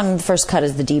love the song The First Cut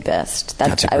is the deepest.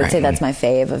 I would say that's my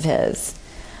fave of his.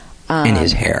 And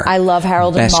his hair. I love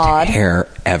Harold and Maude. Best hair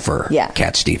ever, yeah.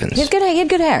 Cat Stevens. He had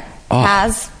good hair.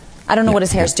 Oh. I don't know what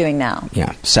his hair's doing now.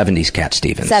 Yeah, 70s Cat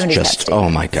Stevens. 70s Just, Cat Stevens. Oh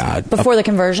my God. Before the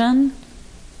conversion?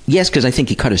 Yes, because I think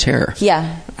he cut his hair.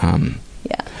 Yeah.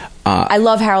 I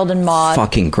love Harold and Maude.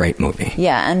 Fucking great movie.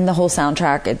 Yeah, and the whole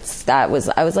soundtrack,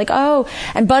 I was like, oh.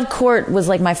 And Bud Cort was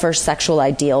like my first sexual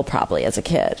ideal probably as a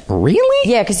kid. Really?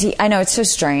 Yeah, because I know it's so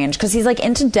strange because he's like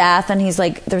into death, and he's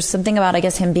like, there's something about, I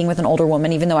guess, him being with an older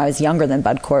woman, even though I was younger than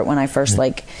Bud Cort when I first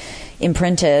like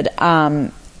imprinted.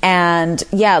 And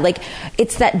yeah, like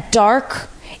it's that dark.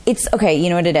 It's okay, you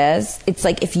know what it is? It's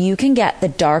like if you can get the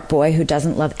dark boy who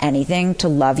doesn't love anything to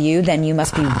love you, then you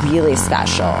must be really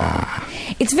special.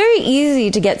 It's very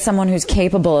easy to get someone who's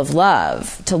capable of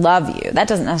love to love you. That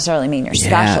doesn't necessarily mean you're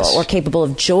special. Or capable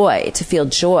of joy to feel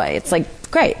joy. It's like,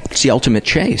 great. It's the ultimate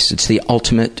chase. It's the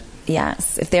ultimate...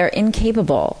 Yes. If they're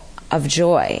incapable of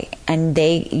joy and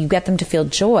you get them to feel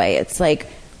joy, it's like,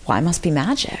 well, I must be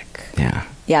magic. Yeah.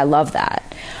 Yeah, I love that.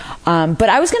 But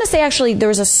I was going to say, actually, there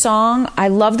was a song. I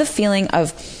love the feeling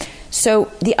of...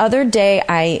 So the other day,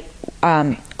 I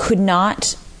could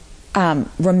not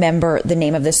remember the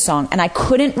name of this song, and I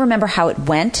couldn't remember how it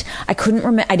went. I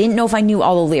didn't know if I knew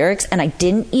all the lyrics, and I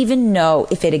didn't even know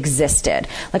if it existed.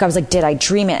 Like, I was like, did I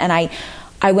dream it? And I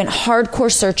went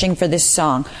hardcore searching for this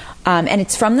song. And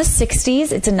it's from the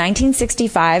 60s. It's a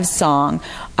 1965 song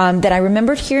that I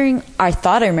remembered hearing. I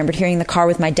thought I remembered hearing in the car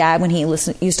with my dad when he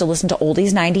used to listen to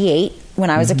Oldies 98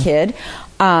 when I was a kid.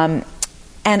 And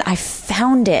I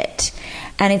found it.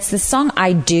 And it's the song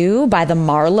I Do by the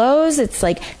Marlows. It's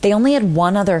like they only had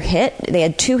one other hit. They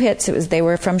had two hits. They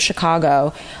were from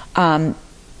Chicago. No,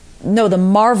 the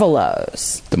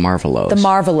Marvelows. The Marvelows. The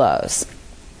Marvelows.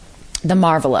 The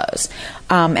Marvelows.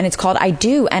 And it's called I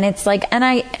Do. And it's like, and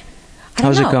I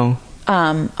How's it go?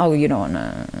 Oh, you don't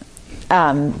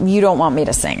you don't want me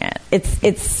to sing it. It's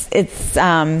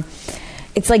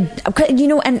like, you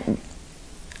know, and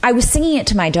I was singing it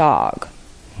to my dog.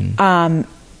 And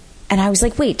I was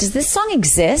like, wait, does this song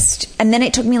exist? And then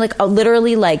it took me like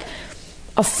literally like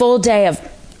a full day of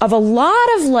a lot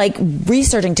of like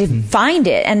researching to find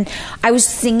it. And I was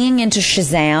singing into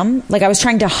Shazam. Like I was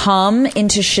trying to hum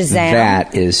into Shazam.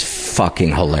 That is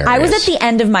fucking hilarious. I was at the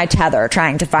end of my tether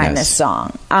trying to find this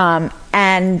song.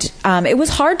 And it was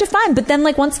hard to find. But then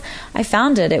like once I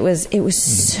found it, it was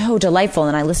so delightful.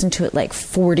 And I listened to it like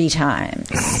 40 times.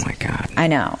 Oh my God. I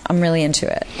know. I'm really into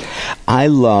it. I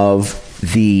love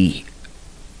the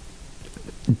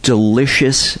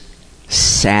delicious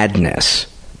sadness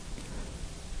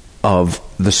of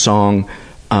the song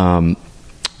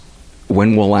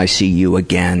When Will I See You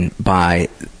Again by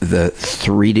I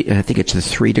think it's the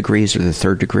 3 Degrees or the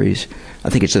 3rd Degrees. I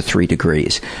think it's the 3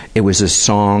 Degrees. It was a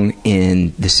song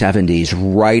in the 70s,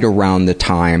 right around the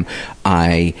time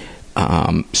I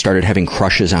started having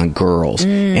crushes on girls.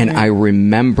 And I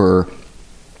remember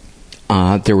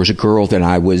there was a girl that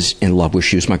I was in love with.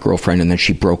 She was my girlfriend, and then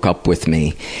she broke up with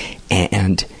me.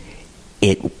 And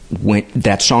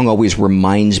that song always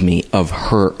reminds me of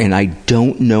her, and I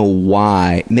don't know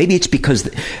why. Maybe it's because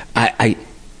I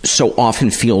so often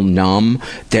feel numb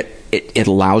that it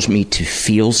allows me to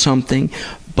feel something,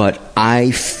 but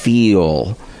I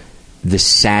feel the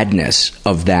sadness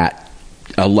of that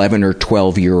 11 or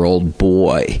 12-year-old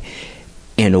boy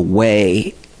in a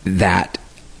way that,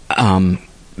 I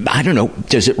don't know,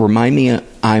 does it remind me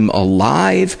I'm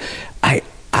alive? I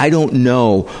don't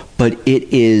know, but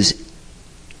it's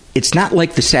not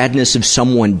like the sadness of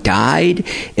someone died.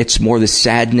 It's more the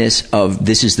sadness of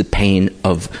this is the pain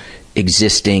of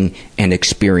existing and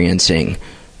experiencing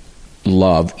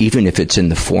love, even if it's in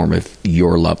the form of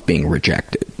your love being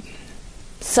rejected.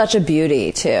 Such a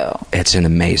beauty, too. It's an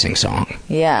amazing song.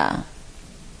 Yeah.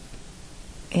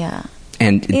 Yeah.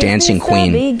 And Is Dancing this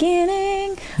Queen. the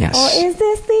beginning? Yes. Or is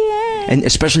this the end? And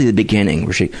especially the beginning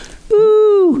where she,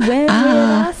 ooh, when will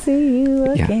I see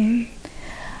you again?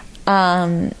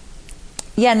 I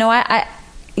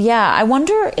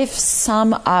wonder if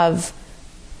some of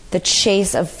the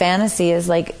chase of fantasy is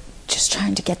like just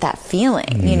trying to get that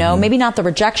feeling, you know, maybe not the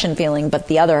rejection feeling, but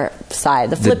the other side,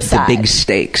 the flip side. The big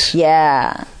stakes.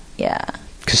 Yeah.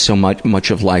 Because so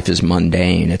much of life is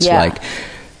mundane. It's like,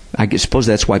 I suppose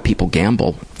that's why people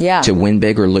gamble. Yeah. To win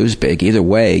big or lose big. Either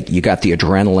way, you got the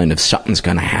adrenaline of something's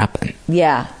going to happen.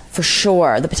 Yeah, for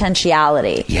sure. The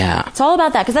potentiality. Yeah. It's all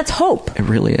about that because that's hope. It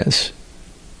really is.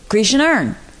 Grecian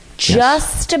urn.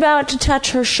 Just about to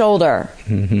touch her shoulder,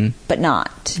 but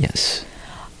not. Yes.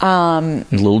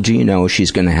 Little do you know, she's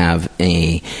going to have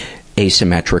a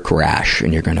asymmetric rash,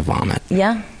 and you're going to vomit.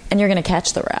 Yeah, and you're going to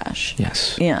catch the rash.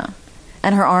 Yes. Yeah,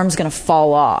 and her arm's going to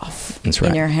fall off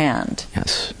in your hand.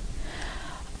 Yes.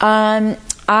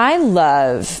 I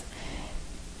love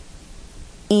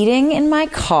eating in my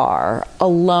car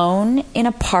alone in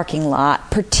a parking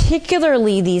lot,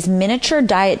 particularly these miniature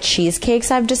diet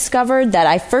cheesecakes I've discovered that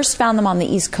I first found them on the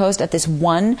East Coast at this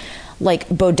one like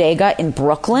bodega in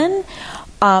Brooklyn.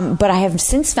 But I have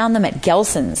since found them at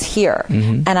Gelson's here.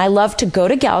 And I love to go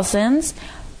to Gelson's,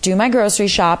 do my grocery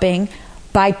shopping,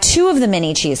 buy 2 of the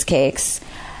mini cheesecakes,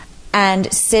 and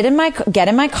get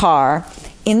in my car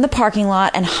in the parking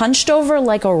lot and hunched over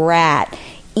like a rat,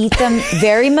 eat them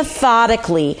very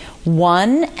methodically,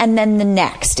 one and then the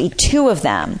next. Eat 2 of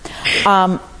them.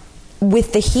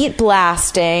 With the heat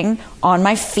blasting on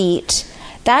my feet,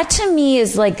 that to me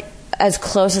is like as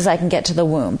close as I can get to the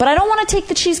womb. But I don't want to take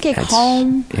the cheesecake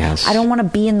home. Yes. I don't want to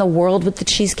be in the world with the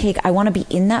cheesecake. I want to be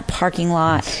in that parking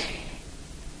lot,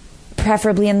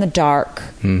 preferably in the dark,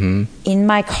 in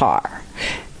my car.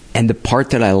 And the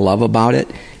part that I love about it,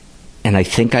 and I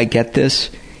think I get this,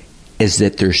 is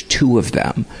that there's 2 of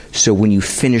them. So when you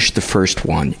finish the first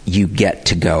one, you get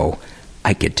to go,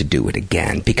 I get to do it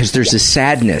again. Because there's a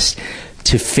sadness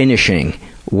to finishing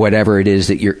whatever it is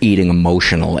that you're eating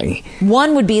emotionally.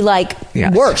 One would be like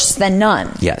worse than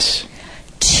none. Yes.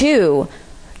 2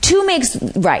 makes,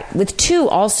 right, with 2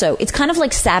 also, it's kind of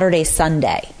like Saturday,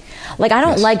 Sunday. Like, I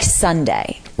don't like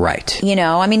Sunday. Right. You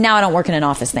know, I mean, now I don't work in an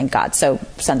office, thank God, so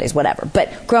Sunday's whatever.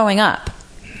 But growing up,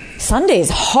 Sunday's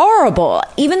horrible,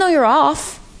 even though you're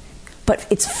off. But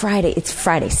it's Friday,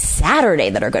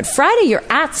 Saturday that are good. Friday, you're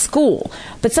at school.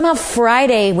 But somehow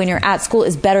Friday, when you're at school,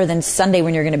 is better than Sunday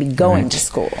when you're going to be going to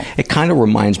school. It kind of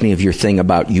reminds me of your thing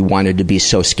about you wanted to be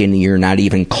so skinny you're not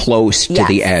even close to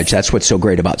the edge. That's what's so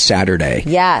great about Saturday.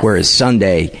 Yes. Whereas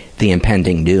Sunday, the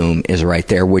impending doom is right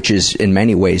there, which is in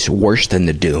many ways worse than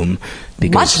the doom.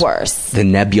 Because much worse. The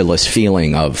nebulous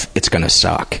feeling of it's going to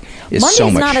suck is Monday's so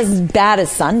much. not as bad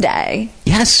as Sunday.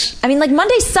 Yes. I mean, like,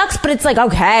 Monday sucks, but it's like,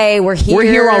 okay, we're here. We're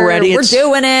here already. We're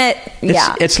doing it.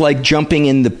 It's like jumping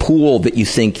in the pool that you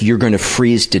think you're going to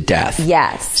freeze to death.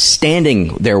 Yes.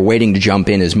 Standing there waiting to jump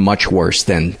in is much worse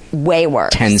than way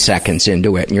worse. 10 seconds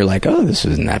into it. And you're like, oh, this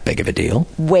isn't that big of a deal.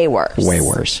 Way worse. Way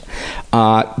worse.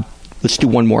 Let's do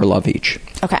one more love each.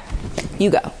 Okay.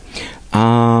 You go.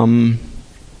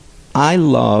 I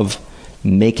love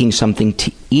making something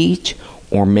to eat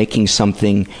or making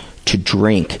something to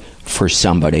drink for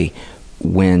somebody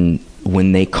when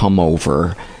they come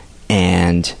over,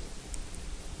 and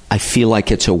I feel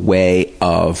like it's a way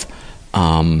of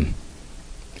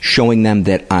showing them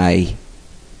that I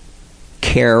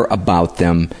care about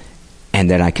them and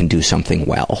that I can do something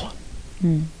well.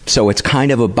 So it's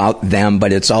kind of about them,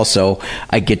 but it's also,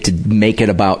 I get to make it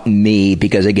about me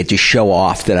because I get to show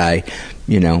off that I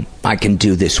can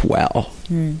do this well.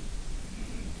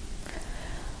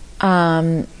 Well,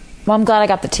 I'm glad I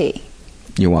got the tea.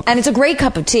 You're welcome. And it's a great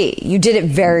cup of tea. You did it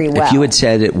very well. If you had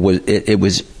said it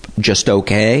was just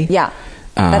okay. Yeah.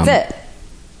 That's it.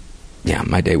 Yeah,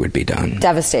 my day would be done.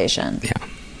 Devastation. Yeah.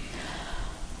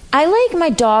 I like my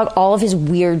dog, all of his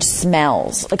weird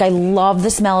smells. Like, I love the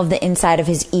smell of the inside of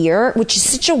his ear, which is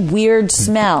such a weird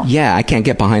smell. Yeah, I can't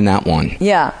get behind that one.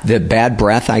 Yeah. The bad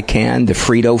breath I can. The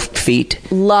Frito feet.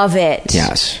 Love it.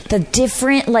 Yes. The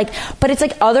different, but it's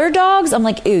like other dogs, I'm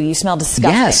like, ew, you smell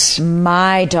disgusting. Yes.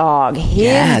 My dog,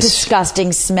 his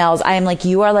disgusting smells. I am like,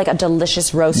 you are like a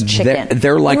delicious roast chicken.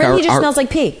 They're like he just smells like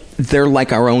pee. They're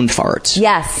like our own farts.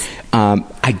 Yes.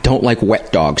 I don't like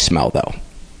wet dog smell, though.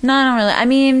 No, I don't really. I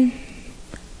mean,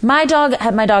 my dog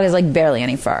is like barely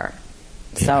any fur.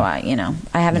 So, I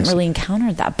haven't really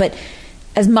encountered that. But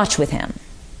as much with him.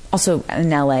 Also, in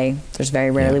LA, there's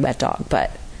very rarely wet dog. But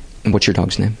and what's your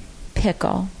dog's name?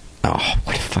 Pickle. Oh,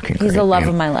 what a fucking great He's the love name.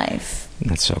 of my life.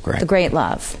 That's so great. The great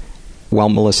love. Well,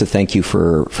 Melissa, thank you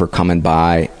for coming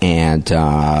by, and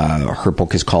her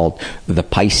book is called The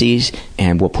Pisces,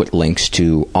 and we'll put links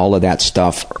to all of that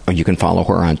stuff. You can follow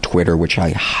her on Twitter, which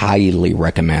I highly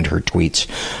recommend. Her tweets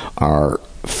are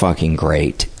fucking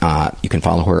great. You can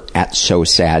follow her at So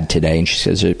Sad Today, and she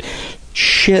says a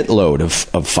shitload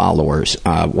of followers.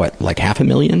 Like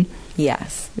 500,000?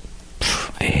 Yes.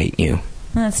 I hate you.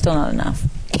 That's still not enough.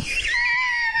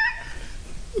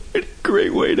 What a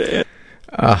great way to end.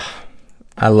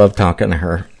 I love talking to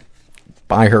her.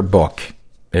 Buy her book.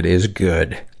 It is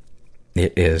good.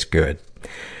 It is good.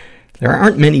 There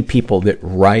aren't many people that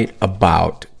write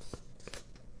about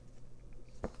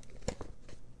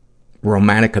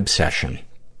romantic obsession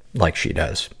like she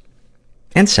does.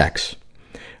 And sex.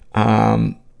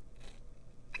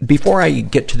 Before I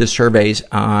get to the surveys,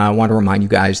 I want to remind you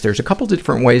guys there's a couple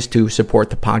different ways to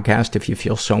support the podcast. If you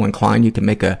feel so inclined, you can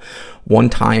make a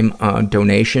one-time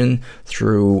donation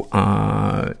through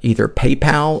either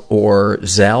PayPal or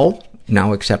Zelle.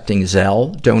 Now accepting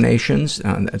Zelle donations.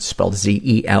 That's spelled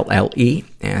Zelle.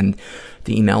 And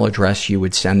the email address you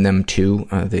would send them to,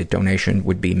 the donation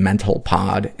would be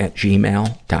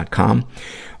mentalpod@gmail.com.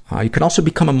 You can also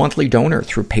become a monthly donor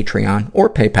through Patreon or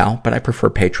PayPal, but I prefer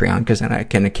Patreon because then I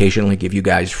can occasionally give you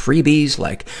guys freebies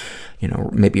like,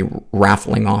 maybe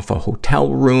raffling off a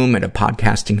hotel room at a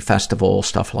podcasting festival,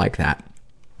 stuff like that.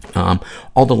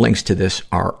 All the links to this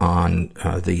are on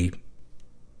the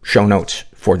show notes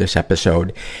for this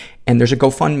episode. And there's a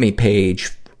GoFundMe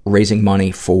page raising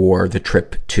money for the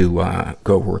trip to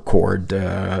go record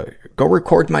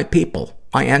my people,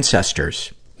 my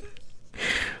ancestors,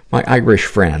 my Irish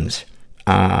friends.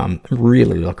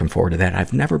 Really looking forward to that.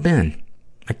 I've never been.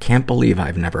 I can't believe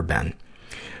I've never been.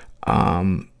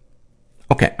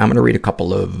 Okay, I'm going to read a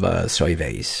couple of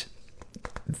surveys.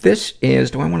 This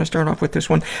is, do I want to start off with this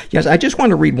one? Yes, I just want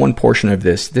to read one portion of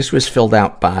this. This was filled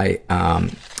out by,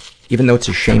 even though it's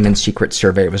a shame and secret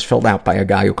survey, it was filled out by a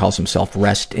guy who calls himself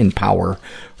Rest in Power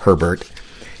Herbert.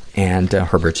 And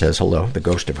Herbert says hello, the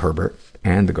ghost of Herbert.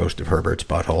 And the ghost of Herbert's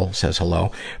butthole says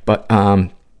hello. But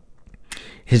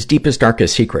his deepest,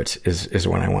 darkest secrets is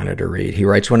what I wanted to read. He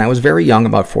writes, when I was very young,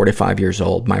 about 4 to 5 years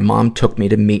old, my mom took me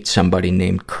to meet somebody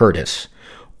named Curtis.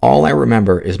 All I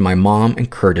remember is my mom and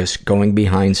Curtis going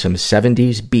behind some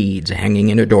 70s beads hanging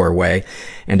in a doorway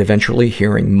and eventually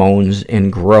hearing moans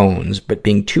and groans, but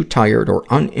being too tired or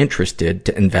uninterested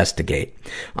to investigate.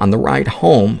 On the ride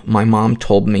home, my mom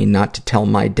told me not to tell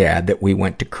my dad that we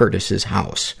went to Curtis's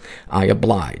house. I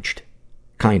obliged.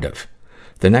 Kind of.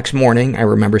 The next morning, I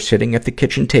remember sitting at the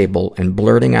kitchen table and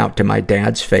blurting out to my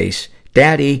dad's face,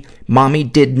 "Daddy, Mommy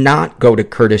did not go to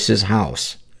Curtis's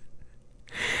house."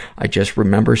 I just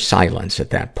remember silence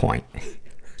at that point.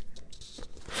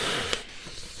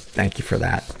 Thank you for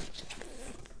that.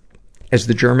 As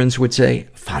the Germans would say,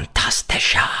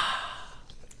 fantastischer.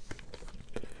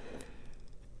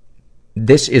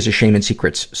 This is a Shame and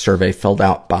Secrets survey filled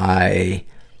out by,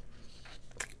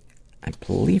 I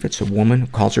believe it's a woman who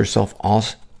calls herself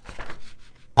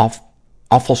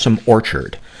Awfulsome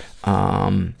Orchard.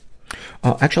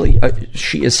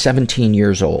 She is 17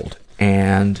 years old,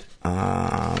 and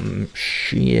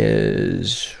she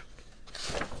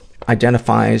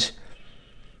identifies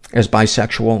as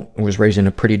bisexual, was raised in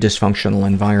a pretty dysfunctional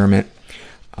environment,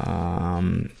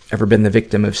 ever been the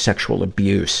victim of sexual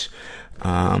abuse.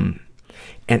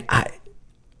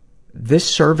 This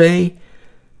survey,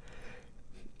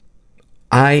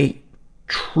 I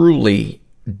truly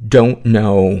don't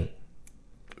know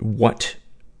what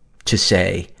to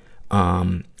say,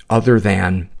 other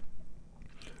than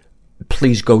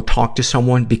please go talk to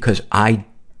someone, because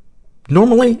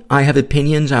normally I have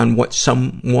opinions on what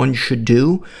someone should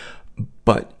do,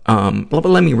 but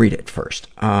let me read it first.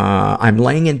 I'm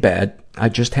laying in bed. I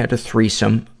just had a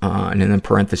threesome, and in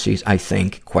parentheses, I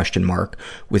think,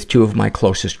 with 2 of my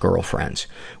closest girlfriends.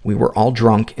 We were all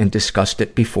drunk and discussed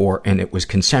it before, and it was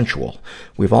consensual.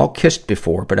 We've all kissed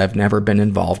before, but I've never been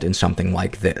involved in something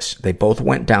like this. They both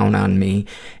went down on me,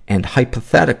 and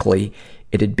hypothetically,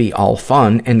 it'd be all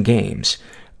fun and games.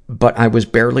 But I was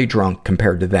barely drunk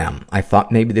compared to them. I thought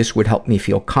maybe this would help me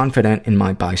feel confident in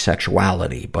my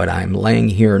bisexuality, but I'm laying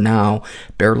here now,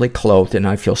 barely clothed, and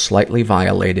I feel slightly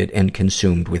violated and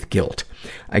consumed with guilt.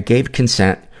 I gave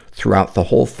consent throughout the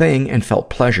whole thing and felt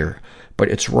pleasure, but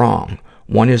it's wrong.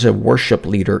 One is a worship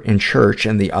leader in church,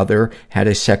 and the other had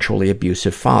a sexually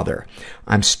abusive father.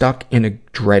 I'm stuck in a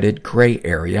dreaded gray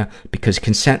area because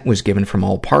consent was given from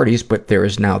all parties, but there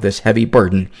is now this heavy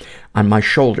burden on my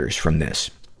shoulders from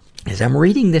this. As I'm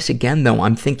reading this again, though,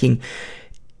 I'm thinking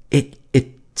it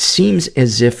seems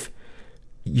as if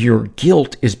your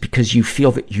guilt is because you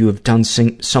feel that you have done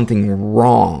something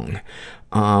wrong.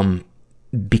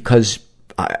 Because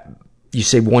you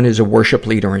say one is a worship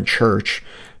leader in church.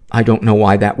 I don't know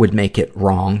why that would make it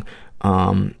wrong.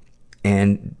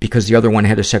 And because the other one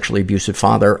had a sexually abusive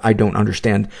father, I don't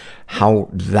understand how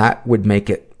that would make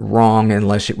it wrong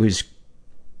unless it was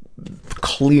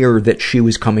clear that she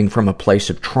was coming from a place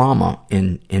of trauma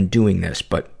in doing this.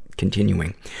 But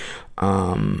continuing,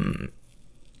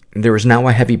 there is now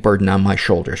a heavy burden on my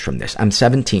shoulders from this. I'm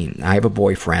 17. I have a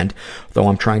boyfriend, though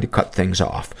I'm trying to cut things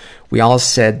off. We all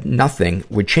said nothing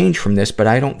would change from this, but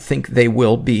I don't think they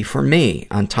will be for me.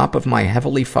 On top of my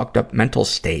heavily fucked up mental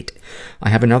state, I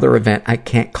have another event I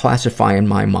can't classify in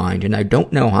my mind, and I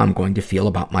don't know how I'm going to feel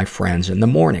about my friends in the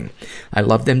morning. I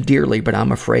love them dearly, but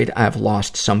I'm afraid I've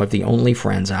lost some of the only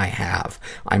friends I have.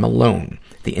 I'm alone.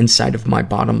 The inside of my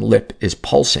bottom lip is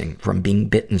pulsing from being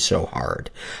bitten so hard.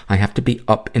 I have to be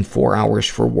up in 4 hours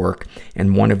for work,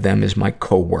 and one of them is my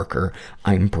coworker.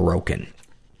 I'm broken.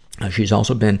 She's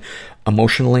also been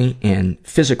emotionally and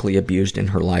physically abused in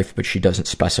her life, but she doesn't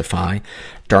specify.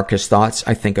 Darkest thoughts,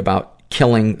 I think about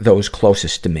killing those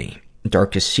closest to me.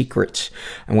 Darkest secrets,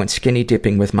 I went skinny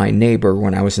dipping with my neighbor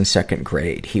when I was in 2nd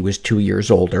grade. He was 2 years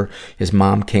older. His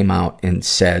mom came out and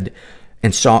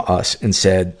saw us and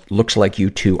said, "Looks like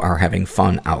you two are having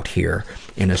fun out here,"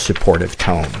 in a supportive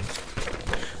tone.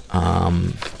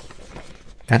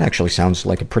 That actually sounds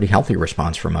like a pretty healthy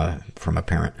response from a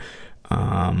parent.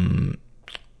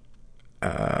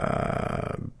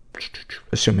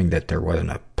 assuming that there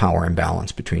wasn't a power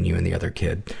imbalance between you and the other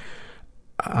kid.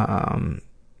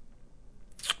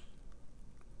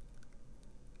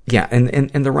 Yeah,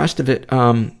 and the rest of it,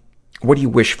 what do you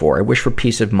wish for? I wish for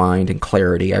peace of mind and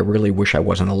clarity. I really wish I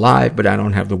wasn't alive, but I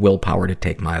don't have the willpower to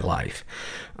take my life.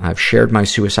 I've shared my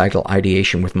suicidal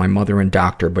ideation with my mother and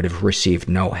doctor, but have received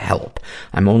no help.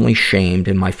 I'm only shamed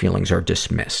and my feelings are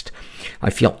dismissed. I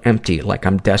feel empty, like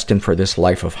I'm destined for this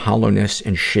life of hollowness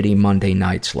and shitty Monday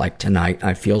nights like tonight.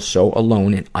 I feel so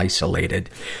alone and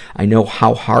isolated. I know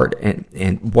how hard,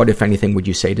 and what, if anything, would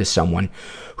you say to someone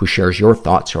who shares your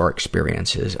thoughts or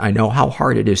experiences? I know how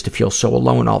hard it is to feel so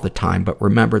alone all the time, but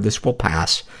remember, this will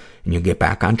pass, and you'll get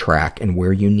back on track and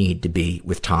where you need to be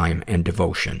with time and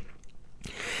devotion.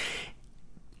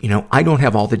 You know, I don't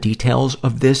have all the details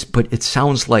of this, but it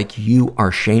sounds like you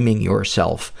are shaming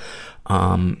yourself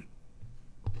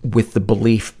with the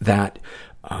belief that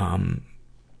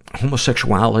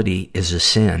homosexuality is a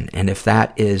sin. And if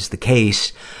that is the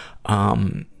case,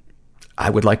 I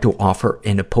would like to offer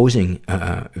an opposing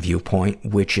viewpoint,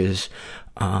 which is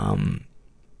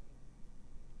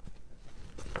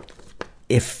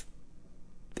if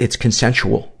it's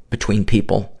consensual between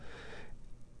people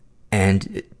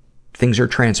and things are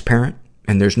transparent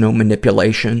and there's no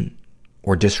manipulation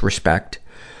or disrespect,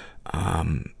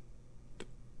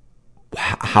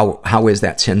 how is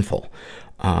that sinful?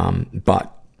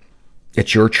 But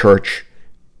it's your church,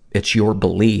 it's your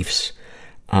beliefs,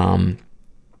 but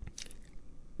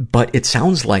it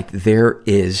sounds like there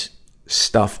is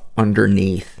stuff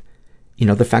underneath. You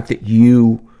know, the fact that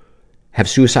you have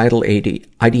suicidal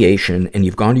ideation and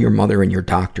you've gone to your mother and your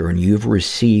doctor and you've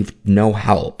received no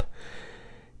help,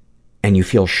 and you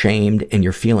feel shamed and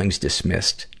your feelings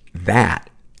dismissed, that,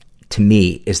 to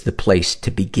me, is the place to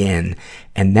begin.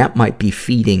 And that might be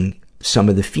feeding some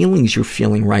of the feelings you're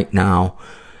feeling right now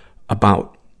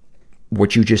about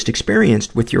what you just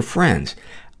experienced with your friends.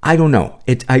 I don't know.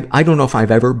 I don't know if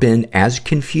I've ever been as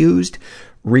confused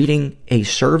reading a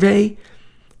survey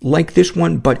like this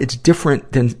one, but it's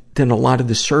different than a lot of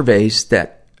the surveys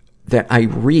that I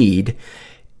read.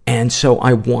 And so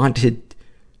I wanted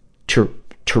to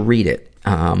read it,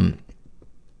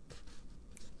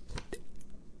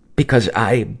 because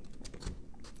I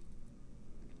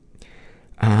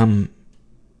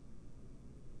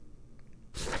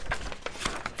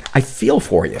feel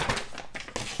for you.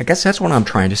 I guess that's what I'm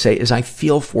trying to say, is I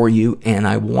feel for you, and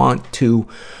I want to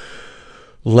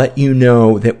let you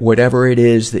know that whatever it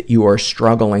is that you are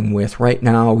struggling with right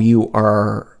now, you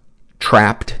are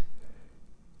trapped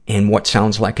in what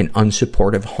sounds like an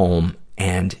unsupportive home,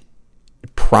 and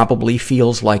probably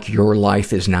feels like your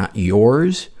life is not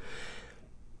yours.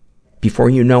 Before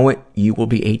you know it, you will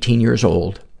be 18 years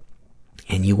old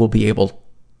and you will be able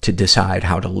to decide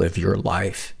how to live your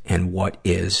life and what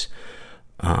is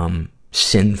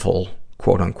sinful,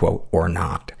 quote unquote, or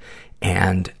not.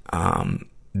 And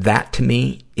that to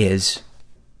me is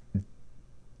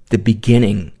the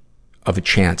beginning of a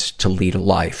chance to lead a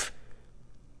life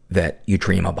that you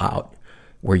dream about,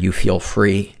 where you feel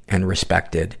free and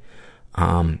respected.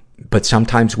 But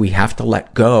sometimes we have to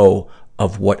let go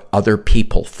of what other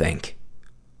people think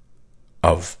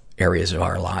of areas of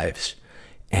our lives.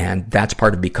 And that's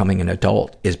part of becoming an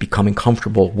adult, is becoming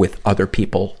comfortable with other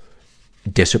people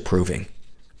disapproving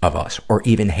of us or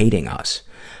even hating us.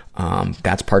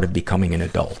 That's part of becoming an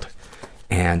adult.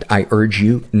 And I urge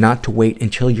you not to wait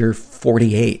until you're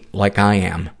 48 like I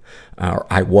am, or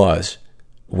I was,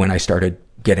 when I started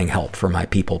getting help for my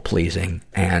people pleasing.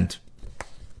 And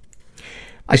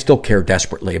I still care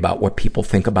desperately about what people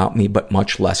think about me, but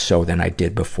much less so than I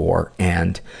did before.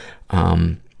 And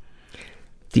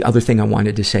the other thing I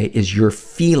wanted to say is your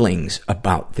feelings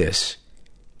about this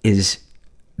is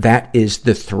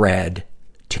the thread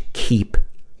to keep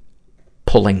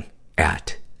pulling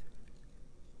at,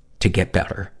 to get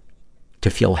better, to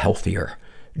feel healthier.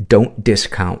 Don't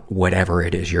discount whatever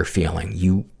it is you're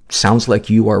feeling. Sounds like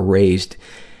you are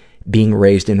being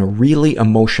raised in a really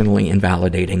emotionally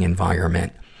invalidating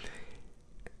environment.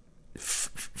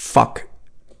 Fuck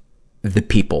the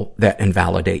people that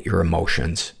invalidate your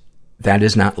emotions. That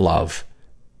is not love.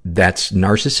 That's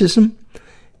narcissism.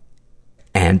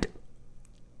 And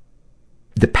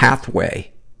the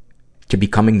pathway to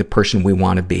becoming the person we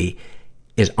want to be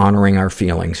is honoring our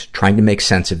feelings, trying to make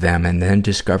sense of them, and then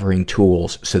discovering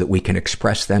tools so that we can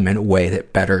express them in a way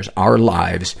that betters our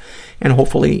lives and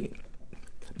hopefully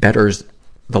betters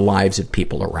the lives of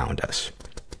people around us.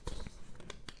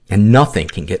 And nothing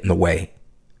can get in the way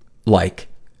like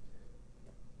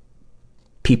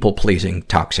people-pleasing,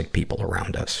 toxic people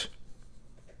around us.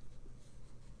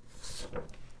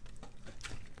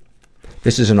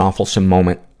 This is an awfulsome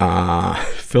moment,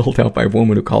 filled out by a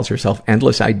woman who calls herself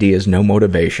Endless Ideas, No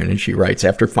Motivation. And she writes,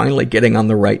 after finally getting on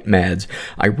the right meds,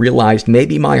 I realized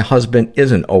maybe my husband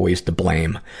isn't always to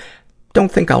blame.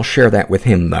 Don't think I'll share that with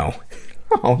him, though.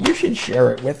 Oh, you should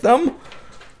share it with them.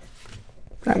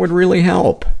 That would really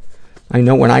help. I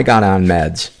know when I got on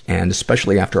meds, and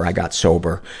especially after I got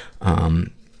sober,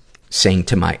 saying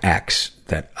to my ex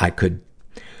that I could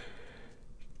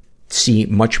see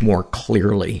much more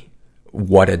clearly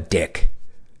what a dick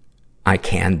I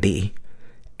can be.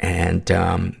 And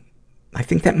I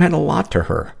think that meant a lot to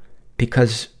her,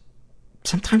 because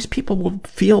sometimes people will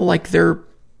feel like they're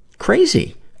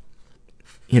crazy.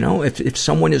 You know, if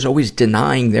someone is always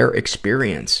denying their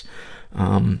experience.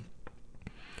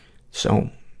 So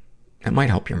that might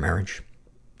help your marriage.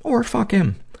 Or fuck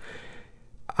him.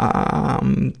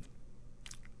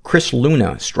 Chris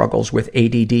Luna struggles with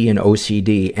ADD and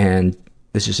OCD, and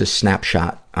this is a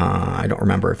snapshot. I don't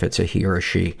remember if it's a he or a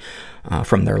she,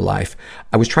 from their life.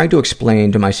 I was trying to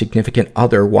explain to my significant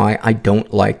other why I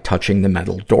don't like touching the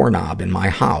metal doorknob in my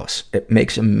house. It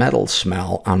makes a metal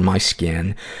smell on my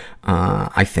skin.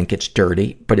 I think it's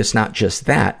dirty, but it's not just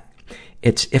that.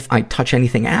 It's if I touch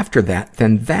anything after that,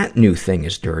 then that new thing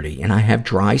is dirty, and I have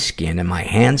dry skin and my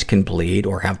hands can bleed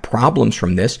or have problems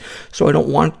from this, so I don't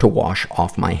want to wash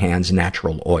off my hands'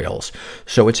 natural oils.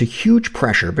 So it's a huge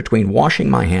pressure between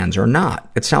washing my hands or not.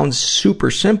 It sounds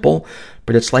super simple,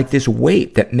 but it's like this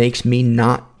weight that makes me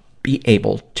not be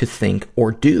able to think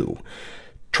or do.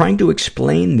 Trying to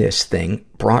explain this thing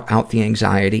brought out the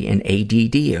anxiety and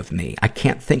ADD of me. I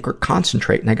can't think or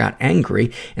concentrate, and I got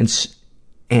angry,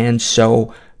 and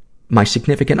so my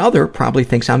significant other probably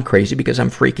thinks I'm crazy because I'm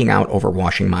freaking out over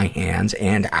washing my hands,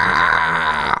 and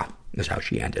is how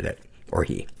she ended it. Or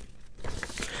he.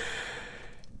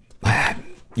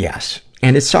 Yes.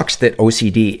 And it sucks that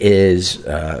OCD is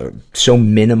so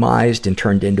minimized and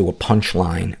turned into a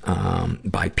punchline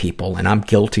by people, and I'm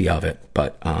guilty of it.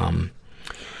 But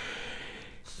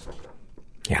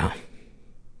yeah.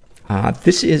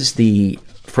 This is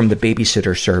from the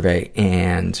babysitter survey,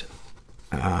 and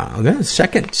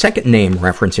second name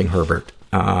referencing Herbert,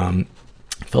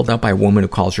 filled out by a woman who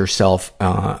calls herself,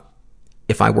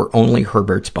 If I Were Only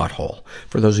Herbert's Butthole.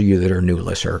 For those of you that are new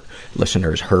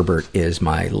listeners, Herbert is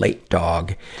my late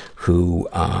dog whose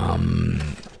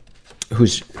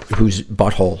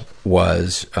butthole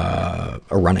was a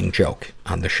running joke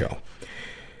on the show.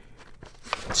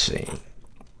 Let's see.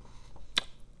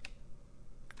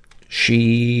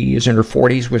 She is in her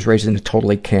 40s, was raised in a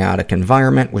totally chaotic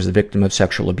environment, was the victim of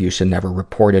sexual abuse and never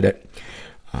reported it.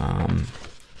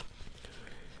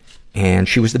 And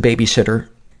she was the babysitter,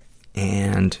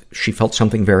 and she felt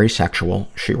something very sexual.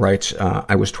 She writes,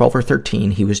 I was 12 or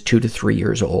 13. He was 2 to 3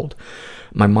 years old.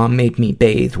 My mom made me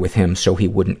bathe with him so he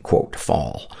wouldn't, quote,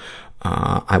 fall.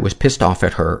 I was pissed off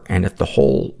at her and at the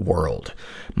whole world.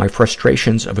 My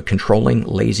frustrations of a controlling,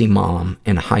 lazy mom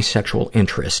and a high sexual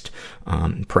interest,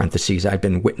 parentheses, I've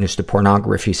been witness to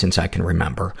pornography since I can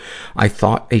remember. I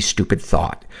thought a stupid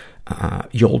thought.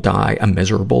 You'll die a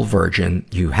miserable virgin.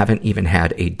 You haven't even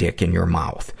had a dick in your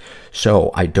mouth. So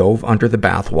I dove under the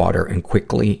bathwater and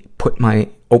quickly put my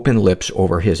open lips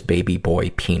over his baby boy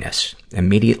penis.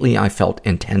 Immediately I felt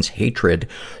intense hatred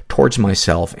towards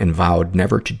myself and vowed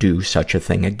never to do such a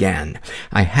thing again.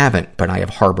 I haven't, but I have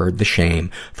harbored the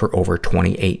shame for over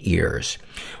 28 years.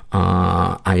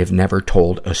 I have never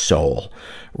told a soul.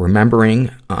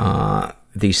 Remembering,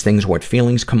 these things, what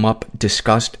feelings come up: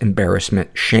 disgust, embarrassment,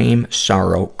 shame,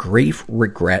 sorrow, grief,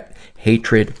 regret,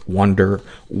 hatred, wonder,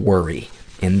 worry,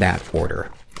 in that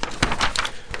order.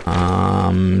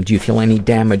 Do you feel any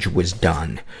damage was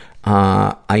done?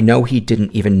 I know he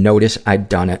didn't even notice I'd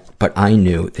done it, but I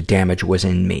knew the damage was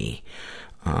in me.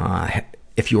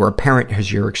 If you are a parent,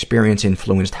 has your experience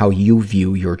influenced how you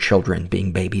view your children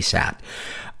being babysat?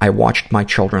 I watched my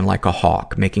children like a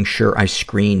hawk, making sure I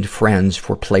screened friends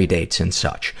for play dates and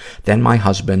such. Then my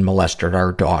husband molested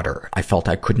our daughter. I felt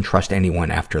I couldn't trust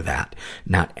anyone after that.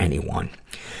 Not anyone.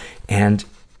 And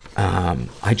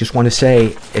I just want to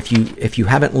say, if you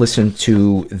haven't listened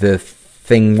to the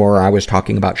thing where I was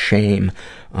talking about shame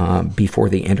before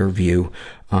the interview,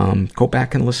 go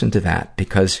back and listen to that,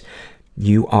 because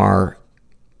you are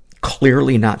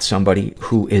clearly not somebody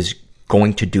who is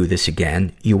going to do this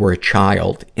again. You were a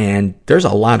child, and there's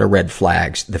a lot of red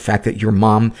flags. The fact that your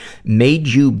mom made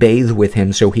you bathe with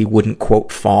him so he wouldn't,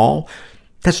 quote, fall,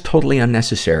 that's totally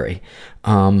unnecessary.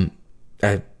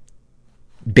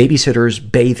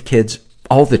 Babysitters bathe kids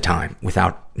all the time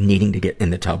without needing to get in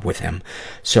the tub with him.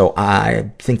 So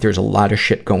I think there's a lot of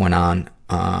shit going on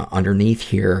underneath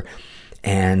here,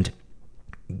 and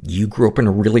you grew up in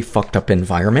a really fucked up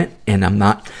environment, and I'm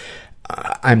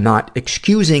not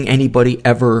excusing anybody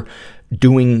ever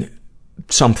doing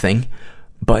something,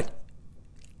 but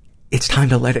it's time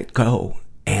to let it go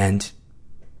and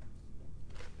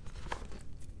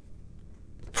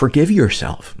forgive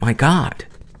yourself. My God,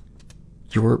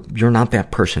 you're not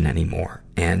that person anymore,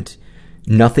 and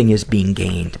nothing is being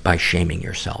gained by shaming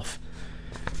yourself.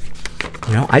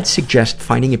 You know, I'd suggest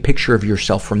finding a picture of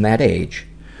yourself from that age,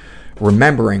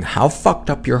 remembering how fucked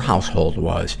up your household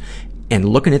was, and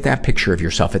looking at that picture of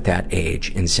yourself at that age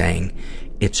and saying,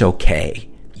 it's okay.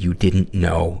 You didn't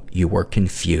know. You were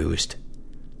confused.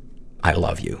 I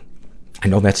love you. I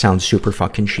know that sounds super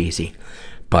fucking cheesy,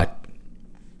 but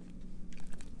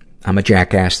I'm a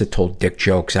jackass that told dick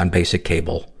jokes on basic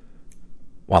cable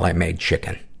while I made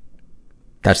chicken.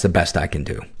 That's the best I can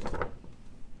do.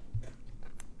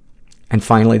 And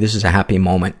finally, this is a happy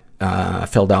moment,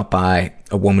 filled out by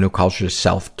a woman who calls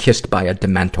herself Kissed by a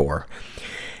Dementor.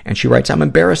 And she writes, I'm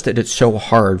embarrassed that it's so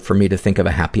hard for me to think of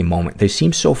a happy moment. They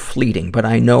seem so fleeting, but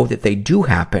I know that they do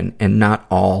happen, and not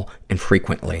all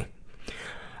infrequently.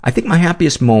 I think my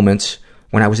happiest moments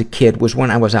when I was a kid was when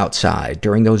I was outside,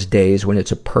 during those days when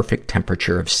it's a perfect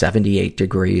temperature of 78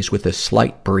 degrees with a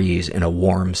slight breeze and a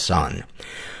warm sun.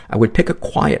 I would pick a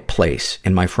quiet place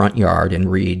in my front yard and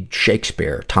read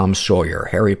Shakespeare, Tom Sawyer,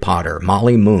 Harry Potter,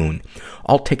 Molly Moon,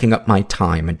 all taking up my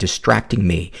time and distracting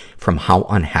me from how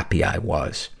unhappy I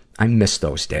was. I miss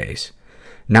those days.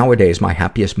 Nowadays, my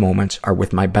happiest moments are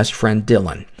with my best friend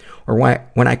Dylan, or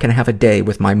when I can have a day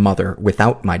with my mother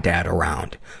without my dad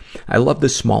around. I love the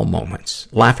small moments,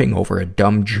 laughing over a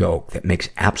dumb joke that makes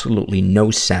absolutely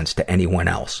no sense to anyone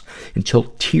else,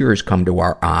 until tears come to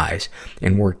our eyes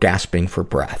and we're gasping for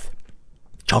breath.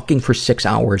 Talking for 6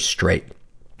 hours straight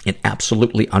and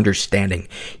absolutely understanding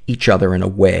each other in a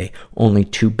way only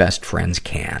two best friends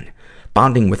can.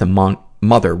 Bonding with a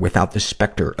mother without the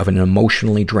specter of an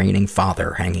emotionally draining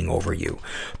father hanging over you.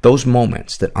 Those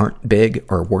moments that aren't big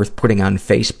or worth putting on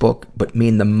Facebook, but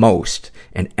mean the most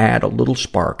and add a little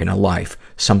spark in a life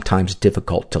sometimes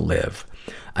difficult to live.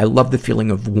 I love the feeling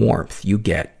of warmth you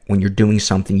get when you're doing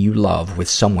something you love with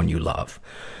someone you love.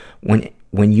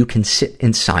 When you can sit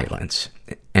in silence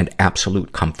and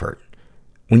absolute comfort.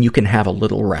 When you can have a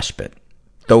little respite.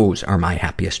 Those are my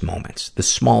happiest moments. The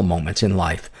small moments in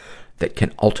life that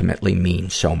can ultimately mean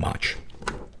so much.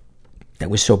 That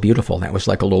was so beautiful. That was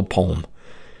like a little poem.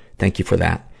 Thank you for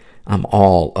that. I'm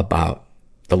all about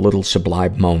the little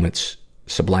sublime moments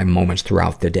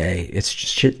throughout the day. It's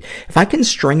just, if I can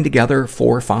string together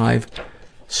 4 or 5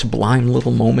 sublime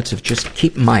little moments of just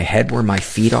keeping my head where my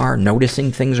feet are,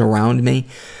 noticing things around me,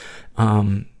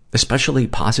 especially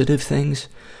positive things,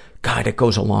 God, it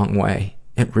goes a long way.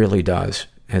 It really does.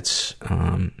 It's,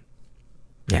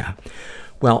 yeah.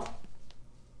 Well,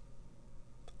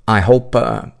 I hope,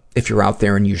 if you're out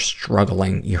there and you're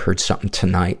struggling, you heard something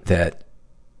tonight that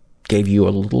gave you a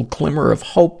little glimmer of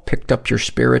hope, picked up your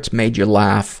spirits, made you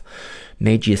laugh,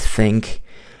 made you think.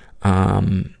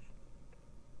 And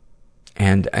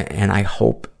I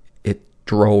hope it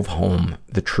drove home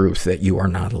the truth that you are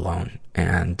not alone.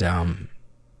 And,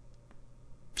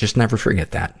 just never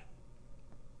forget that.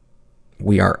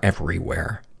 We are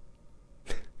everywhere.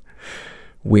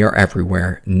 We are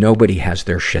everywhere. Nobody has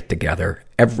their shit together.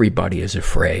 Everybody is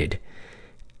afraid.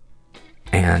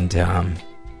 And,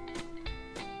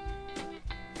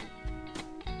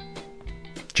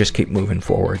 just keep moving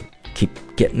forward.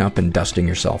 Keep getting up and dusting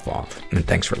yourself off. And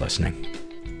thanks for listening.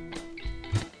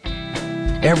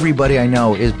 Everybody I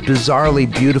know is bizarrely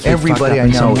beautifully fucked up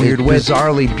in some weird way.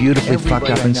 Bizarrely beautifully fucked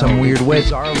up in some weird way.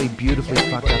 Bizarrely beautifully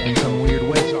fucked up in some